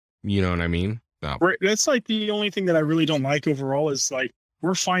 You know what I mean? No. Right. That's the only thing that I really don't like overall is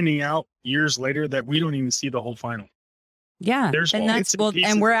we're finding out years later that we don't even see the whole final. Yeah,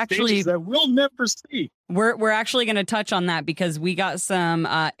 and we're actually that we'll never see. We're actually going to touch on that because we got some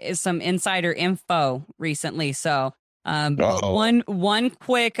insider info recently. So one more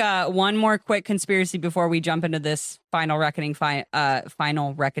quick conspiracy before we jump into this final reckoning final.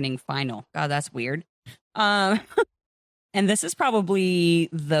 God, that's weird. And this is probably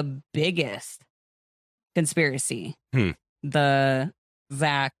the biggest conspiracy. The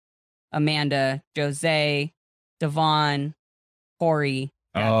Zach, Amanda, Jose, Devon, Corey.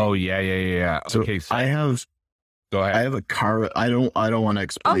 Oh yeah. So okay, I have. Go ahead. I have a car. I don't want to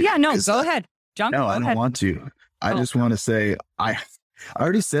explain. Oh yeah, no, go ahead. Jump. No, I don't want to. I just want to say I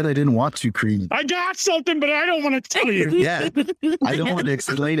already said I didn't want to, Cream. I got something, but I don't want to tell you. Yeah, I don't want to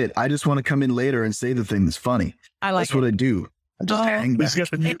explain it. I just want to come in later and say the thing that's funny. That's what I do. I just hang back.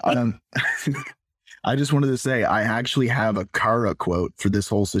 I just wanted to say I actually have a Kara quote for this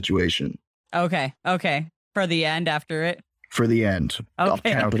whole situation. Okay. For the end after it? For the end. I'll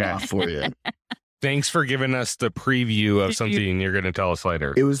count it off for you. Thanks for giving us the preview of something you're going to tell us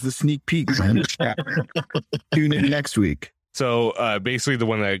later. It was the sneak peek, man. Tune in next week. So basically the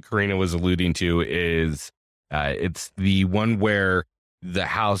one that Karina was alluding to is it's the one where the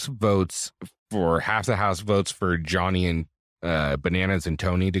House votes for half the House votes for Johnny and Bananas and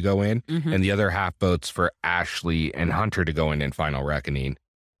Tony to go in, and the other half votes for Ashley and Hunter to go in Final Reckoning.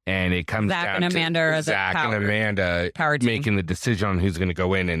 And it comes Zach down and Amanda to Zach and Amanda making the decision on who's going to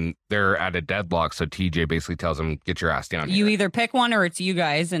go in, and they're at a deadlock. So TJ basically tells them, "Get your ass down here." You either pick one or it's you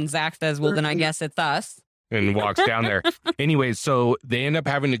guys. And Zach says, "Well, then I guess it's us." And walks down there. Anyways, so they end up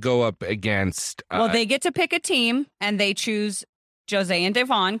having to go up against. Well, they get to pick a team, and they choose Jose and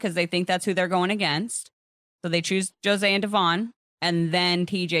Devon because they think that's who they're going against. So they choose Jose and Devon. And then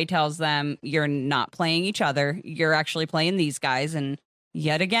TJ tells them, "You're not playing each other. You're actually playing these guys." And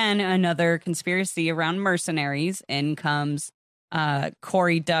yet again, another conspiracy around mercenaries. In comes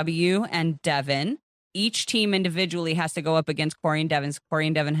Corey W. and Devin. Each team individually has to go up against Corey and Devin. Corey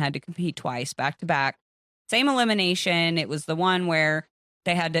and Devin had to compete twice, back to back. Same elimination. It was the one where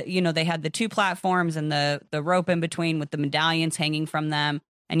they had to, they had the two platforms and the rope in between with the medallions hanging from them.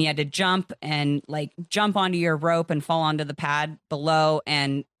 And you had to jump onto your rope and fall onto the pad below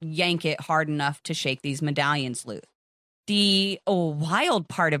and yank it hard enough to shake these medallions loose. The wild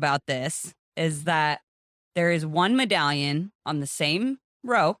part about this is that there is one medallion on the same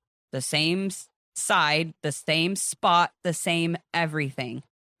rope, the same side, the same spot, the same everything,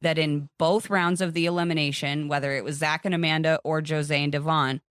 that in both rounds of the elimination, whether it was Zach and Amanda or Jose and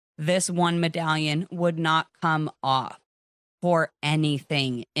Devon, this one medallion would not come off for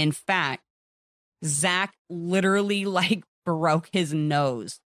anything. In fact, Zach literally broke his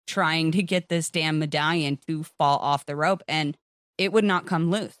nose trying to get this damn medallion to fall off the rope, and it would not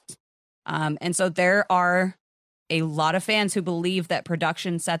come loose. And so there are a lot of fans who believe that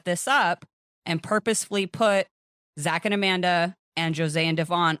production set this up and purposefully put Zach and Amanda and Jose and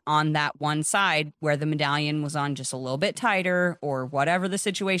Devon on that one side where the medallion was on just a little bit tighter or whatever the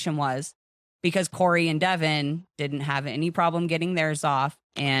situation was, because Corey and Devin didn't have any problem getting theirs off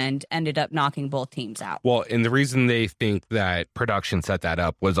and ended up knocking both teams out. Well, and the reason they think that production set that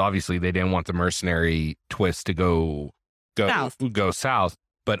up was obviously they didn't want the mercenary twist to go south,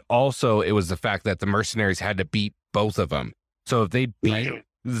 but also it was the fact that the mercenaries had to beat both of them. So if they beat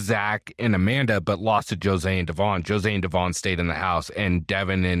Zach and Amanda but lost to Jose and Devon stayed in the house, and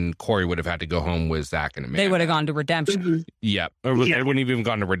Devin and Corey would have had to go home with Zach and Amanda. They would have gone to redemption. Yeah. Or they wouldn't have even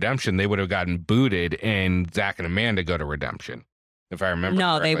gone to redemption. They would have gotten booted, and Zach and Amanda go to redemption, if I remember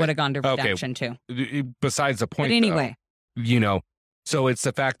correctly. They would have gone to redemption too. Besides the point, but anyway, though, so it's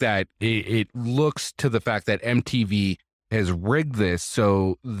the fact that it looks to the fact that MTV has rigged this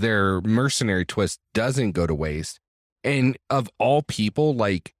so their mercenary twist doesn't go to waste. And of all people,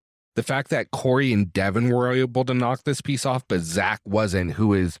 the fact that Corey and Devin were able to knock this piece off, but Zach wasn't,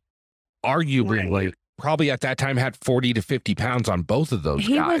 who is arguably probably at that time had 40 to 50 pounds on both of those guys.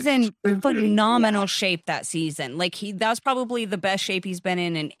 He was in phenomenal shape that season. That's probably the best shape he's been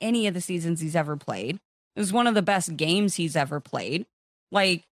in any of the seasons he's ever played. It was one of the best games he's ever played.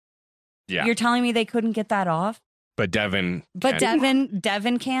 You're telling me they couldn't get that off? But Devin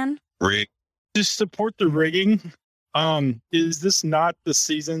can? Rick. To support the rigging, is this not the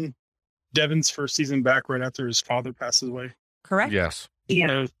season, Devin's first season back right after his father passes away? Correct. Yes.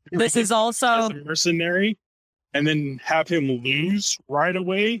 Yeah. This is also a mercenary, and then have him lose right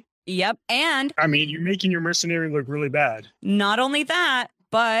away. Yep. And I mean, you're making your mercenary look really bad. Not only that,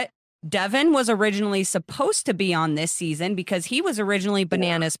 but Devin was originally supposed to be on this season because he was originally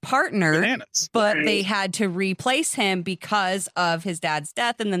Banana's partner, but they had to replace him because of his dad's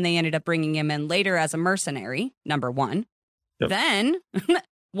death. And then they ended up bringing him in later as a mercenary, number one. Yep. Then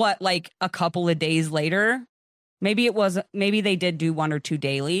a couple of days later, maybe they did do one or two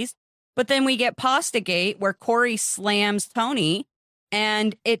dailies, but then we get Pastagate where Corey slams Tony,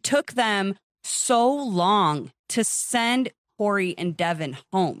 and it took them so long to send Corey and Devin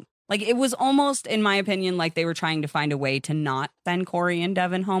home. It was almost, in my opinion, they were trying to find a way to not send Corey and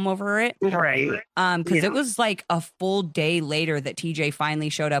Devin home over it. Right. Because it was a full day later that TJ finally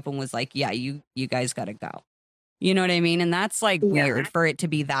showed up and was like, yeah, you guys got to go. You know what I mean? And that's weird for it to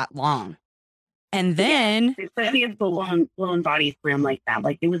be that long. And then... especially if the lone body swim like that.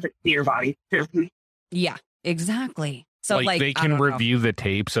 It was a clear body swim. Yeah, exactly. So they can review the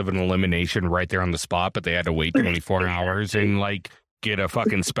tapes of an elimination right there on the spot, but they had to wait 24 hours and get a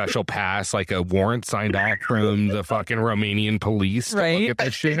fucking special pass, a warrant signed off from the fucking Romanian police to look at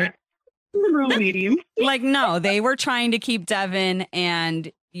that shit. Romanian. No, they were trying to keep Devin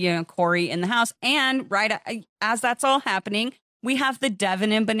and Corey in the house. And right as that's all happening, we have the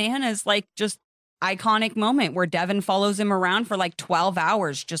Devin and Bananas just iconic moment where Devin follows him around for 12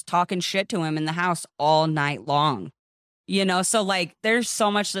 hours just talking shit to him in the house all night long. So there's so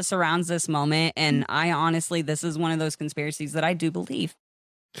much that surrounds this moment. And I honestly, this is one of those conspiracies that I do believe.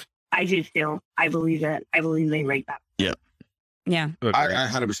 I do too. I believe it. I believe they rigged that. Yeah. Yeah. I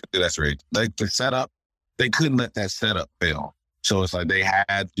 100% think that's rigged. The setup, they couldn't let that setup fail. So it's like they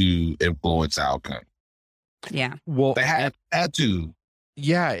had to influence outcome. Yeah. Well, they had to.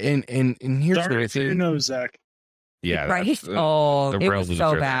 Yeah, and here's Darn the it, thing. you know, Zach. Yeah, right. It was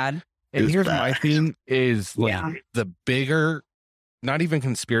so bad. And here's my thing is like the bigger, not even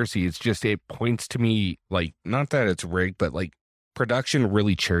conspiracy. It's just it points to me like not that it's rigged, but like production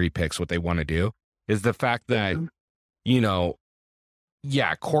really cherry picks what they want to do. Is the fact that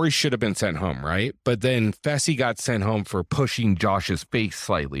Corey should have been sent home, right? But then Fessy got sent home for pushing Josh's face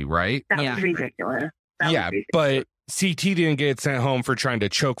slightly, right? That was ridiculous. But CT didn't get sent home for trying to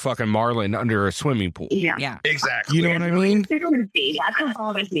choke fucking Marlon under a swimming pool. Yeah. Exactly. You know what I mean? Consistency. That's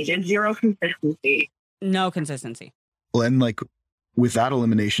all that's needed. Zero consistency. No consistency. Well, and like with that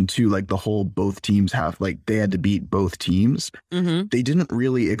elimination too, like the whole both teams have like they had to beat both teams. Mm-hmm. They didn't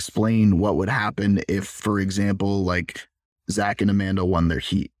really explain what would happen if, for example, like Zach and Amanda won their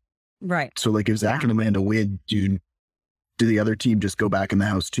heat. Right. So like if Zach and Amanda win, do the other team just go back in the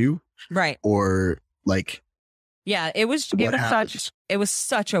house too? Right. Or like it was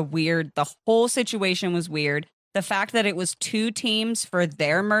such a weird, the whole situation was weird. The fact that it was two teams for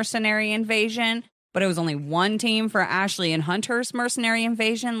their mercenary invasion, but it was only one team for Ashley and Hunter's mercenary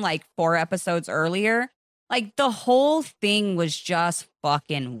invasion, like 4 episodes earlier. Like the whole thing was just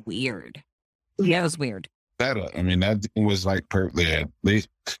fucking weird. Yeah, it was weird. That was like perfect.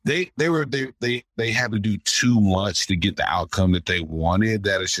 They had to do too much to get the outcome that they wanted.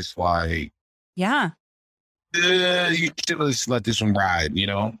 That it's just like, you should just let this one ride, you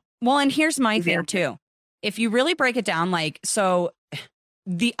know? Well, and here's my thing too. If you really break it down, like, so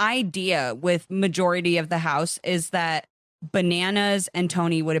the idea with majority of the house is that Bananas and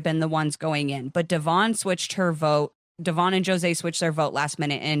Tony would have been the ones going in, but Devon switched her vote. Devon and Jose switched their vote last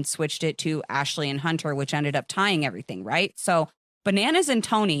minute and switched it to Ashley and Hunter, which ended up tying everything, right? So Bananas and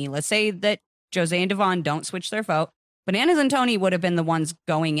Tony, let's say that Jose and Devon don't switch their vote. Bananas and Tony would have been the ones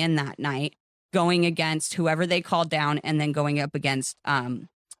going in that night, going against whoever they called down, and then going up against Devin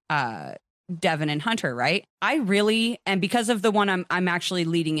and Hunter, right? I really, and because of the one I'm actually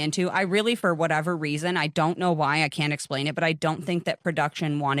leading into, I really, for whatever reason, I don't know why, I can't explain it, but I don't think that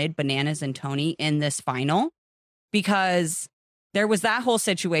production wanted Bananas and Tony in this final, because there was that whole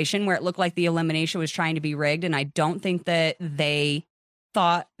situation where it looked like the elimination was trying to be rigged, and I don't think that they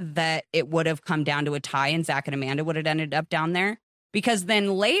thought that it would have come down to a tie and Zach and Amanda would have ended up down there. Because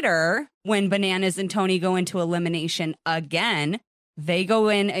then later, when Bananas and Tony go into elimination again, they go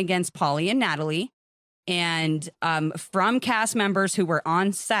in against Polly and Natalie. And from cast members who were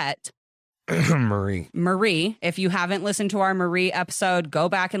on set, Marie, if you haven't listened to our Marie episode, go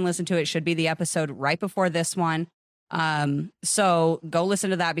back and listen to it. It should be the episode right before this one. So go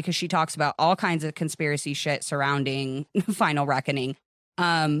listen to that because she talks about all kinds of conspiracy shit surrounding Final Reckoning.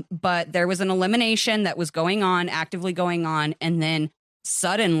 But there was an elimination that was actively going on. And then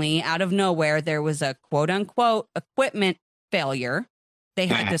suddenly out of nowhere, there was a quote unquote equipment failure. They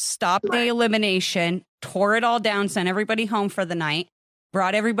had to stop the elimination, tore it all down, sent everybody home for the night,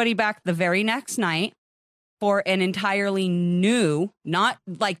 brought everybody back the very next night for an entirely new, not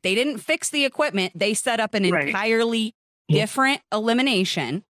like they didn't fix the equipment. They set up an entirely different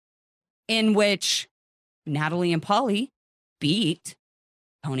elimination in which Natalie and Polly beat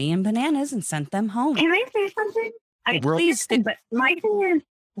Tony and Bananas and sent them home. Can I say something? Please. But my thing is,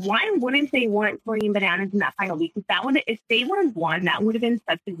 why wouldn't they want Tony and Bananas in that final week? Because that would, if they would have won, that would have been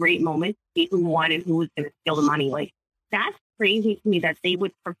such a great moment to see who won and who was going to steal the money. Like, that's crazy to me that they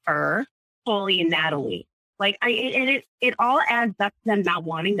would prefer Polly and Natalie. Like, it all adds up to them not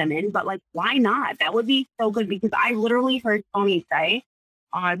wanting them in, but like, why not? That would be so good because I literally heard Tony say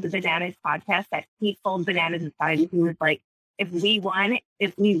on the Bananas podcast that he told Bananas aside and he was like, if we win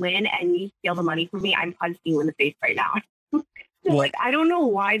and you steal the money from me, I'm punching you in the face right now. Like, I don't know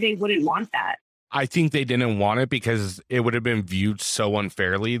why they wouldn't want that. I think they didn't want it because it would have been viewed so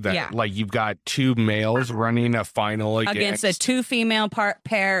unfairly that like you've got two males running a final against a two female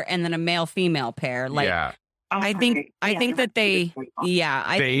pair and then a male female pair. Like, I think that they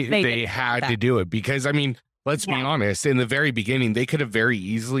had to do it because, I mean, let's be honest, in the very beginning, they could have very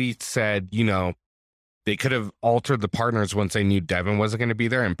easily said, you know, they could have altered the partners once they knew Devin wasn't going to be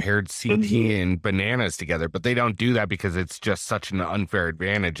there and paired CT and Bananas together. But they don't do that because it's just such an unfair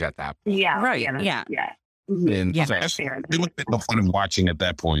advantage at that point. Yeah. Right. Yeah. And it would have been no fun in watching at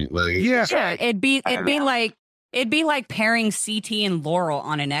that point. Like, it'd be like pairing CT and Laurel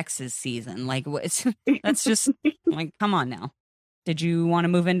on an X's season. Like, that's just like, come on now. Did you want to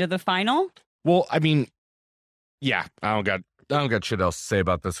move into the final? Well, I mean, yeah, I don't got shit else to say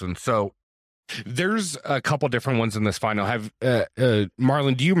about this one. So there's a couple different ones in this final. Have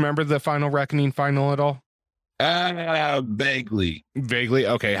Marlon, do you remember the Final Reckoning final at all? Vaguely. Vaguely.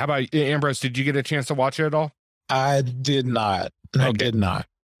 Okay. How about Ambrose? Did you get a chance to watch it at all? I did not. I did not.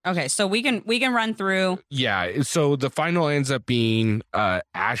 Okay, so we can run through. Yeah. So the final ends up being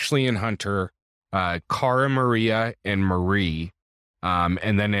Ashley and Hunter, Cara, Maria, and Marie.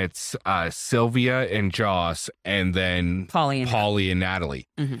 And then it's Sylvia and Joss, and then Polly and Natalie.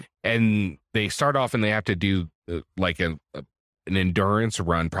 Mm-hmm. And they start off and they have to do like an endurance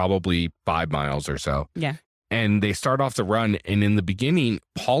run, probably 5 miles or so. Yeah. And they start off the run, and in the beginning,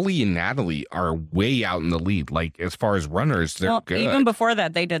 Polly and Natalie are way out in the lead. Like, as far as runners, they're good. Even before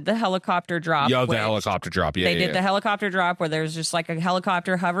that, they did the helicopter drop. Yeah, the helicopter drop. Yeah, they did the helicopter drop where there's just like a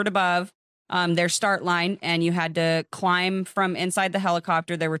helicopter hovered above their start line, and you had to climb from inside the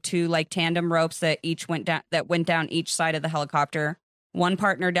helicopter. There were 2 like tandem ropes that went down each side of the helicopter. One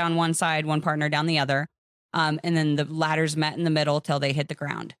partner down one side, one partner down the other. And then the ladders met in the middle till they hit the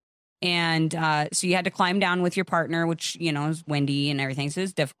ground. And so you had to climb down with your partner, which, is windy and everything. So it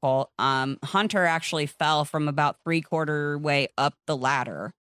was difficult. Hunter actually fell from about 3/4 way up the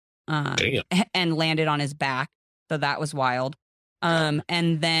ladder and landed on his back. So that was wild.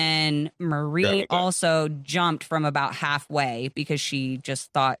 And then Marie also jumped from about halfway because she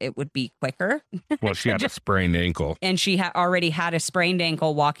just thought it would be quicker. Well, she had a sprained ankle. And she already had a sprained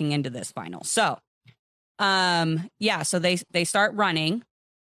ankle walking into this final. So, so they start running.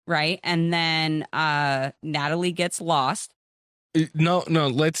 Right. And then Natalie gets lost. No,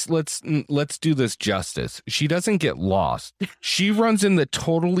 let's do this justice. She doesn't get lost. She runs in the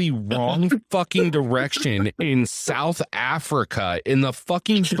totally wrong fucking direction in South Africa in the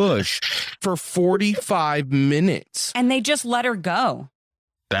fucking bush for 45 minutes. And they just let her go.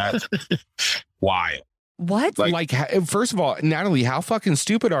 That's wild. What? Like, first of all, Natalie, how fucking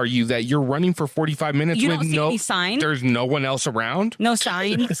stupid are you that you're running for 45 minutes with no any sign? There's no one else around? No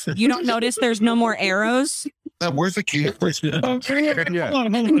signs? You don't notice there's no more arrows? Where's the camera? Yeah.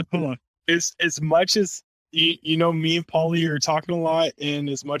 Hold on. As much as, me and Paulie are talking a lot, and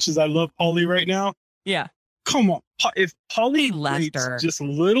as much as I love Paulie right now. Yeah. Come on. If Paulie left her just a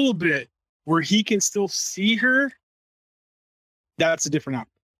little bit where he can still see her, that's a different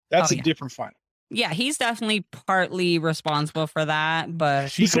outcome. That's a different final. Yeah, he's definitely partly responsible for that, but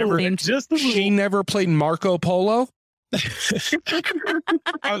she never played Marco Polo. That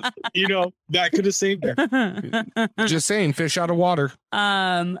could have saved her. Just saying, fish out of water.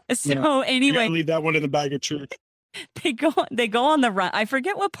 Anyway, leave that one in the bag of truth. They go on the run. I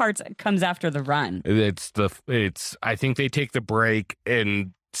forget what parts comes after the run. I think they take the break,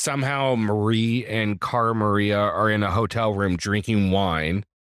 and somehow Marie and Cara Maria are in a hotel room drinking wine.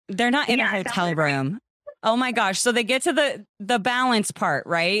 They're not in a hotel room. Oh my gosh. So they get to the balance part,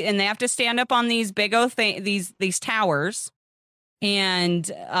 right? And they have to stand up on these big these towers. And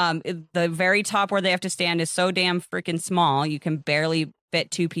the very top where they have to stand is so damn freaking small. You can barely fit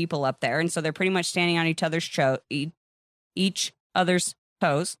 2 people up there. And so they're pretty much standing on each other's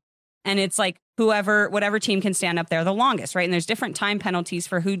toes. And it's like whatever team can stand up there the longest, right? And there's different time penalties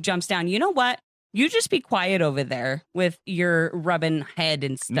for who jumps down. You know what? You just be quiet over there with your rubbing head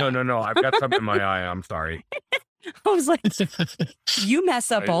and stuff. No. I've got something in my eye. I'm sorry. I was like, you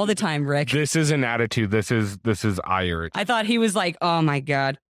mess up all the time, Rick. This is an attitude. This is ire. I thought he was like, oh my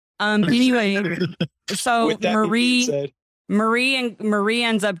God. Anyway, so Marie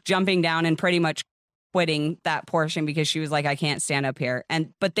ends up jumping down and pretty much quitting that portion because she was like, I can't stand up here.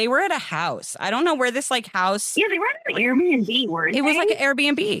 But they were at a house. I don't know where this house. Yeah, they were at an Airbnb. It was like an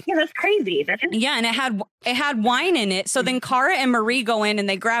Airbnb. Yeah, that's crazy. Yeah, and it had wine in it. So then Cara and Marie go in and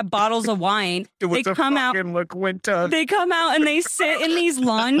they grab bottles of wine. They come out and they sit in these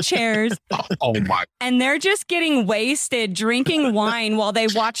lawn chairs. Oh my! And they're just getting wasted, drinking wine while they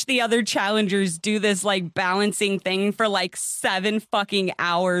watch the other challengers do this balancing thing for 7 fucking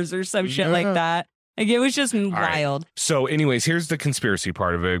hours or some shit like that. It was just wild. Right. So anyways, here's the conspiracy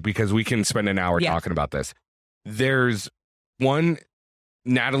part of it, because we can spend an hour talking about this. There's one,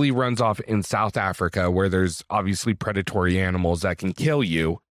 Natalie runs off in South Africa where there's obviously predatory animals that can kill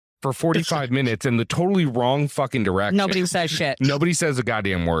you for 45 minutes in the totally wrong fucking direction. Nobody says shit. Nobody says a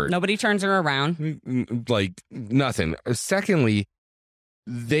goddamn word. Nobody turns her around. Nothing. Secondly,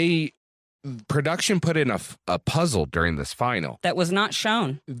 production put in a puzzle during this final that was not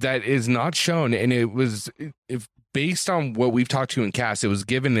shown. That is not shown, and it was based on what we've talked to in cast. It was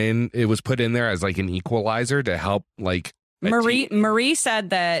put in there as an equalizer to help Marie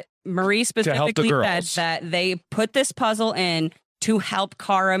said that Marie specifically said that they put this puzzle in to help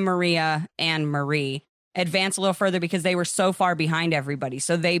Cara, Maria, and Marie advance a little further because they were so far behind everybody.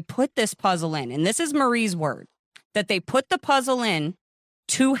 So they put this puzzle in, and this is Marie's word, that they put the puzzle in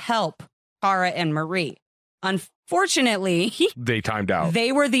to help Cara and Marie. Unfortunately, they timed out.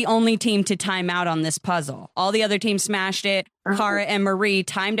 They were the only team to time out on this puzzle. All the other teams smashed it. Cara and Marie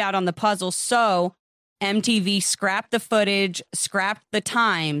timed out on the puzzle. So MTV scrapped the footage, scrapped the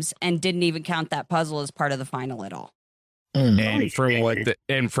times, and didn't even count that puzzle as part of the final at all. And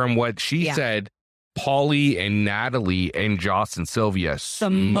from what she said, Paulie and Natalie and Joss and Sylvia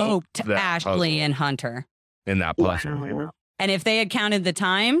smoked Ashley and Hunter in that puzzle. Wow. And if they had counted the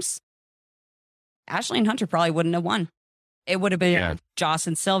times, Ashley and Hunter probably wouldn't have won. It would have been Joss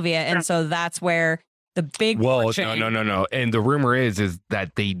and Sylvia. And so that's where the big fortune... No. And the rumor is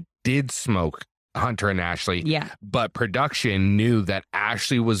that they did smoke Hunter and Ashley. Yeah. But production knew that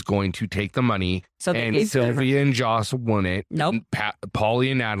Ashley was going to take the money, and Sylvia and Joss wouldn't. Nope.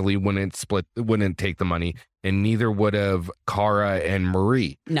 Paulie and Natalie wouldn't take the money, and neither would have Cara and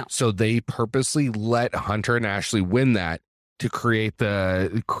Marie. No. So they purposely let Hunter and Ashley win that to create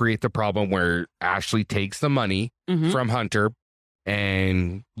the problem where Ashley takes the money from Hunter,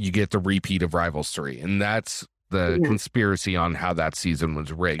 and you get the repeat of Rivals 3. And that's the conspiracy on how that season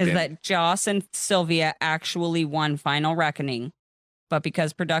was rigged. Is that Joss and Sylvia actually won Final Reckoning, but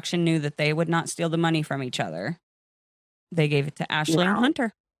because production knew that they would not steal the money from each other, they gave it to Ashley and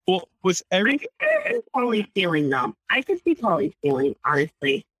Hunter. Well, was Paulie stealing them? I could see Paulie stealing,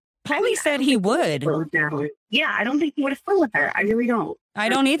 honestly. Paulie said he would. Yeah, I don't think he would have split with her. I really don't. I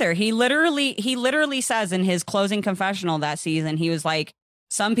don't either. He literally says in his closing confessional that season, he was like,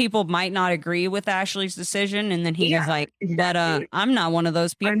 some people might not agree with Ashley's decision. And then he was like, but I'm not one of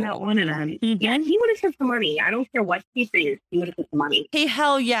those people. I'm not one of them. Yeah, and he would have took the money. I don't care what he says. He would have took the money.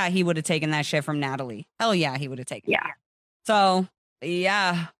 Hell yeah, he would have taken that shit from Natalie. Hell yeah, he would have taken it. So,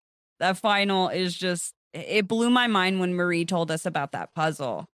 yeah, that final is just, it blew my mind when Marie told us about that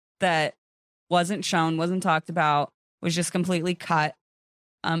puzzle that wasn't shown, wasn't talked about, was just completely cut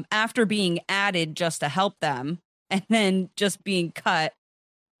after being added just to help them, and then just being cut.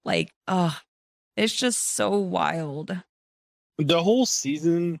 Like, it's just so wild. The whole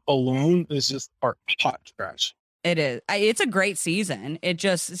season alone is just hot trash. It is. It's a great season. It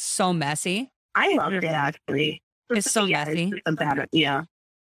just is so messy. I loved it, actually. It's so messy. Yeah.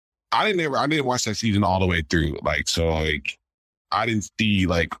 I didn't watch that season all the way through. I didn't see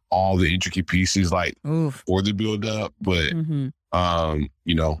all the intricate pieces for the build up, but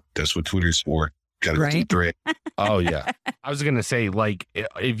that's what Twitter's for. Right? Oh yeah. I was gonna say,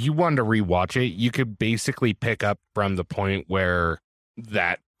 if you wanted to rewatch it, you could basically pick up from the point where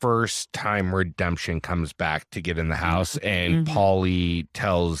that first time redemption comes back to get in the house, and Paulie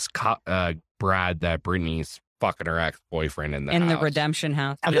tells Brad that Brittany's fucking her ex-boyfriend in the house. redemption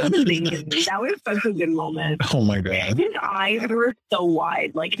house. That was such a good moment. Oh my god. His eyes were so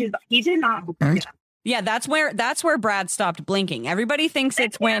wide. He did not. Yeah, that's where Brad stopped blinking. Everybody thinks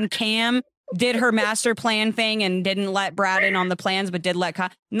it's when Cam did her master plan thing and didn't let Brad in on the plans, but did let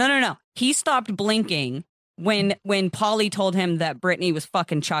No. He stopped blinking when Paulie told him that Brittany was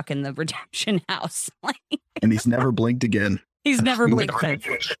fucking Chuck in the redemption house. And he's never blinked again. He's never blinked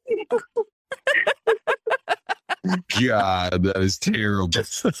since. God, that is terrible.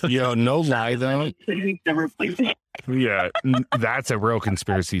 No lie though. Yeah, that's a real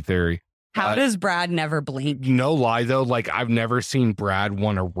conspiracy theory. How does Brad never blink? No lie though, I've never seen Brad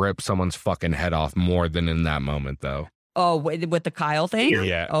want to rip someone's fucking head off more than in that moment though. Oh, with the Kyle thing?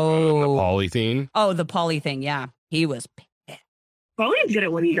 Yeah. Oh, the Paulie thing. Oh, the Paulie thing. Yeah, he was pissed. Paulie's good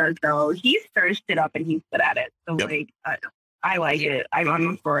at what he does though. He stirs shit up and he's good at it. So I like it.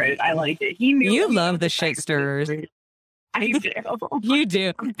 I'm for it. I like it. You love the shit stirrers. I do. You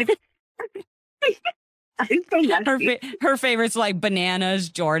do. Her favorite's bananas,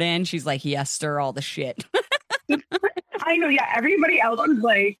 Jordan. She's like, yes, stir all the shit. I know, yeah. Everybody else is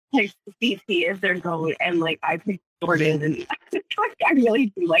picks CC as their goat, and I picked Jordan, and I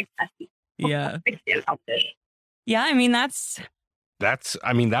really do like that. Yeah. I can't help it. Yeah, I mean that's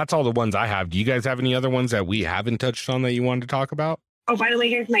all the ones I have. Do you guys have any other ones that we haven't touched on that you wanted to talk about? Oh, by the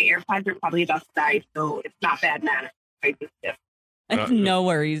way, guys, my AirPods are probably about to die, so it's not bad, man. No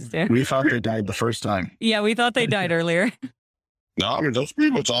worries, dude. We thought they died the first time. Yeah, we thought they died earlier. No, I mean, those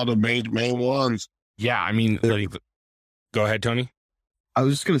pretty much all the main ones. Yeah, I mean, go ahead, Tony. I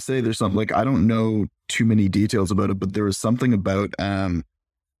was just going to say there's something, I don't know too many details about it, but there was something about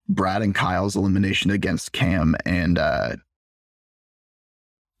Brad and Kyle's elimination against Cam and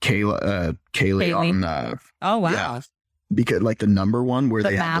Kaylee on... oh, wow. Yeah, because the number one where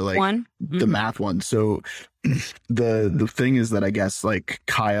they had one? The math one. So the thing is that I guess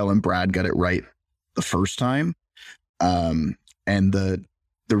Kyle and Brad got it right the first time. And the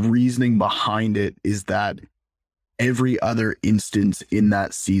reasoning behind it is that every other instance in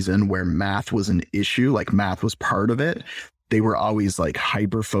that season where math was an issue, like math was part of it, they were always like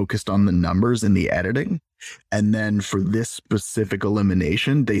hyper focused on the numbers in the editing. And then for this specific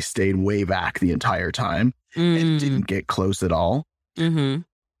elimination, they stayed way back the entire time and didn't get close at all. Mm-hmm.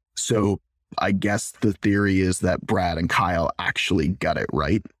 So I guess the theory is that Brad and Kyle actually got it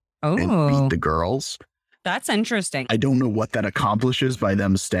right and beat the girls. That's interesting. I don't know what that accomplishes by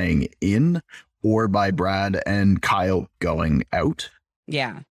them staying in or by Brad and Kyle going out.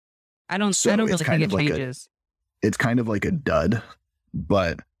 Yeah. I don't really think it changes. It's kind of like a dud,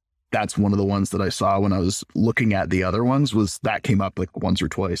 but that's one of the ones that I saw when I was looking at the other ones was that came up like once or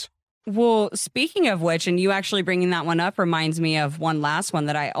twice. Well, speaking of which, and you actually bringing that one up reminds me of one last one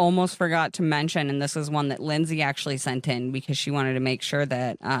that I almost forgot to mention. And this is one that Lindsay actually sent in because she wanted to make sure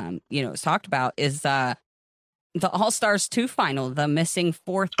that, it's talked about is the All-Stars 2 final, the missing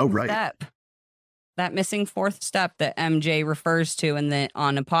fourth step. That missing fourth step that MJ refers to and then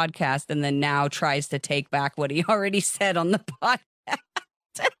on a podcast and then now tries to take back what he already said on the podcast.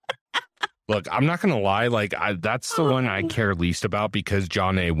 Look, I'm not going to lie. Like, that's the one I care least about because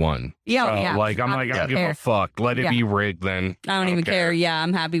John A won. Yeah. Like, I don't give a fuck. Let it be rigged then. I don't even care. Yeah,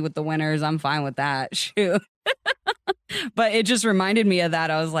 I'm happy with the winners. I'm fine with that. Shoot. But it just reminded me of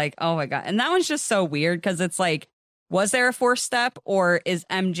that. I was like, oh my God. And that one's just so weird because it's like, was there a fourth step or is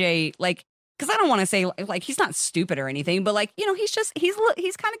MJ like, because I don't want to say like he's not stupid or anything, but like, he's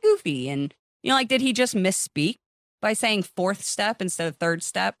kind of goofy. And, like, did he just misspeak by saying fourth step instead of third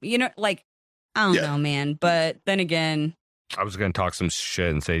step? Like, I don't know, man. But then again, I was going to talk some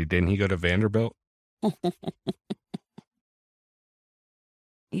shit and say, didn't he go to Vanderbilt?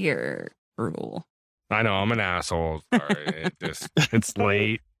 You're cruel. I know, I'm an asshole. Sorry. It's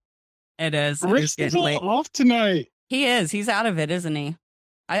late. It is. Rick's late off tonight. He is. He's out of it, isn't he?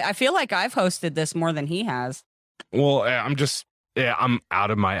 I feel like I've hosted this more than he has. Well, I'm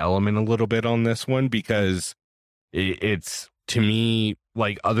out of my element a little bit on this one because it's, to me,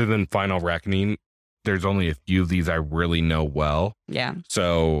 like, other than Final Reckoning, there's only a few of these I really know well. Yeah.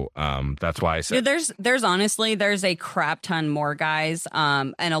 So that's why I said there's honestly a crap ton more guys.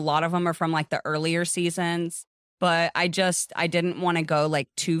 And a lot of them are from like the earlier seasons. But I didn't want to go like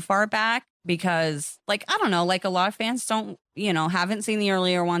too far back because, like, I don't know, like a lot of fans don't, haven't seen the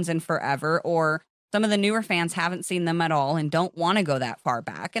earlier ones in forever, or some of the newer fans haven't seen them at all and don't want to go that far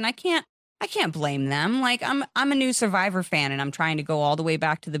back. And I can't blame them. Like, I'm a new Survivor fan and I'm trying to go all the way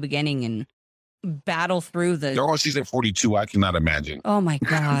back to the beginning and battle through the. They're on season 42. I cannot imagine. Oh my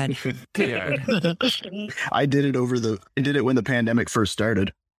God. Yeah. I did it when the pandemic first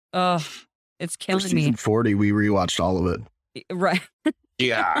started. Oh, it's killing me. Season 40, we rewatched all of it. Right.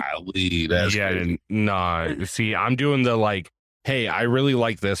 See, I'm doing the like, hey, I really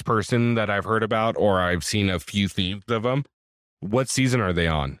like this person that I've heard about, or I've seen a few themes of them. What season are they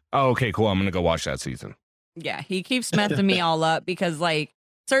on? Oh, okay, cool. I'm going to go watch that season. Yeah, he keeps messing me all up because like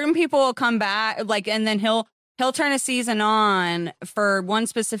certain people will come back, like, and then he'll turn a season on for one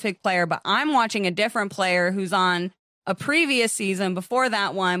specific player, but I'm watching a different player who's on a previous season before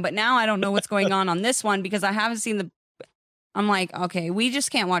that one, but now I don't know what's going on this one because I haven't seen I'm like, okay, we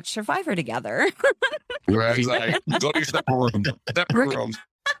just can't watch Survivor together. Right. Like, go to your separate room.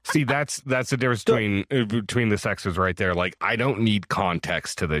 See, that's the difference between the sexes right there. Like, I don't need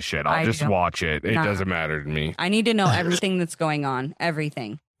context to this shit. I'll just watch it. It doesn't matter to me. I need to know everything that's going on.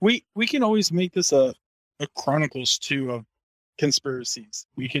 Everything. We can always make this a Chronicles 2 of Conspiracies.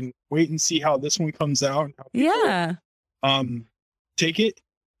 We can wait and see how this one comes out. And how people, take it,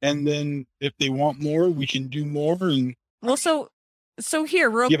 and then if they want more, we can do more. And well, so here,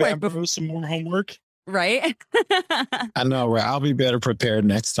 real give quick, Ambrose some more homework. Right? I know, right? I'll be better prepared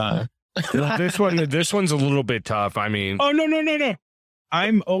next time. This one's a little bit tough. I mean, oh no!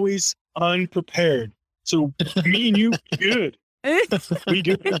 I'm always unprepared. So me and you, good. We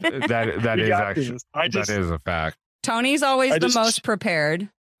do. That is a fact. Tony's always the most prepared,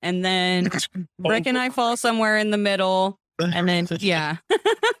 and then Rick and I fall somewhere in the middle. And then, yeah.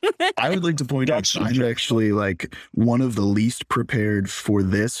 I would like to point out I'm actually like one of the least prepared for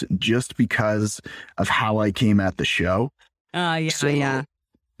this just because of how I came at the show. Yeah.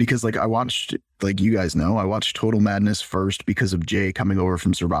 Because like I watched, like you guys know, I watched Total Madness first because of Jay coming over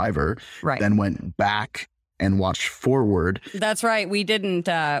from Survivor. Right. Then went back and watched Forward. That's right. We didn't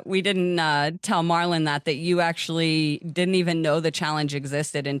tell Marlon that you actually didn't even know the challenge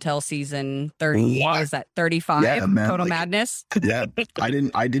existed until season 30. What is that? 35? Yeah, man, Total Madness. Yeah, I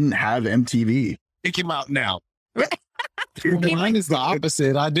didn't have MTV. It came out now. Mine is the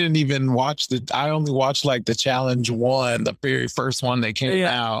opposite. I didn't even watch I only watched like the challenge one, the very first one that came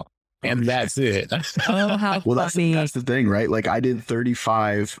out. and that's it. Oh, how Well, funny. that's the thing, right? Like I did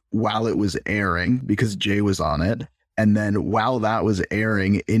 35 while it was airing because Jay was on it. And then while that was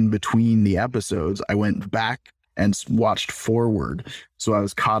airing in between the episodes, I went back and watched forward. So I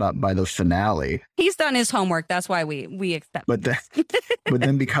was caught up by the finale. He's done his homework. That's why we accept. But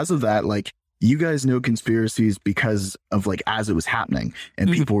then because of that, like you guys know Conspiracies because of like as it was happening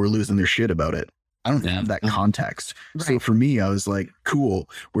and people were losing their shit about it. I don't have that context. Right. So for me, I was like, cool,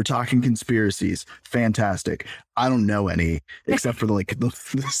 we're talking Conspiracies. Fantastic. I don't know any except for the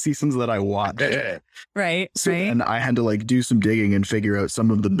seasons that I watched. Right. So, right. And I had to like do some digging and figure out some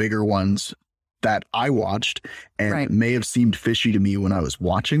of the bigger ones that I watched and may have seemed fishy to me when I was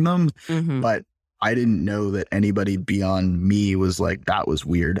watching them. But I didn't know that anybody beyond me was like, that was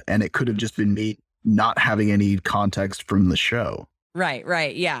weird. And it could have just been me not having any context from the show. Right.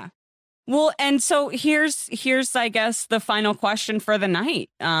 Right. Yeah. Well, and so here's I guess the final question for the night.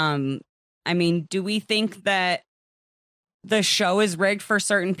 I mean, do we think that the show is rigged for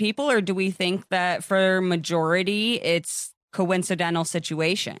certain people, or do we think that for majority it's coincidental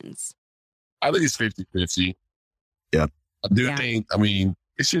situations? I think it's 50-50. Yeah. I do think,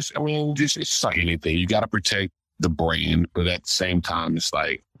 it's just like anything. You got to protect the brand, but at the same time, it's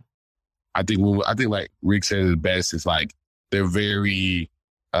like, I think like Rick said it best, it's like, they're very,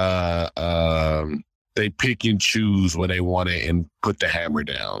 they pick and choose when they want it and put the hammer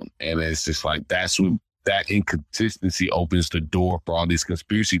down. And it's just like, that's what that inconsistency opens the door for all these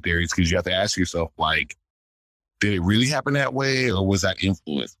conspiracy theories. Cause you have to ask yourself, like, did it really happen that way? Or was that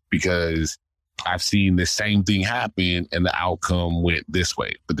influence? Because I've seen the same thing happen and the outcome went this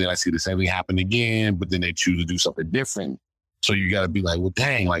way, but then I see the same thing happen again, but then they choose to do something different. So you got to be like, well,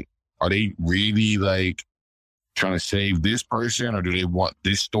 dang, like, are they really like trying to save this person, or do they want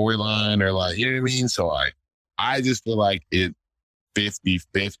this storyline, or like, you know what I mean? So I just feel like it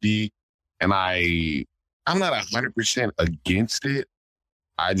 50-50, and I'm not 100% against it.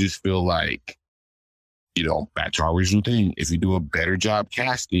 I just feel like, you know, back to our original thing, if you do a better job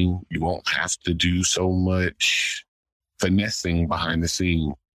casting, you won't have to do so much finessing behind the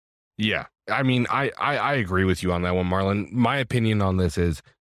scene. Yeah. I mean, I agree with you on that one, Marlon. My opinion on this is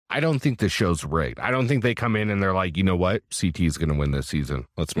I don't think the show's rigged. I don't think they come in and they're like, you know what? CT is going to win this season.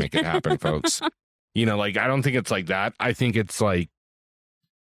 Let's make it happen, folks. You know, like, I don't think it's like that. I think it's like,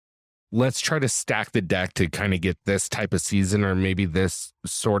 let's try to stack the deck to kind of get this type of season or maybe this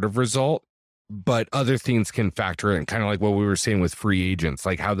sort of result. But other things can factor in, kind of like what we were saying with free agents,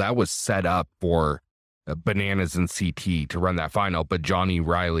 like how that was set up for Bananas and CT to run that final. But Johnny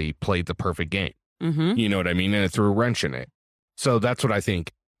Riley played the perfect game. You know what I mean? And it threw a wrench in it. So that's what I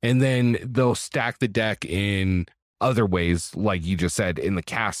think. And then they'll stack the deck in other ways, like you just said, in the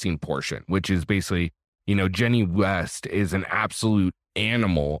casting portion, which is basically, you know, Jenny West is an absolute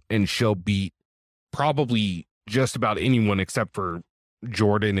animal and she'll beat probably just about anyone except for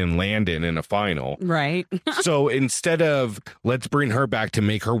Jordan and Landon in a final. Right. So instead of let's bring her back to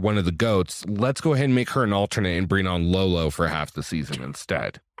make her one of the GOATs, let's go ahead and make her an alternate and bring on Lolo for half the season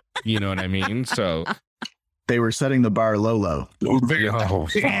instead. You know what I mean? So they were setting the bar low. There's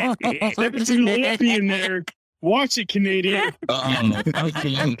an Olympian there. Watch it, Canadian.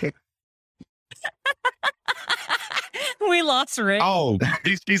 We lost Rick. Oh,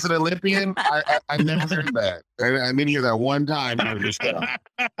 he's an Olympian? I never heard that. I didn't hear that one time.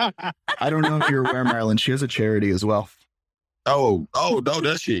 I don't know if you're aware, Marlon. She has a charity as well. Oh, no,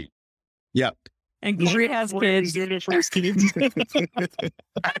 does she? Yep. And Gary has kids.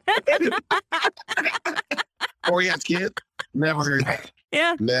 Or he has kids? Never heard that.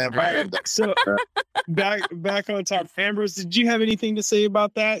 Yeah. Never heard that. So back on top. Ambrose, did you have anything to say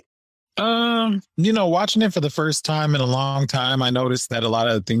about that? You know, watching it for the first time in a long time, I noticed that a lot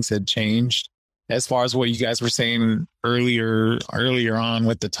of things had changed as far as what you guys were saying earlier on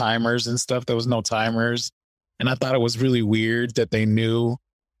with the timers and stuff. There was no timers. And I thought it was really weird that they knew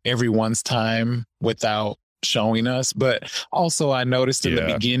everyone's time without showing us. But also I noticed in the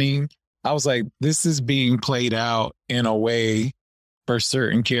beginning, I was like, this is being played out in a way for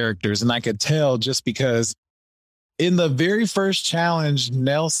certain characters. And I could tell just because in the very first challenge,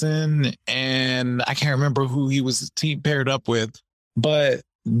 Nelson and I can't remember who he was team paired up with, but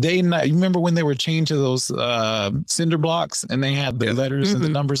you remember when they were chained to those cinder blocks and they had the letters and the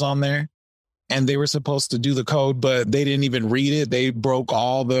numbers on there and they were supposed to do the code, but they didn't even read it. They broke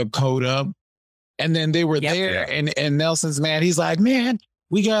all the code up and then they were there and Nelson's mad. He's like, man,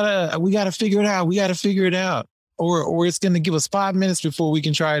 we gotta figure it out. We got to figure it out or it's going to give us 5 minutes before we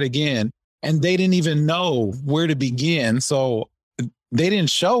can try it again. And they didn't even know where to begin. So they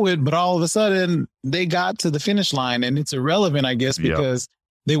didn't show it, but all of a sudden they got to the finish line and it's irrelevant, I guess, because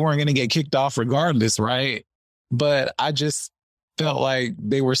they weren't going to get kicked off regardless, right? But I just felt like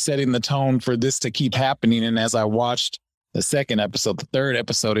they were setting the tone for this to keep happening. And as I watched the second episode, the third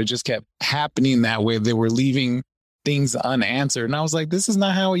episode, it just kept happening that way. They were leaving things unanswered. And I was like, this is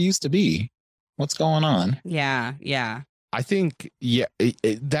not how it used to be. What's going on? Yeah. Yeah. I think,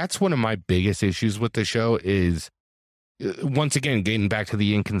 that's one of my biggest issues with the show is, once again, getting back to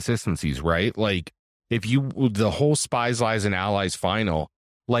the inconsistencies, right? Like, the whole Spies, Lies, and Allies final,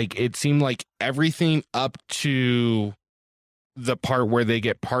 like, it seemed like everything up to the part where they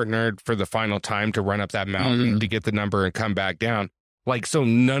get partnered for the final time to run up that mountain to get the number and come back down. Like, so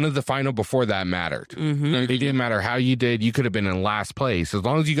none of the final before that mattered. It didn't matter how you did. You could have been in last place. As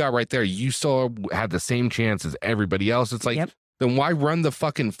long as you got right there, you still had the same chance as everybody else. It's like, then why run the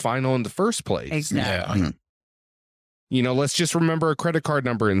fucking final in the first place? Exactly. Yeah. You know, let's just remember a credit card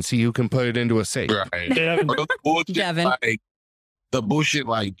number and see who can put it into a safe. Right. Devin. Like, the bullshit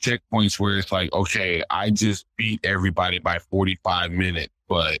like checkpoints where it's like, okay, I just beat everybody by 45 minutes,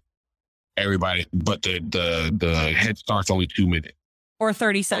 but the head start's only 2 minutes. Or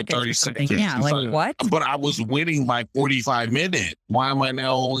 30 seconds. 30 seconds. Yeah, like what? But I was winning by 45 minutes. Why am I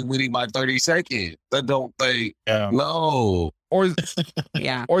now only winning by 30 seconds? I don't think. No. Or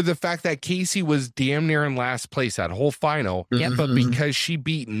the fact that Casey was damn near in last place that whole final. But because she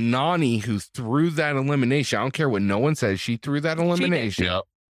beat Nani, who threw that elimination, I don't care what no one says, she threw that elimination.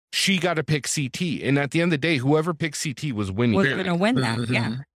 She got to pick CT. And at the end of the day, whoever picked CT was winning. Was going to win that.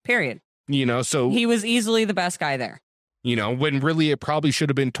 Yeah. Period. You know, so he was easily the best guy there. You know, when really it probably should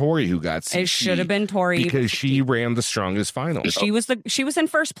have been Tori who got CT. It should have been Tori because she ran the strongest final. She was in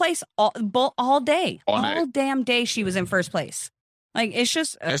first place all day. All damn day she was in first place. Like, it's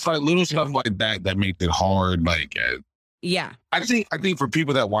just it's like little stuff like that makes it hard. Like, I think for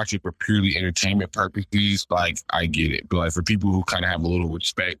people that watch it for purely entertainment purposes, like, I get it. But like for people who kind of have a little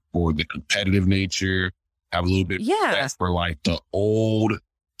respect for the competitive nature, have a little bit respect for like the old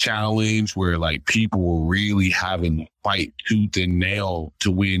challenge where like people were really having to fight tooth and nail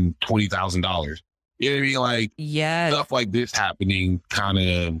to win $20,000. You know what I mean? Like, stuff like this happening kind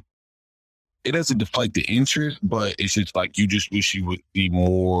of, it doesn't deflate the interest, but it's just like you just wish you would be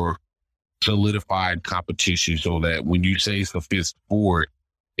more solidified competition so that when you say it's the fifth sport,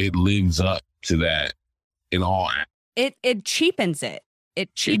 it lives up to that in all. It cheapens it.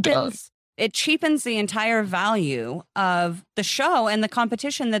 It cheapens the entire value of the show and the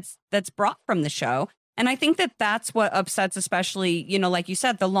competition that's brought from the show. And I think that's what upsets, especially, you know, like you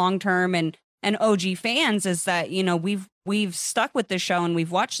said, the long term and OG fans, is that, you know, we've stuck with this show and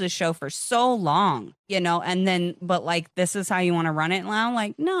we've watched this show for so long, you know, and then, but like, this is how you want to run it now.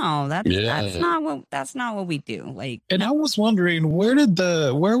 Like, no, that's not what we do. Like, and I was wondering, why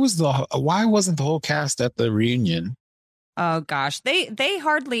wasn't the whole cast at the reunion? Oh gosh, they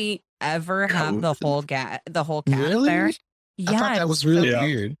hardly ever have the whole cast there. Yeah, I thought that was really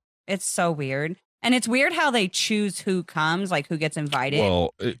weird. It's so weird. And it's weird how they choose who comes, like who gets invited.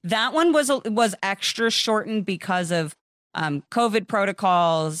 Well, that one was extra shortened because of COVID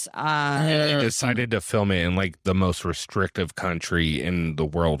protocols. They decided to film it in like the most restrictive country in the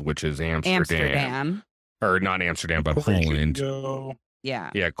world, which is Amsterdam. Or not Amsterdam, but Poland.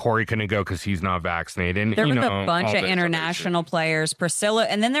 Yeah, Corey couldn't go because he's not vaccinated. There was a bunch of international players. Priscilla,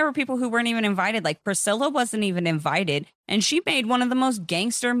 and then there were people who weren't even invited. Like Priscilla wasn't even invited, and she made one of the most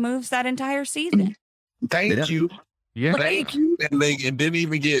gangster moves that entire season. Thank you. Yeah, thank you. And didn't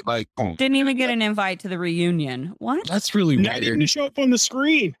even get didn't even get an invite to the reunion. What? That's really weird. Not even show up on the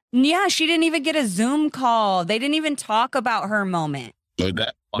screen. Yeah, she didn't even get a Zoom call. They didn't even talk about her moment.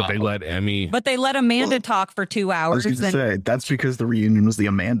 But they let Emmy. But they let Amanda talk for 2 hours. I was going to say, that's because the reunion was the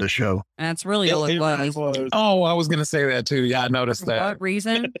Amanda show. That's really all it was. Oh, I was going to say that too. Yeah, I noticed that. What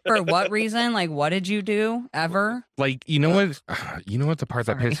reason? For what reason? Like, what did you do ever? Like, you know what? You know what the part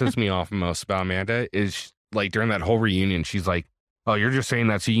that pisses me off most about Amanda is, like, during that whole reunion, she's like, oh, you're just saying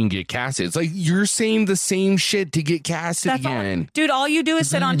that so you can get casted. It's like, you're saying the same shit to get casted again. Dude, all you do is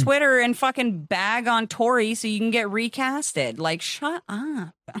sit on Twitter and fucking bag on Tori so you can get recasted. Like, shut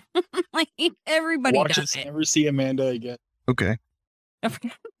up. Like, everybody Watch does it. Never see Amanda again. Okay.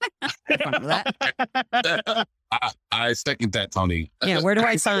 I second that, Tony. Yeah, where do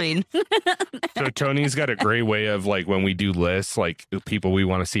I sign? So Tony's got a great way of, like, when we do lists, like people we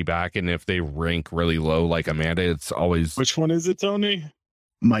want to see back, and if they rank really low, like Amanda, it's always. Which one is it, Tony?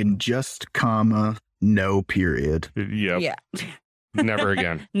 Mine just comma no period. Yep. Yeah. Never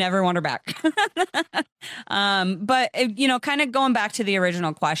again. Never want her back. But you know, kind of going back to the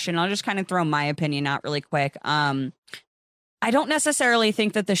original question, I'll just kind of throw my opinion out really quick. I don't necessarily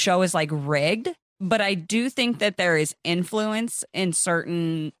think that the show is like rigged, But I do think that there is influence in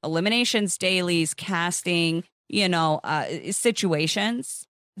certain eliminations, dailies, casting, situations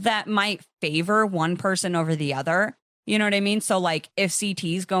that might favor one person over the other. You know what I mean? So like if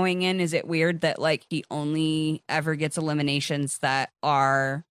CT's going in, is it weird that like he only ever gets eliminations that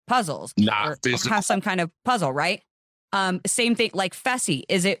are puzzles or have some kind of puzzle, right? Same thing like Fessy.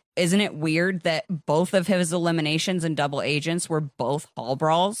 Isn't it weird that both of his eliminations and double agents were both hall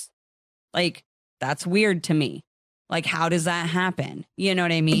brawls? Like that's weird to me. Like how does that happen? You know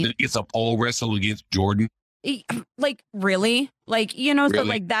what I mean? It's a pole wrestle against Jordan. Like really? Like, really? So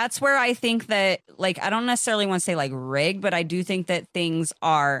like that's where I think that like I don't necessarily want to say like rigged, but I do think that things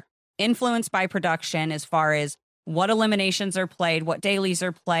are influenced by production as far as what eliminations are played, what dailies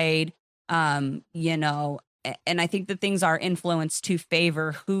are played, and I think that things are influenced to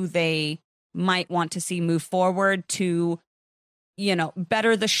favor who they might want to see move forward to,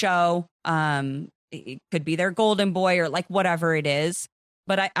 better the show. It could be their golden boy or like whatever it is.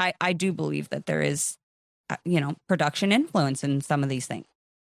 But I do believe that there is, production influence in some of these things.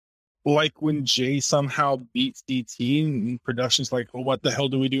 Like when Jay somehow beats DT and production's like, well, what the hell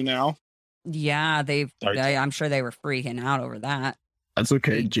do we do now? Yeah, I'm sure they were freaking out over that. That's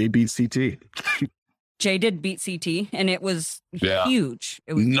okay. Jay beat CT. Jay did beat CT, and it was huge.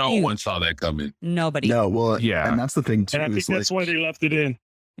 It was huge. One saw that coming. Nobody. No, well, yeah, and that's the thing too. And I think that's why they left it in.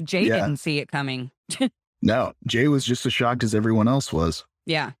 Jay didn't see it coming. No, Jay was just as shocked as everyone else was.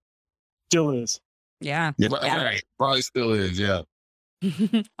 Yeah, still is. Yeah, right. Probably still is. Yeah.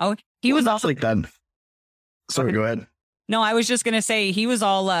 Oh, he was also like that. Sorry, go ahead. No, I was just gonna say he was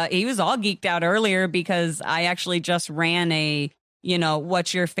all geeked out earlier because I actually just ran a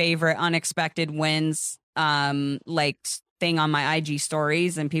what's your favorite unexpected wins like thing on my IG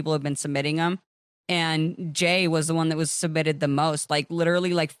stories, and people have been submitting them. And Jay was the one that was submitted the most, like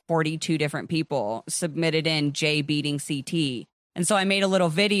literally like 42 different people submitted in Jay beating CT. And so I made a little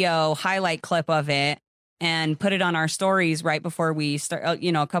video highlight clip of it and put it on our stories right before we start,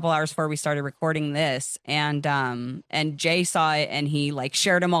 a couple hours before we started recording this. And Jay saw it and he like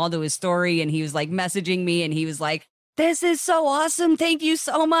shared them all to his story, and he was like messaging me and he was like, "This is so awesome. Thank you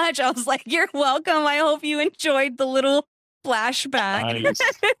so much." I was like, "You're welcome. I hope you enjoyed the little flashback."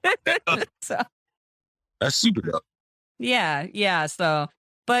 Nice. So that's super dope. Yeah. So,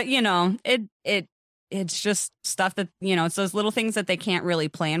 but it's just stuff that, it's those little things that they can't really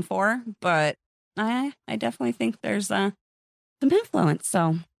plan for, but I definitely think there's some influence.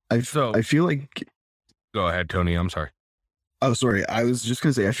 So I feel like, go ahead, Tony. I'm sorry. Oh, sorry. I was just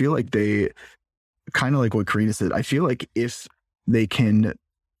going to say, I feel like they kind of like what Karina said. I feel like if they can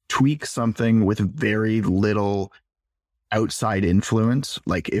tweak something with very little outside influence,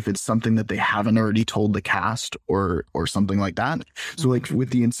 like if it's something that they haven't already told the cast or something like that. So like with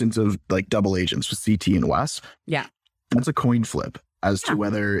the instance of like double agents with CT and Wes, that's a coin flip as to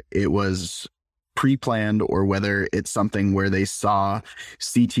whether it was pre-planned or whether it's something where they saw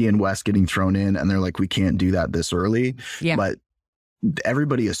CT and Wes getting thrown in and they're like, we can't do that this early. But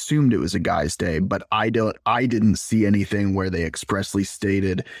everybody assumed it was a guy's day, but I didn't see anything where they expressly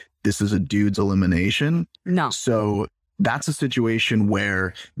stated this is a dude's elimination. No. So that's a situation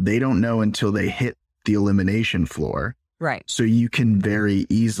where they don't know until they hit the elimination floor. Right. So you can very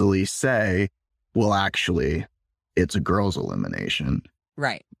easily say, well, actually, it's a girl's elimination.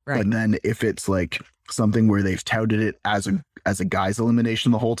 Right. But then if it's like something where they've touted it as a guy's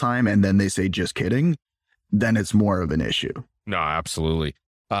elimination the whole time, and then they say, just kidding, then it's more of an issue. No, absolutely.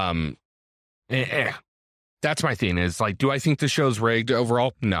 That's my thing is like, do I think the show's rigged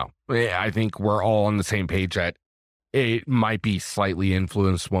overall? No. I think we're all on the same page that it might be slightly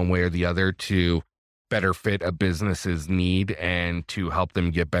influenced one way or the other to better fit a business's need and to help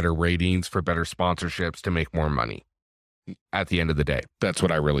them get better ratings for better sponsorships to make more money at the end of the day. That's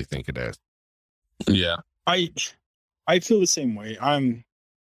what I really think it is. Yeah. I feel the same way.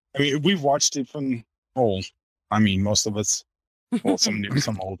 We've watched it from old. Most of us, well, some new,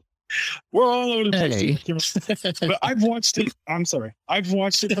 some old. We're all over the place. But I've watched it. I'm sorry. I've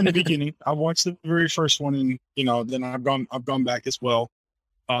watched it from the beginning. I watched the very first one, and then I've gone back as well.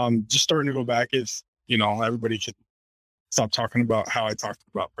 Just starting to go back is, everybody should stop talking about how I talked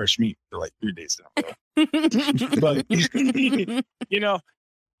about fresh meat for like 3 days now. But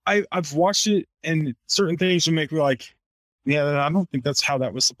I've watched it, and certain things will make me like, yeah, I don't think that's how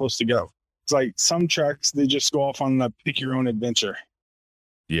that was supposed to go. It's like some tracks, they just go off on a pick your own adventure.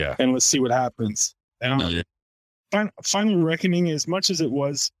 Yeah. And let's see what happens. And Final Reckoning, as much as it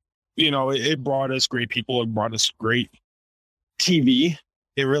was, it brought us great people. It brought us great TV.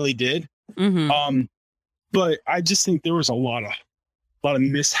 It really did. Mm-hmm. But I just think there was a lot of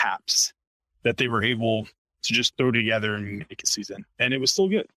mishaps that they were able to just throw together and make a season, and it was still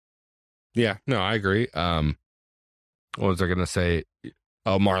good. Yeah, no, I agree. What was I going to say?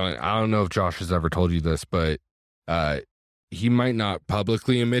 Oh, Marlon, I don't know if Josh has ever told you this, but he might not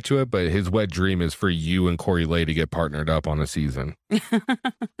publicly admit to it, but his wet dream is for you and Corey Lay to get partnered up on a season.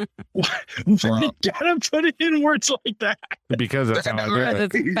 What? You gotta put it in words like that. Because it's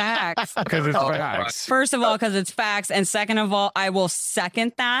facts. Because it's facts. First of all, because it's facts. And second of all, I will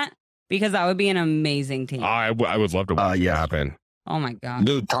second that because that would be an amazing team. I would love to watch it happen. Oh, my God.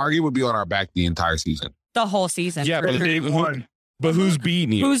 Dude, Target would be on our back the entire season. The whole season. Yeah, but who's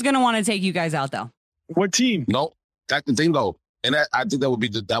beating you? Who's going to want to take you guys out, though? What team? No, that's the thing, though. And I think that would be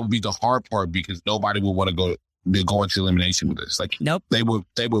the hard part because nobody would want to go into elimination with us. Like, nope. They would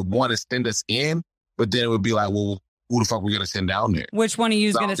want to send us in, but then it would be like, well, who the fuck are we gonna send down there? Which one of you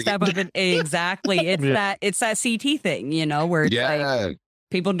is gonna step up? Exactly. It's that CT thing, where it's like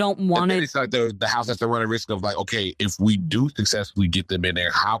people don't want it. It's like the house has to run a risk of like, okay, if we do successfully get them in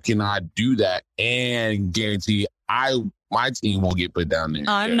there, how can I do that and guarantee my team won't get put down there?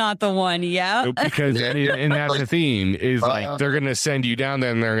 I'm not the one. Yeah. Because and that's the theme is like they're going to send you down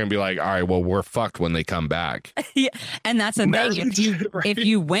there and they're going to be like, all right, well, we're fucked when they come back. Yeah. And that's the thing. If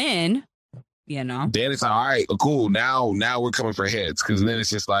you win, then it's like, all right, cool. Now we're coming for heads. Cause then it's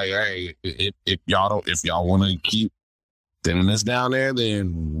just like, hey, if y'all want to keep sending us down there,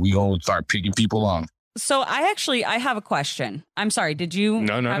 then we going to start picking people off. So I have a question. I'm sorry. Did you?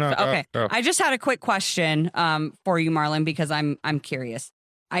 No. Okay. No. I just had a quick question for you, Marlon, because I'm curious.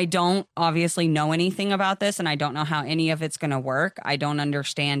 I don't obviously know anything about this, and I don't know how any of it's going to work. I don't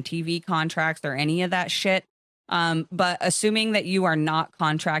understand TV contracts or any of that shit. But assuming that you are not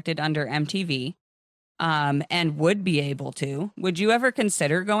contracted under MTV, and would be able to, would you ever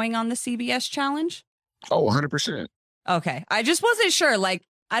consider going on the CBS challenge? Oh, 100%. Okay. I just wasn't sure. Like,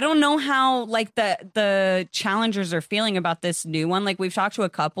 I don't know how like the challengers are feeling about this new one. Like we've talked to a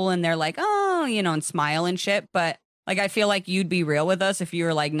couple and they're like, oh, and smile and shit. But like, I feel like you'd be real with us if you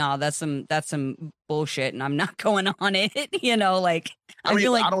were like, nah, that's some bullshit and I'm not going on it. Like, I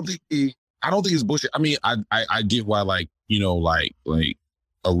feel like I don't think it's bullshit. I mean, I get why like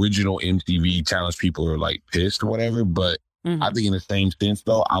original MTV challenge people are like pissed or whatever. But I think in the same sense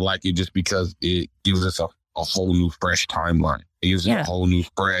though, I like it just because it gives us a whole new fresh timeline. It gives a whole new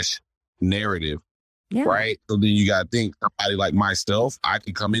fresh narrative, right? So then you got to think somebody like myself, I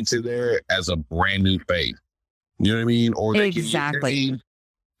can come into there as a brand new face. You know what I mean? Or exactly.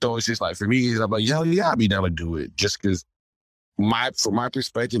 So it's just like for me, I'm like, yeah, I'd be down to do it just because from my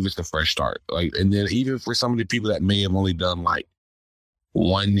perspective, it's a fresh start. Like, and then even for some of the people that may have only done like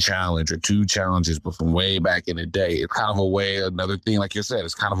one challenge or two challenges, but from way back in the day, it's kind of a way, another thing, like you said,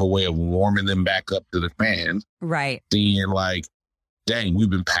 it's kind of a way of warming them back up to the fans. Right. Seeing like, dang, we've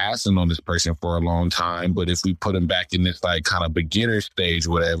been passing on this person for a long time, but if we put them back in this like kind of beginner stage,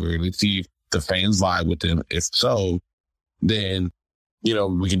 whatever, let's see if the fans vibe with them. If so, then,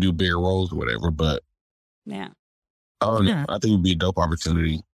 we can do bigger roles or whatever, but I think it'd be a dope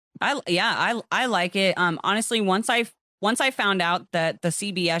opportunity. I like it. Honestly, once I found out that the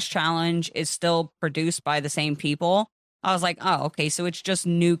CBS challenge is still produced by the same people, I was like, oh, okay, so it's just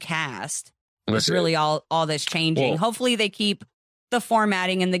new cast. It's really all that's changing. Well, hopefully they keep the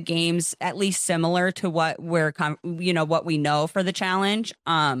formatting and the games at least similar to what what we know for the challenge.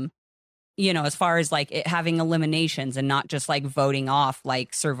 As far as like it having eliminations and not just like voting off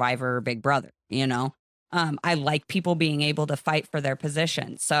like Survivor or Big Brother, I like people being able to fight for their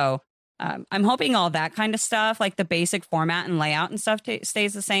position. So I'm hoping all that kind of stuff, like the basic format and layout and stuff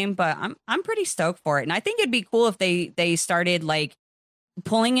stays the same, but I'm pretty stoked for it. And I think it'd be cool if they started like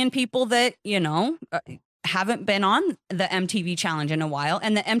pulling in people that, haven't been on the MTV challenge in a while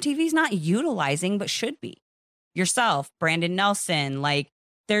and the MTV's not utilizing, but should be. Yourself, Brandon Nelson, like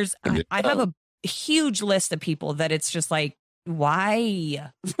I have a huge list of people that it's just like,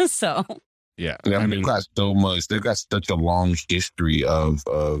 why? So. Yeah. They've got so much, they've got such a long history of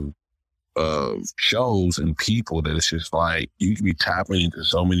shows and people that it's just like you can be tapping into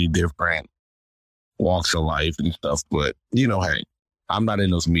so many different walks of life and stuff. But hey, I'm not in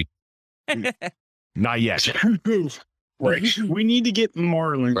those meetings. Not yet. Right. We need to get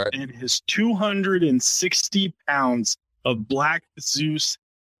Marlon and his 260 pounds of Black Zeus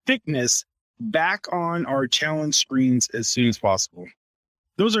thickness back on our challenge screens as soon as possible.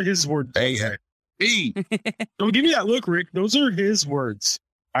 Those are his words. Hey. Don't give me that look, Rick. Those are his words.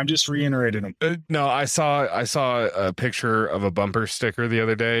 I'm just reiterating them. No, I saw a picture of a bumper sticker the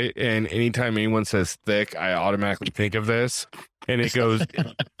other day, and anytime anyone says thick, I automatically think of this. And it goes,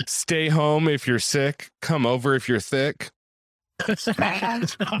 stay home if you're sick, come over if you're thick.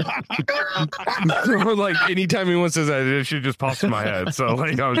 Like anytime anyone says that, it should just pop in my head. So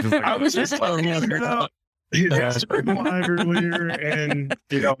like I was just like, That's earlier, and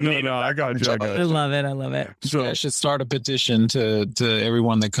no, I got you. I love it. So I should start a petition to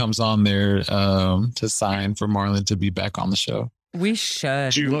everyone that comes on there to sign for Marlon to be back on the show. We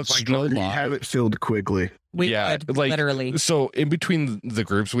should. Have it filled quickly. We could, like, literally. So in between the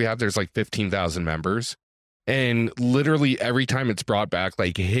groups we have, there's like 15,000 members. And literally every time it's brought back,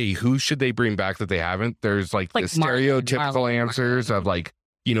 like, hey, who should they bring back that they haven't? There's like the stereotypical answers of like,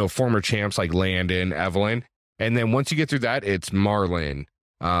 former champs like Landon, Evelyn. And then once you get through that, it's Marlon.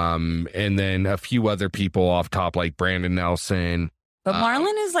 And then a few other people off top, like Brandon Nelson. But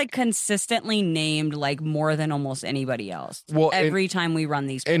Marlon is like consistently named like more than almost anybody else. Well, every time we run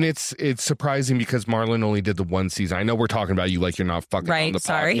these. And it's surprising because Marlon only did the one season. I know we're talking about you like you're not fucking on the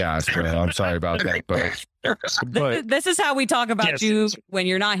podcast. Bro. I'm sorry about that. But this is how we talk about you when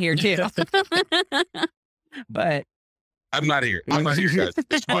you're not here too. But I'm not here. But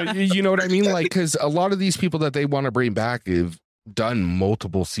you know what I mean? Like, because a lot of these people that they want to bring back have done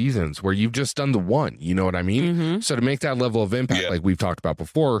multiple seasons where you've just done the one. You know what I mean? Mm-hmm. So to make that level of impact, like we've talked about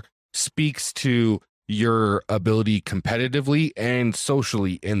before, speaks to your ability competitively and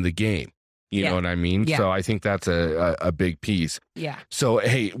socially in the game. You know what I mean? Yeah. So I think that's a big piece. Yeah. So,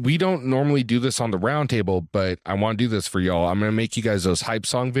 hey, we don't normally do this on the roundtable, but I want to do this for y'all. I'm going to make you guys those hype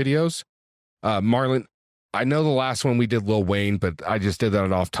song videos. Marlon, I know the last one we did Lil Wayne, but I just did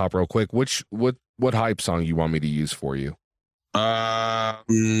that off top real quick. What hype song you want me to use for you? I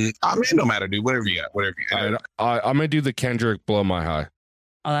mean, no matter, dude. Whatever you got. I'm going to do the Kendrick Blow My High.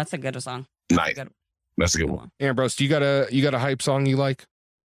 Oh, that's a good song. Nice. That's a good one. Ambrose, do you got a hype song you like?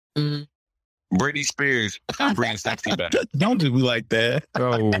 Britney Spears, bring sexy back. Don't do me like that.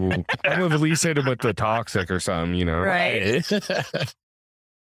 Oh, I would at least hit him with the Toxic or something, Right.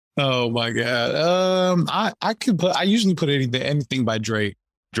 Oh my god. I usually put anything by Drake.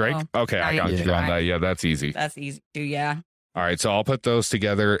 Drake? Oh, okay, I got you on that. Yeah, that's easy. That's easy too, yeah. All right, so I'll put those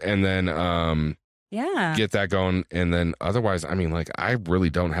together and then get that going. And then otherwise, I mean, like, I really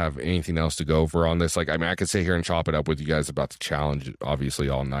don't have anything else to go over on this. Like, I mean, I could sit here and chop it up with you guys about the challenge, obviously,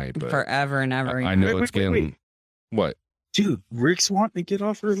 all night. But forever and ever. I know it's getting... Wait. What? Dude, Rick's wanting to get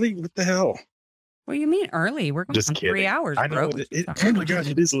off early. What the hell? What do you mean early? We're going Just on 3 hours, I bro. know. Oh my gosh,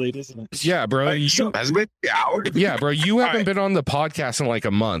 it is late, isn't it? Yeah, bro. Has been 3 hours. Yeah, bro. You haven't been on the podcast in like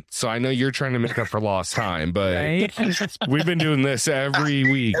a month, so I know you're trying to make up for lost time. But we've been doing this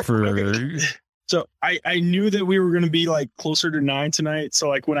every week for. So I knew that we were going to be like closer to 9 tonight. So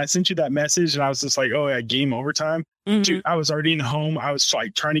like when I sent you that message, and I was just like, oh yeah, game overtime. Mm-hmm. Dude, I was already in home. I was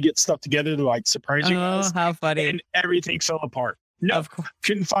like trying to get stuff together to like surprise you guys. Oh, how funny! And everything fell apart. No, of course.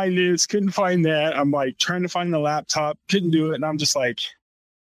 Couldn't find this, couldn't find that. I'm like trying to find the laptop, couldn't do it. And I'm just like,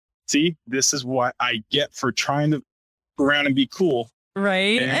 see, this is what I get for trying to go around and be cool.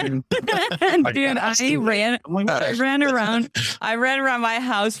 Right. And, dude, I ran around my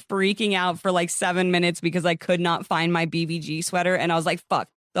house freaking out for like 7 minutes because I could not find my BBG sweater. And I was like, fuck.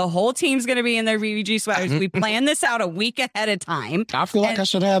 The whole team's going to be in their BBG sweaters. We planned this out a week ahead of time. I feel like I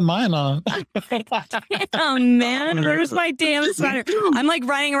should have mine on. Oh, man. Where's my damn sweater? I'm like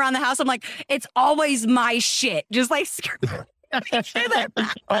running around the house. I'm like, it's always my shit. Just like,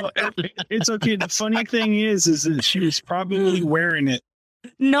 it's okay. The funny thing is that she was probably wearing it.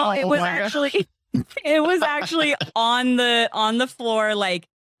 No, it was actually on the floor, like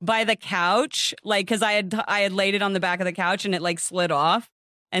by the couch, like, cause I had laid it on the back of the couch and it like slid off.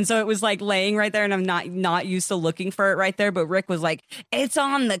 And so it was like laying right there, and I'm not used to looking for it right there. But Rick was like, it's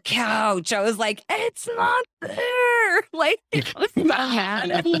on the couch. I was like, it's not there. Like, it was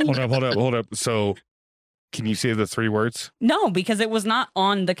bad. Hold up. So can you say the 3 words? No, because it was not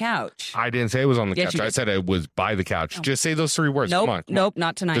on the couch. I didn't say it was on the couch. I said it was by the couch. No. Just say those 3 words. Nope, Come on. Nope,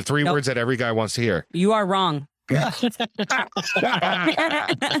 not tonight. The 3 words that every guy wants to hear. You are wrong. 2 out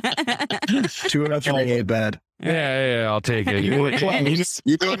of 3 ain't bad. Yeah, I'll take it. You know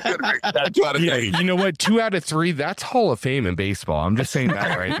what? 2 out of 3, that's Hall of Fame in baseball. I'm just saying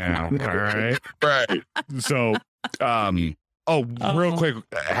that right now. All right. Right. So, real quick,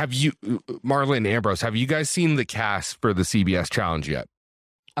 have you, Marlon and Ambrose, have you guys seen the cast for the CBS challenge yet?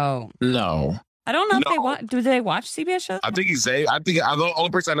 Oh. No. I don't know if they watch. Do they watch CBS shows? I think Xavier. The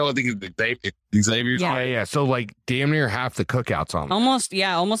only person I know. I think is Xavier. Yeah. So like, damn near half the cookouts on. Almost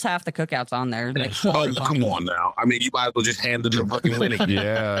half the cookouts on there. Oh, come on now. I mean, you might as well just hand the fucking winning.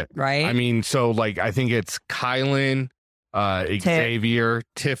 Yeah. Right. I mean, so like, I think it's Kylan, Xavier,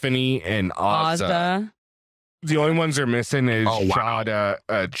 Tiffany, and Ozza. The only ones they're missing is Chada,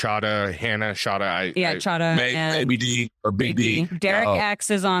 Hannah, Chada. Chada, and Baby D or Big D. Derek X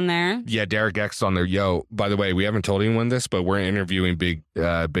is on there. Yeah, Derek X is on there. Yo, by the way, we haven't told anyone this, but we're interviewing Big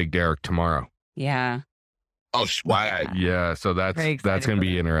Derek tomorrow. Yeah. Oh, swag. Yeah, so that's gonna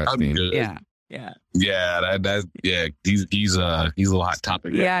be interesting. Yeah. He's a little hot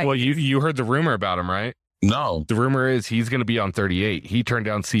topic. Yeah. Well, you heard the rumor about him, right? No. The rumor is he's going to be on 38. He turned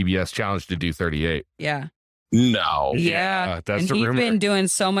down CBS challenge to do 38. Yeah. No. Yeah. That's and the rumor. He's been doing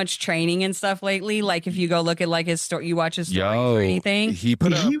so much training and stuff lately. Like if you go look at like his story, you watch his stories or anything. He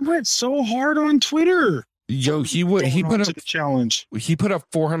went so hard on Twitter. He put up the challenge. He put up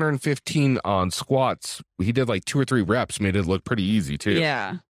 415 on squats. He did like 2 or 3 reps, made it look pretty easy too.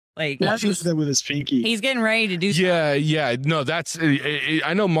 Yeah. Like that with his pinky. He's getting ready to do. Yeah. No, that's.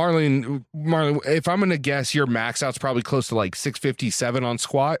 I know Marlon. If I'm gonna guess, your max out's probably close to like 657 on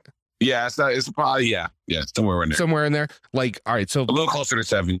squat. Yeah, it's probably somewhere in there. Like, all right, so a little closer to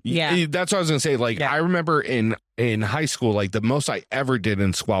 7. Yeah, that's what I was gonna say. Like, I remember in high school, like the most I ever did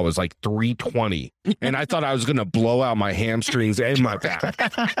in squat was like 320, and I thought I was gonna blow out my hamstrings and my back.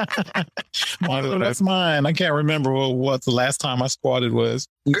 That's mine. I can't remember what the last time I squatted was.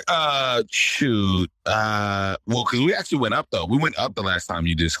 Shoot. Well, because we actually went up though. We went up the last time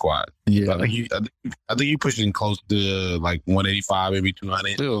you did squat. Yeah, I think you pushing close to like 185, maybe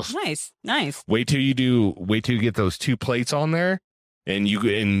 200. Nice. Wait till you get those 2 plates on there, and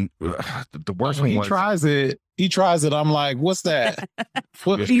the worst one. He tries it. I'm like, what's that?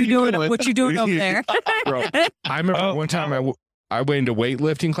 What are you doing? What you doing up there? Bro, I remember one time I went into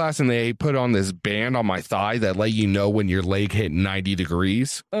weightlifting class and they put on this band on my thigh that let you know when your leg hit 90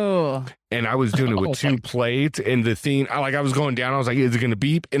 degrees. Oh. And I was doing it with 2 plates, and the thing, I was going down. I was like, is it going to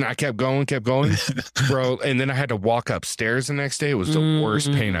beep? And I kept going, bro. And then I had to walk upstairs the next day. It was the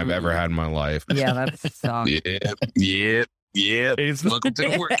worst pain I've ever had in my life. Yeah, that's sucks. Yeah. Welcome to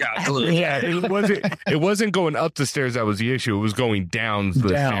the workout club. Yeah, it wasn't going up the stairs that was the issue. It was going down the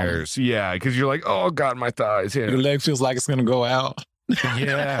stairs. Yeah, because you're like, oh God, my thighs. Yeah. Your leg feels like it's gonna go out.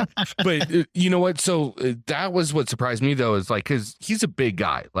 Yeah, but you know what? So that was what surprised me though, is like, because he's a big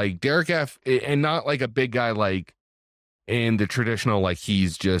guy, like Derek F, and not like a big guy like in the traditional, like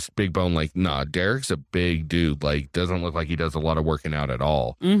he's just big bone. Like, nah, Derek's a big dude. Like, doesn't look like he does a lot of working out at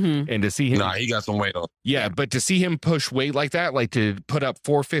all. Mm-hmm. And to see him, he got some weight on. Yeah, but to see him push weight like that, like to put up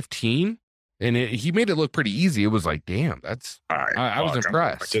 415. And he made it look pretty easy. It was like, damn, that's. Right, I was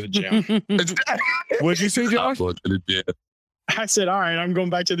impressed. To the gym. What'd you say, Josh? I said, all right, I'm going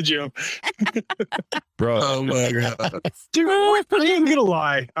back to the gym. Bro. Oh my God. Dude, I ain't gonna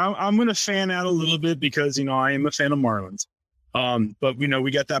lie. I'm gonna fan out a little bit because I am a fan of Marlon's. But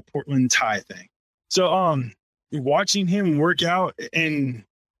we got that Portland tie thing. So watching him work out and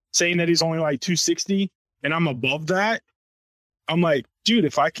saying that he's only like 260 and I'm above that, I'm like, dude,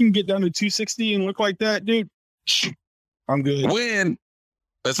 if I can get down to 260 and look like that, dude, I'm good. When?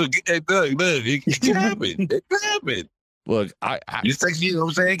 That's a good look, it can happen. It can happen. Look, I just like, you know what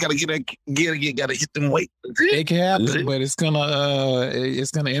I'm saying? Gotta hit them weight. It can happen, but it's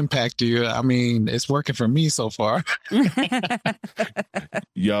gonna impact you. I mean, it's working for me so far.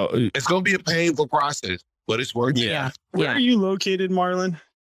 Yo, it's gonna be a painful process, but it's working. Yeah. Where are you located, Marlon?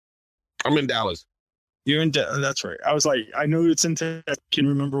 I'm in Dallas. You're in That's right. I was like, I know it's in Texas. I can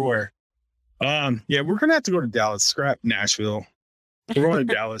remember where. Yeah, we're gonna have to go to Dallas. Scrap Nashville. We're going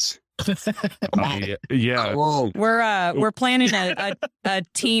to Dallas. Yeah. We're planning a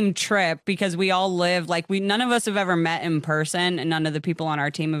team trip because we all live none of us have ever met in person, and none of the people on our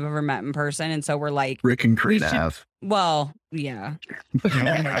team have ever met in person, and so we're like Rick and Creed have. Well, yeah. Oh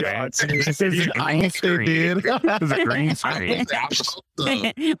my God. I ain't they did. It was a green screen.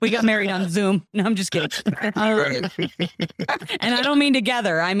 We got married on Zoom. No, I'm just kidding. And I don't mean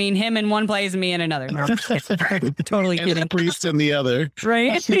together. I mean him in one place and me in another. No, totally kidding. And the priest in the other.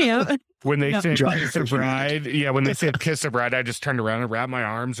 Right? Yeah. When they said kiss the bride, when they said kiss the bride, I just turned around and wrapped my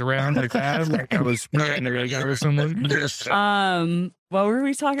arms around like that, like I was trying to really go with someone. What were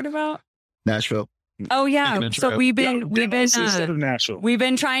we talking about? Nashville. Oh yeah, so we've been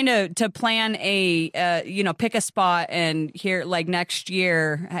trying to plan a pick a spot, and here like next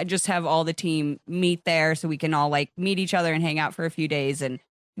year just have all the team meet there so we can all like meet each other and hang out for a few days. And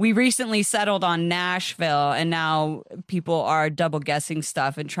we recently settled on Nashville, and now people are double guessing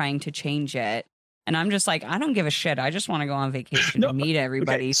stuff and trying to change it. And I'm just like, I don't give a shit. I just want to go on vacation and meet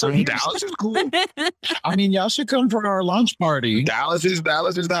everybody. Okay, so Dallas is cool. I mean, y'all should come for our launch party. Dallas is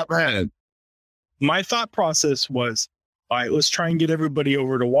not bad. My thought process was, all right, let's try and get everybody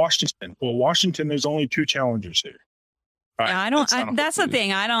over to Washington. Well, Washington, there's only 2 challengers here. I don't. That's the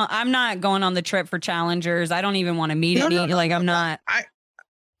thing. I'm not going on the trip for challengers. I don't even want to meet any. Like I'm not.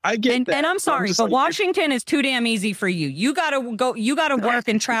 I get that. And I'm sorry, but Washington is too damn easy for you. You gotta go. You gotta work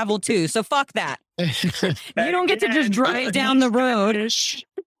and travel too. So fuck that. You don't get to just drive down the road.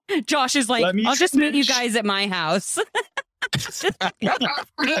 Josh is like, I'll just meet you guys at my house.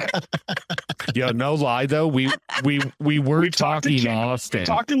 Yo, no lie though, we were talking Austin.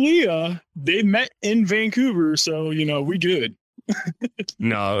 Talked to Leah. They met in Vancouver, so we good.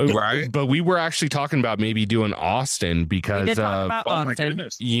 No, right? But we were actually talking about maybe doing Austin because Austin.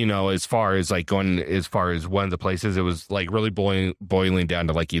 As far as like going as far as one of the places, it was like really boiling down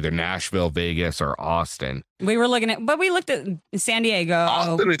to like either Nashville, Vegas, or Austin. We were but we looked at San Diego.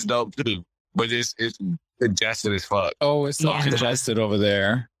 Austin is dope too, but it's congested as fuck. Oh, it's so congested over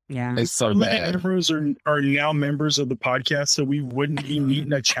there. Yeah, it's so Marlon bad. and Ambrose are now members of the podcast, so we wouldn't be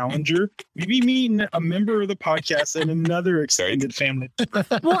meeting a challenger. We'd be meeting a member of the podcast and another extended family.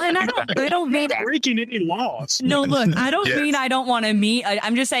 Well, and I don't mean breaking any laws. No, look, I don't mean I don't want to meet.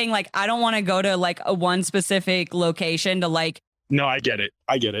 I'm just saying, like, I don't want to go to like a one specific location to like. No, I get it.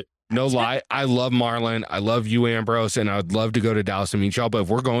 No lie, I love Marlon. I love you, Ambrose, and I would love to go to Dallas and meet y'all. But if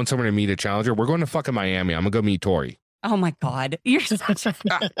we're going somewhere to meet a challenger, we're going to fucking Miami. I'm gonna go meet Tori. Oh my God, you're such a.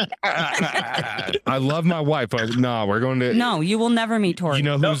 I love my wife, but no, we're going to. No, you will never meet Tori. You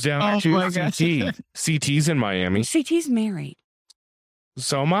know who's down to CT? CT's in Miami. CT's married.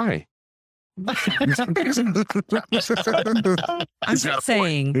 So am I. I'm just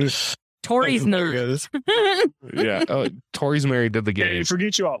saying. Tori's nervous. Yeah. Oh, Tori's married to the game. Hey,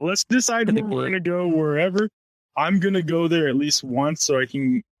 forget you all. Let's decide if we're going to go wherever. I'm going to go there at least once so I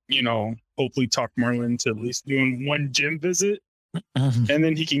can, hopefully talk Marlon into at least doing one gym visit. And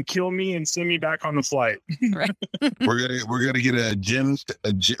then he can kill me and send me back on the flight. Right. We're gonna get a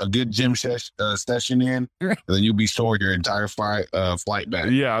good gym session in, right. And then you'll be stored your entire flight back.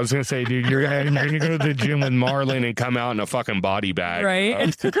 Yeah, I was gonna say, dude, you're gonna go to the gym with Marlon and come out in a fucking body bag,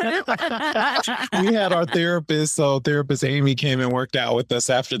 right? We had our therapist, so therapist Amy came and worked out with us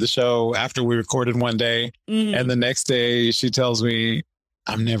after the show. After we recorded one day, and the next day she tells me,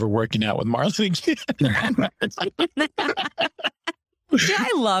 "I'm never working out with Marlon again." Yeah,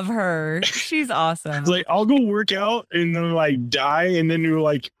 I love her. She's awesome. Like, I'll go work out and then like die, and then you're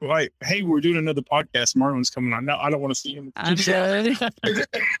like, hey, we're doing another podcast. Marlon's coming on. No, I don't want to see him. I'm good.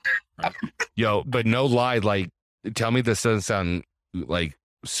 Yo, but no lie, like, tell me this doesn't sound like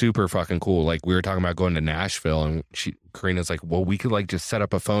super fucking cool. Like, we were talking about going to Nashville, and Karina's like, well, we could like just set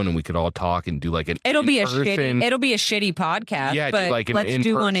up a phone and we could all talk and do like an it'll be a shitty podcast. Yeah, but like an let's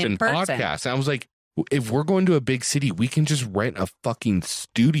do one in person podcast. And I was like, if we're going to a big city, we can just rent a fucking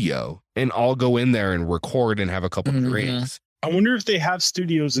studio and all go in there and record and have a couple drinks. I wonder if they have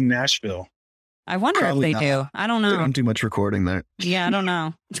studios in Nashville. I wonder Probably if they do. I don't know. They don't do much recording there. Yeah, I don't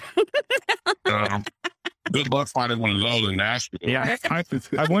know. Good luck finding one of those in Nashville. Yeah, I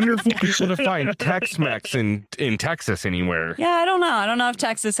wonder if we'll be able to find Tex-Mex in Texas anywhere. Yeah, I don't know. I don't know if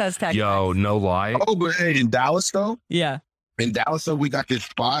Texas has Tex-Mex. Yo, no lie. Oh, but hey, in Dallas though? Yeah. In Dallas though, we got this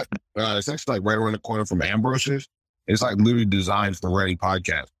spot. It's actually like right around the corner from Ambrose's. It's like literally designed for running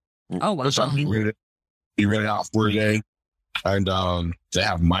podcasts. Oh, wow. So you rent it out for a day. And they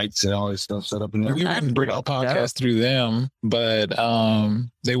have mics and all this stuff set up in there. We wouldn't bring our podcast through them, but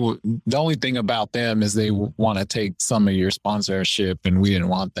the only thing about them is they want to take some of your sponsorship, and we didn't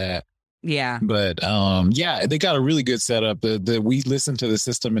want that. Yeah. But yeah, they got a really good setup. We listened to the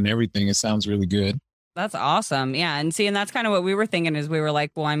system and everything. It sounds really good. That's awesome. Yeah. And that's kind of what we were thinking is we were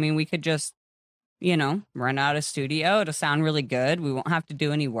like, well, I mean, we could just, rent out a studio. It'll sound really good. We won't have to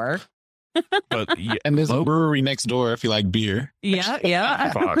do any work. But yeah, and there's a brewery next door if you like beer. Yeah,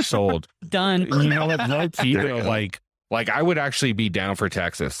 yeah. Fuck, sold. Done. You know what? Like I would actually be down for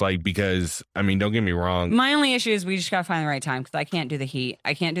Texas, like, because I mean, don't get me wrong. My only issue is we just gotta find the right time because I can't do the heat.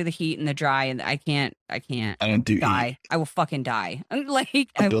 I can't do the heat and the dry, and I can't. I don't do die. Heat. I will fucking die. Like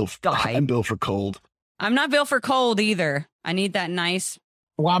I'm built for cold. I'm not built for cold either. I need that nice.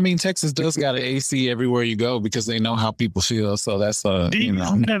 Well, I mean, Texas does got an AC everywhere you go because they know how people feel. So that's have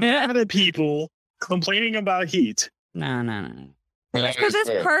had people complaining about heat. No. Because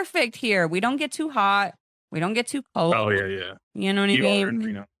it's perfect here. We don't get too hot. We don't get too cold. Oh yeah. You know what I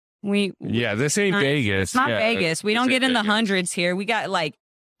mean? This ain't Vegas. It's not Vegas. We don't get in the hundreds here. We got like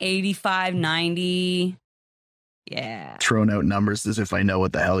 85, 90. Yeah. Throwing out numbers as if I know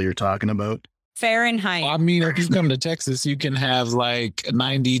what the hell you're talking about. Fahrenheit. I mean, if you come to Texas, you can have like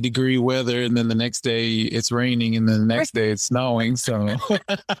 90-degree weather, and then the next day it's raining, and then the next day it's snowing. So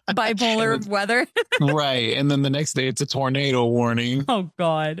bipolar weather. Right. And then the next day it's a tornado warning. Oh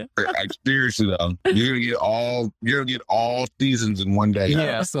God. Seriously though, you're gonna get all seasons in one day.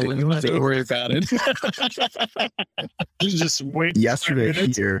 Yeah, so you don't have to worry about it. Just wait. Yesterday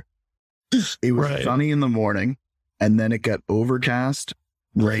here, it was sunny in the morning, and then it got overcast,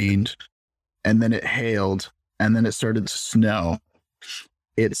 rained, and then it hailed, and then it started to snow.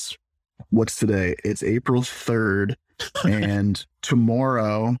 What's today? It's April 3rd, and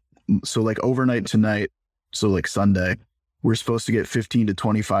tomorrow, so like overnight tonight, so like Sunday, we're supposed to get 15 to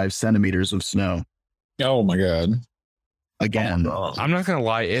 25 centimeters of snow. Oh my God. Again. I'm not going to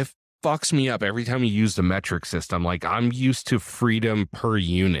lie. It fucks me up every time you use the metric system. Like, I'm used to freedom per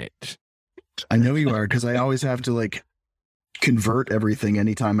unit. I know you are, because I always have to like convert everything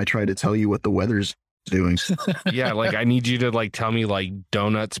anytime I try to tell you what the weather's doing. Yeah, like I need you to like tell me like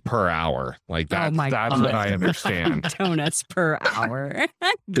donuts per hour. Like that's what I understand. Donuts per hour.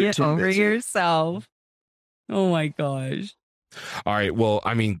 Get over yourself. Oh my gosh. All right. Well,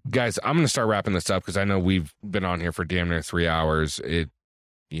 I mean, guys, I'm going to start wrapping this up because I know we've been on here for damn near 3 hours. I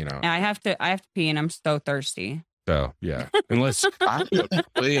have to pee and I'm so thirsty. So yeah, unless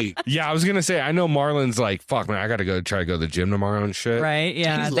yeah, I was gonna say I know Marlon's like, fuck man, I gotta go try to go to the gym tomorrow and shit. Right?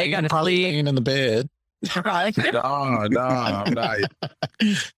 Yeah, they gotta probably laying in the bed. No, I'm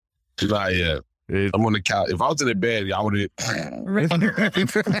not yet. I'm on the couch. If I was in the bed, I would have.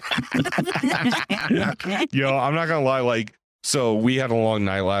 Yo, I'm not gonna lie. Like, so we had a long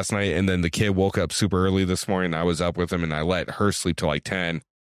night last night, and then the kid woke up super early this morning. I was up with him, and I let her sleep till like 10.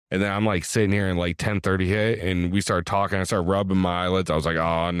 And then I'm like sitting here and like 10:30 hit, and we started talking. I started rubbing my eyelids. I was like,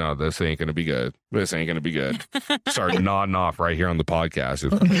 oh no, this ain't gonna be good. This ain't gonna be good. Started nodding off right here on the podcast.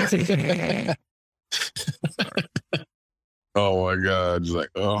 Oh my God. It's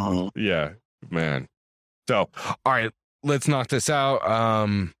like, oh yeah, man. So all right, let's knock this out.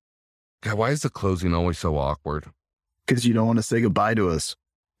 God, why is the closing always so awkward? Because you don't want to say goodbye to us.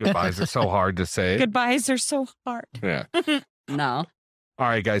 Goodbyes are so hard to say. Goodbyes are so hard. Yeah. No. All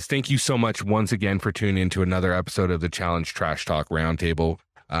right, guys, thank you so much once again for tuning into another episode of the Challenge Trash Talk Roundtable.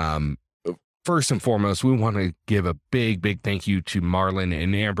 First and foremost, we want to give a big thank you to Marlon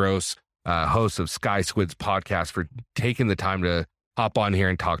and Ambrose, hosts of Squidz podcast, for taking the time to hop on here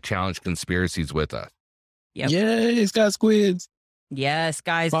and talk Challenge Conspiracies with us. Yep. Yay, Squidz. Yes,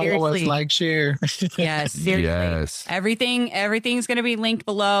 guys. Follow seriously. us, like, share. Yes, seriously. Yes. Everything's going to be linked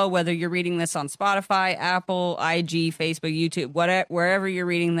below, whether you're reading this on Spotify, Apple, IG, Facebook, YouTube, wherever you're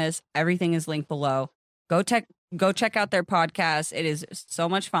reading this, everything is linked below. Go check out their podcast. It is so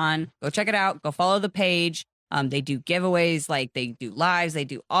much fun. Go check it out. Go follow the page. They do giveaways, like they do lives, they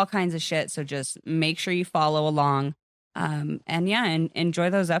do all kinds of shit. So just make sure you follow along. And enjoy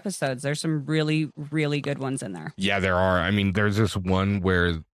those episodes. There's some really, really good ones in there. Yeah, there are. I mean, there's this one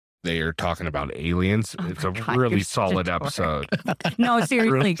where they are talking about aliens. It's a really solid episode. No,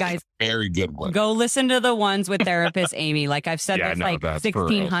 seriously, guys. Very good one. Go listen to the ones with therapist Amy. Like I've said this like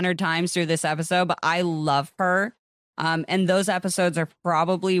 1,600 times through this episode, but I love her. And those episodes are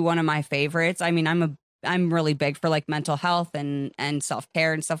probably one of my favorites. I mean, I'm really big for like mental health and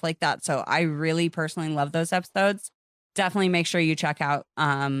self-care and stuff like that. So I really personally love those episodes. Definitely make sure you check out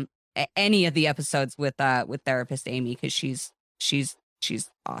any of the episodes with therapist Amy, because she's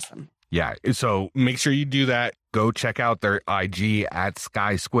awesome. Yeah, so make sure you do that. Go check out their IG at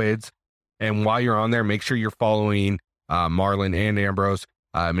Squidz, and while you're on there, make sure you're following Marlon and Ambrose.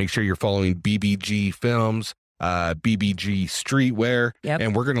 Make sure you're following BBG Films, BBG Streetwear,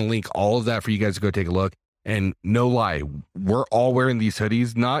 and we're gonna link all of that for you guys to go take a look. And no lie, we're all wearing these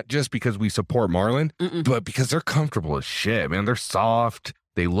hoodies, not just because we support Marlon, but because they're comfortable as shit, man. They're soft.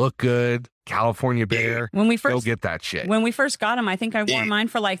 They look good. California Bear. Go get that shit. When we first got them, I think I wore mine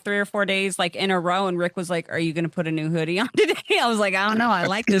for like 3 or 4 days, like in a row. And Rick was like, "Are you going to put a new hoodie on today?" I was like, "I don't know. I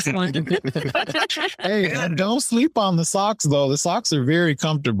like this one." Hey, don't sleep on the socks though. The socks are very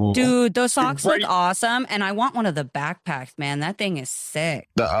comfortable. Dude, those socks look awesome. And I want one of the backpacks, man. That thing is sick.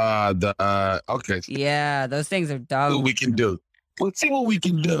 Okay. Yeah, those things are dope. What we can do. Let's see what we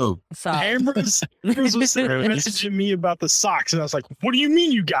can do. So Ambrose was messaging me about the socks, and I was like, "What do you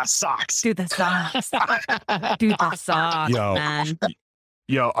mean you got socks?" Dude, the socks. Dude, the socks, man.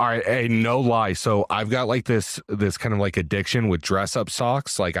 Yo, all right, hey, no lie. So I've got like this kind of like addiction with dress up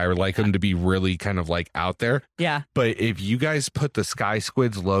socks. Like I would like them to be really kind of like out there. Yeah. But if you guys put the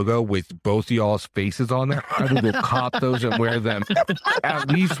Squidz logo with both y'all's faces on there, I will cop those and wear them at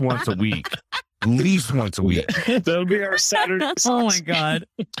least once a week. at least once a week. That'll be our Saturday. Oh my God.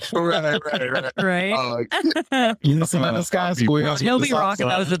 Right. You know, some of the guys, He'll be rocking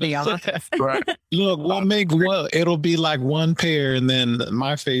those at the office. Right. Look, we'll make one. It'll be like one pair, and then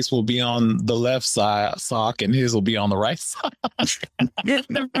my face will be on the left side sock, and his will be on the right side. Get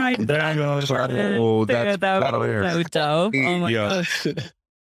the right. Oh, that's that was so dope. Oh my God.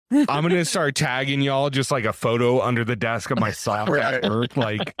 I'm gonna start tagging y'all just like a photo under the desk of my sock at work.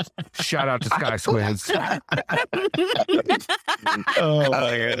 Like, shout out to Sky Squidz. Oh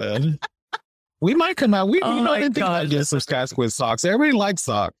my God. We might come out. We didn't think I'd get some Sky Squid socks. Everybody likes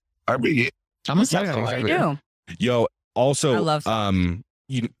socks. I'm a sock. I do. Yo, also, I love socks.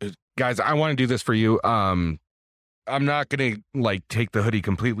 You guys, I want to do this for you. I'm not gonna like take the hoodie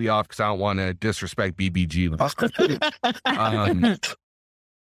completely off because I don't want to disrespect BBG.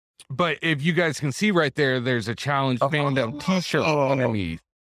 But if you guys can see right there, there's a challenge fandom t-shirt underneath.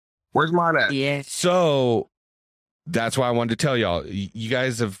 Where's mine at? Yeah. So that's why I wanted to tell y'all. You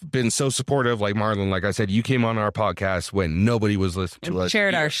guys have been so supportive. Like Marlon, like I said, you came on our podcast when nobody was listening to us.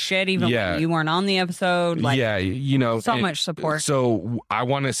 Shared our shit even when you weren't on the episode. Like, you know, so much support. So I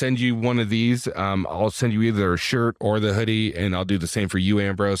want to send you one of these. I'll send you either a shirt or the hoodie, and I'll do the same for you,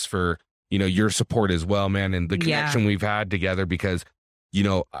 Ambrose, for your support as well, man, and the connection we've had together because.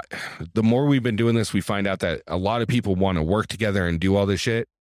 The more we've been doing this, we find out that a lot of people want to work together and do all this shit,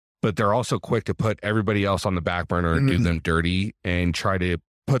 but they're also quick to put everybody else on the back burner and do them dirty and try to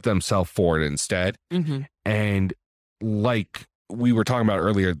put themselves forward instead. Mm-hmm. And like we were talking about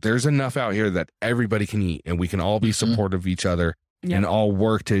earlier, there's enough out here that everybody can eat and we can all be supportive of each other and all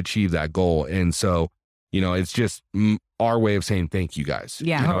work to achieve that goal. And so, it's just our way of saying thank you guys.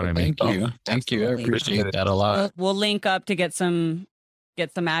 Yeah. You know what I mean? Thank you. Thank you. I appreciate that a lot. We'll link up to get some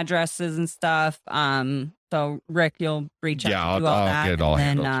addresses and stuff. So Rick, you'll reach out to do all that. Get it all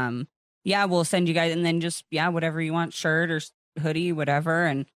and handled. Then, we'll send you guys, and then just whatever you want, shirt or hoodie,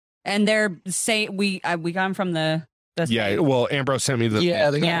 whatever. And they're we got them from the well, Ambrose sent me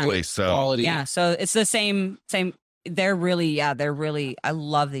the place. So quality. Yeah, so it's the same. They're really I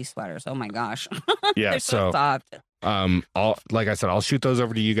love these sweaters. Oh my gosh. Yeah, they're so soft. Like I said, I'll shoot those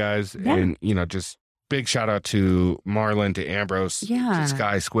over to you guys, and just. Big shout out to Marlon, to Ambrose, to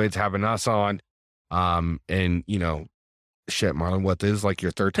Sky Squidz having us on. And shit, Marlon, what is like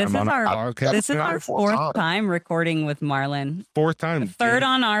your third time on our podcast? This is our fourth time recording with Marlon. Fourth time. Third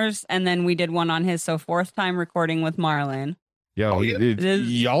on ours, and then we did one on his. So fourth time recording with Marlon.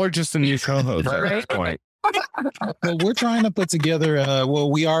 Y'all are just a new co-host at this point. Well, we're trying to put together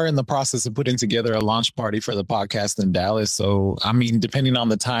we are in the process of putting together a launch party for the podcast in Dallas. So I mean, depending on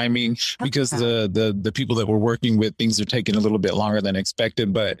the timing, because the people that we're working with, things are taking a little bit longer than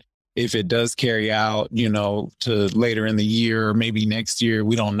expected. But if it does carry out, to later in the year or maybe next year,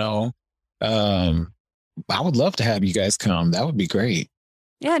 we don't know. I would love to have you guys come. That would be great.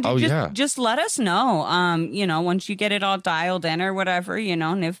 Yeah. Just let us know. Once you get it all dialed in or whatever,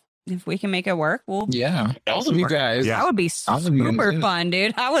 and if we can make it work, all of you guys. That would be super fun,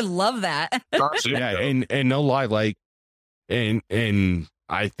 dude. I would love that. And no lie, like, and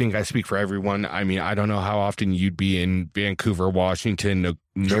I think I speak for everyone. I mean, I don't know how often you'd be in Vancouver, Washington,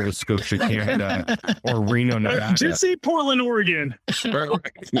 Nova Scotia, Canada, or Reno, Nevada. Just say Portland, Oregon. Nah,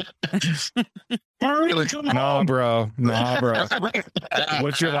 bro.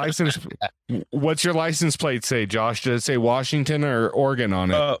 What's your license plate say, Josh? Does it say Washington or Oregon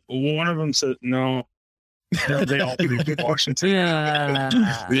on it? One of them said no. They all believe Washington. Yeah.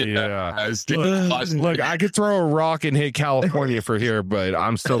 Look, I could throw a rock and hit California for here, but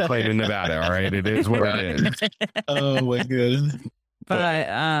I'm still claiming Nevada. All right, it is what it is. Oh my goodness.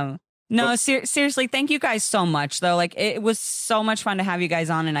 But no, seriously, thank you guys so much, though. Like, it was so much fun to have you guys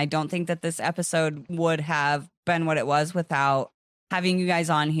on, and I don't think that this episode would have been what it was without having you guys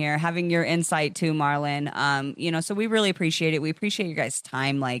on here, having your insight too, Marlon. So we really appreciate it. We appreciate your guys'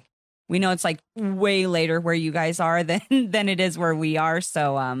 time. Like, we know it's like way later where you guys are than it is where we are.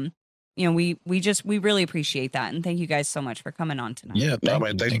 So, we really appreciate that. And thank you guys so much for coming on tonight. Yeah.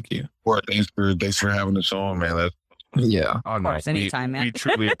 Thank you. Thanks for having us on, man. Of course, anytime, man. We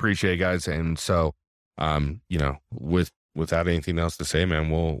truly appreciate it, guys. And so, without anything else to say, man,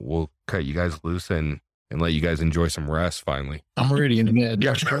 we'll cut you guys loose and let you guys enjoy some rest finally. I'm ready in the bed.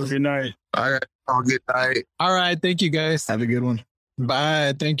 Yeah, good night. All right. Have a good night. All right. Thank you, guys. Have a good one.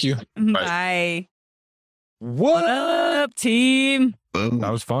 Bye. Thank you. Bye. What up, team? Boom.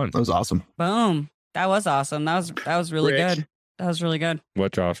 That was fun. That was awesome. Boom. That was awesome. That was really Rick. good. That was really good.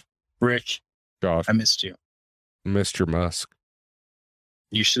 What, Josh? Rick, Josh, I missed you. Mr. Musk.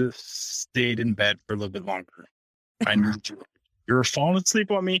 You should have stayed in bed for a little bit longer. I need you. You were falling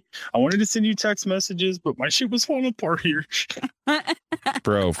asleep on me. I wanted to send you text messages, but my shit was falling apart here.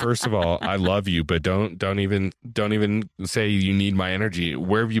 Bro, first of all, I love you, but don't even say you need my energy.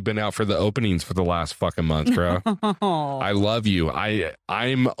 Where have you been out for the openings for the last fucking month, bro? I love you.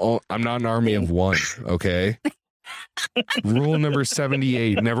 I'm not an army of one, okay? Rule number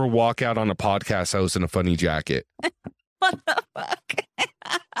 78, never walk out on a podcast host in a funny jacket. What the fuck?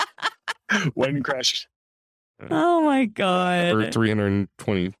 Wedding crash. Oh my God. Or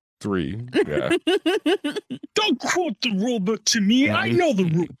 323. Yeah. Don't quote the rule book to me. I know the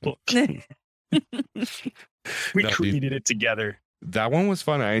rule book. We created it together. That one was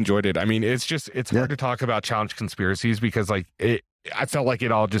fun. I enjoyed it. I mean, it's hard to talk about challenge conspiracies because I felt like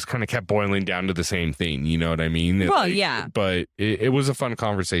it all just kind of kept boiling down to the same thing. You know what I mean? Well, yeah. But it was a fun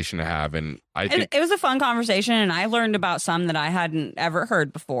conversation to have. And I think it was a fun conversation. And I learned about some that I hadn't ever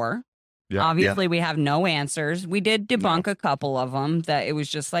heard before. Yeah, obviously, we have no answers. We did debunk a couple of them that it was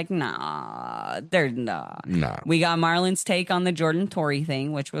just like, nah, they're nah. We got Marlon's take on the Jordan Tory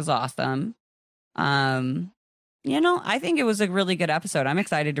thing, which was awesome. I think it was a really good episode. I'm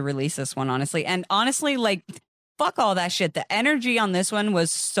excited to release this one, honestly. And honestly, like, fuck all that shit. The energy on this one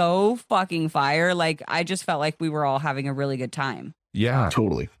was so fucking fire. Like, I just felt like we were all having a really good time. Yeah,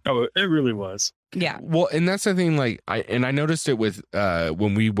 totally. Oh, it really was. Yeah. Well, and that's the thing, like, I noticed it with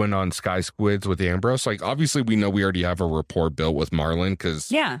when we went on Squidz with Ambrose. Like, obviously, we know we already have a rapport built with Marlon because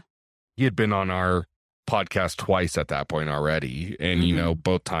he had been on our podcast twice at that point already, and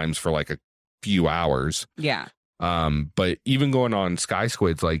both times for like a few hours. Yeah. But even going on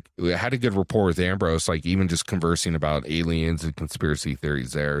Squidz, like, I had a good rapport with Ambrose, like even just conversing about aliens and conspiracy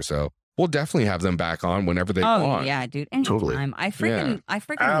theories there. So we'll definitely have them back on whenever they want. Oh yeah, dude. Anytime. Totally. I freaking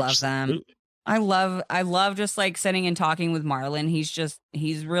love them. I love just like sitting and talking with Marlon.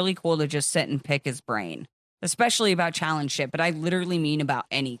 He's really cool to just sit and pick his brain, especially about challenge shit. But I literally mean about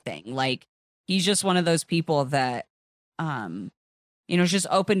anything. Like, he's just one of those people that, is just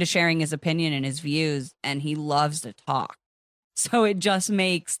open to sharing his opinion and his views, and he loves to talk. So it just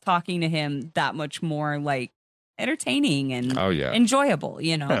makes talking to him that much more like entertaining and enjoyable,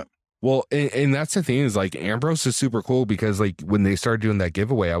 Yeah. Well, and that's the thing is, like, Ambrose is super cool because, like, when they started doing that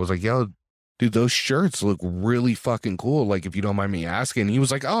giveaway, I was like, yo, dude, those shirts look really fucking cool. Like, if you don't mind me asking. He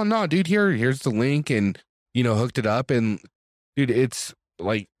was like, oh, no, dude, here's the link, and, hooked it up. And, dude, it's,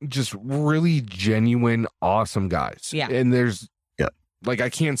 like, just really genuine, awesome guys. Yeah. And there's, like, I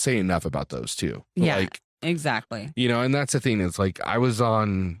can't say enough about those two. Yeah, like, exactly. And that's the thing. It's like, I was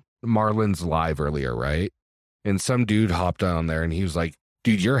on Marlon's live earlier, right? And some dude hopped on there, and he was like,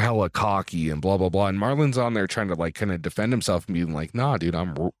 dude, you're hella cocky and blah, blah, blah. And Marlon's on there trying to like kind of defend himself and being like, nah, dude,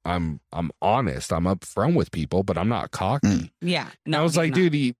 I'm honest. I'm upfront with people, but I'm not cocky. Yeah. No, I was like,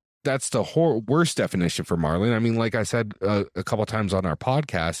 dude, that's the worst definition for Marlon. I mean, like I said a couple times on our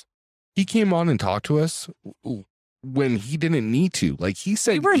podcast, he came on and talked to us when he didn't need to. Like, he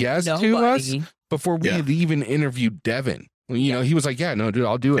said yes to us before we had even interviewed Devin. He was like, yeah, no, dude,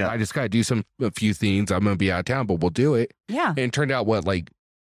 I'll do it. I just got to do a few things. I'm going to be out of town, but we'll do it. Yeah. And it turned out it was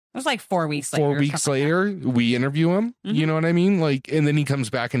like 4 weeks later. 4 weeks later, we interview him. Mm-hmm. You know what I mean? Like, and then he comes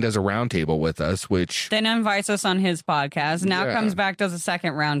back and does a roundtable with us, which then invites us on his podcast. Now comes back, does a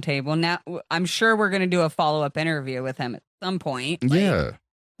second roundtable. Now I'm sure we're going to do a follow-up interview with him at some point. Like,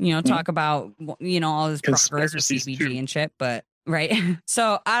 talk about, all his progress with CBG and shit, but right.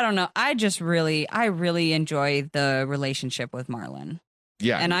 So I don't know. I really enjoy the relationship with Marlon.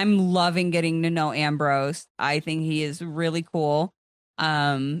 Yeah. And I'm loving getting to know Ambrose. I think he is really cool.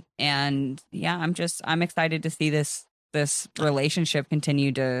 And yeah, I'm excited to see this relationship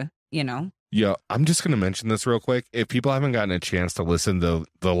continue to, Yeah, I'm just going to mention this real quick. If people haven't gotten a chance to listen to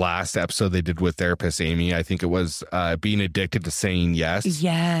the last episode they did with therapist Amy, I think it was being addicted to saying yes.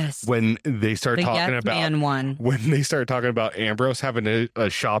 Yes. When they start talking about when they start talking about Ambrose having a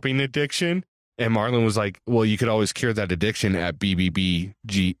shopping addiction, and Marlon was like, well, you could always cure that addiction at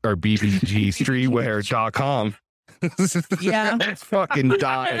BBBG or BBGstreetwear.com. Yeah. Fucking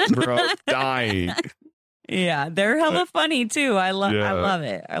dying, bro. Dying. Yeah, they're hella funny too. I love it.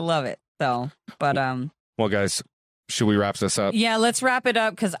 I love it. So, but well, guys, should we wrap this up? Yeah, let's wrap it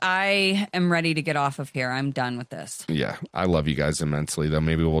up because I am ready to get off of here. I'm done with this. Yeah, I love you guys immensely. Though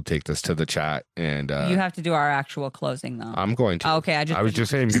maybe we'll take this to the chat and you have to do our actual closing though. I'm going to. Okay, I was just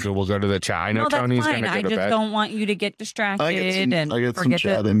saying we'll go to the chat. I know Tony's going to go to bed. I just don't want you to get distracted. I get some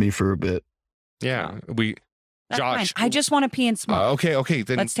chat in me for a bit. Yeah, Josh. Fine. I just want to pee and smoke. Okay.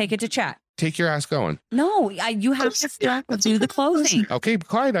 Then let's take it to chat. Take your ass going. No, you have to stop and do the closing. Okay, be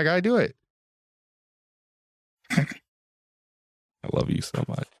quiet. I gotta do it. I love you so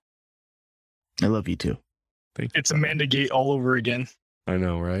much. I love you too. It's Amanda Gate all over again. I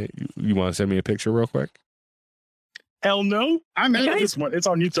know, right? You want to send me a picture real quick? Hell no. I'm at this one. It's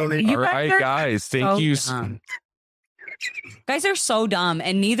on you, Tony. All right, guys. Thank you. Guys are so dumb,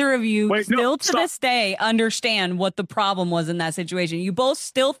 and neither of you this day understand what the problem was in that situation. You both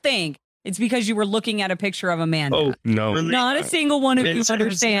still think it's because you were looking at a picture of Amanda. Oh, no. Not a single one of you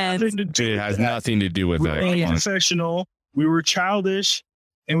understands. It has nothing to do with that. We were professional. We were childish,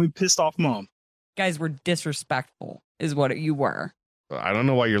 and we pissed off Mom. Guys were disrespectful, is what you were. I don't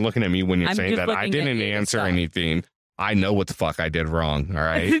know why you're looking at me when you're saying that. I didn't answer anything. I know what the fuck I did wrong. All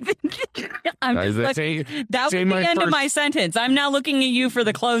right. That was the end of my sentence. I'm now looking at you for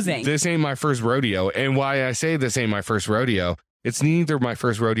the closing. This ain't my first rodeo. And why I say this ain't my first rodeo, it's neither my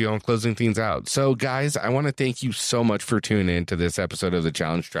first rodeo on closing things out. So, guys, I want to thank you so much for tuning in to this episode of the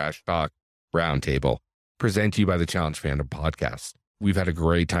Challenge Trash Talk Roundtable, presented to you by the Challenge Fandom Podcast. We've had a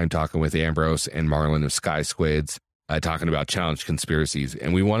great time talking with Ambrose and Marlon of Sky Squidz, talking about Challenge Conspiracies.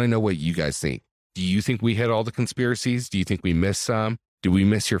 And we want to know what you guys think. Do you think we hit all the conspiracies? Do you think we missed some? Did we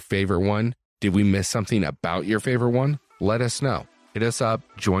miss your favorite one? Did we miss something about your favorite one? Let us know. Hit us up.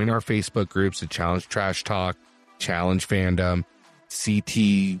 Join our Facebook groups at Challenge Trash Talk, Challenge Fandom,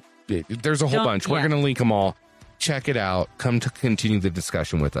 CT. There's a whole bunch. We're going to link them all. Check it out. Come to continue the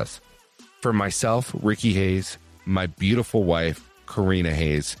discussion with us. For myself, Ricky Hayes, my beautiful wife, Karina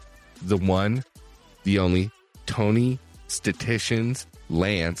Hayes, the one, the only, Tony, Statisticians,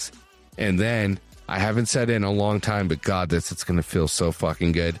 Lance, and then, I haven't said it in a long time, but God, it's going to feel so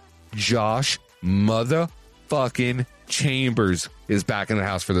fucking good. Josh motherfucking Chambers is back in the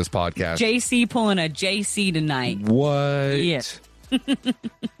house for this podcast. JC pulling a JC tonight. What? Yeah.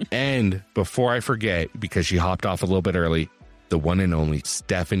 And before I forget, because she hopped off a little bit early, the one and only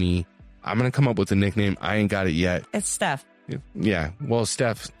Stephanie. I'm going to come up with a nickname. I ain't got it yet. It's Steph. Yeah. Well,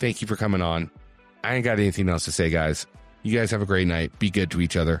 Steph, thank you for coming on. I ain't got anything else to say, guys. You guys have a great night. Be good to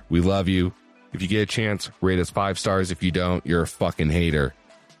each other. We love you. If you get a chance, rate us 5 stars. If you don't, you're a fucking hater.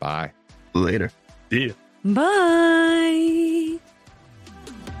 Bye. Later. Yeah. Bye.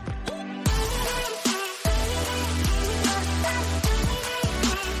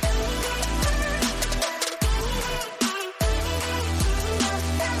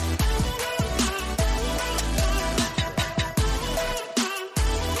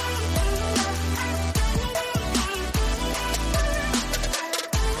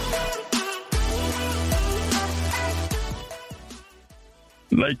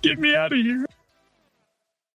 Like, get me out of here.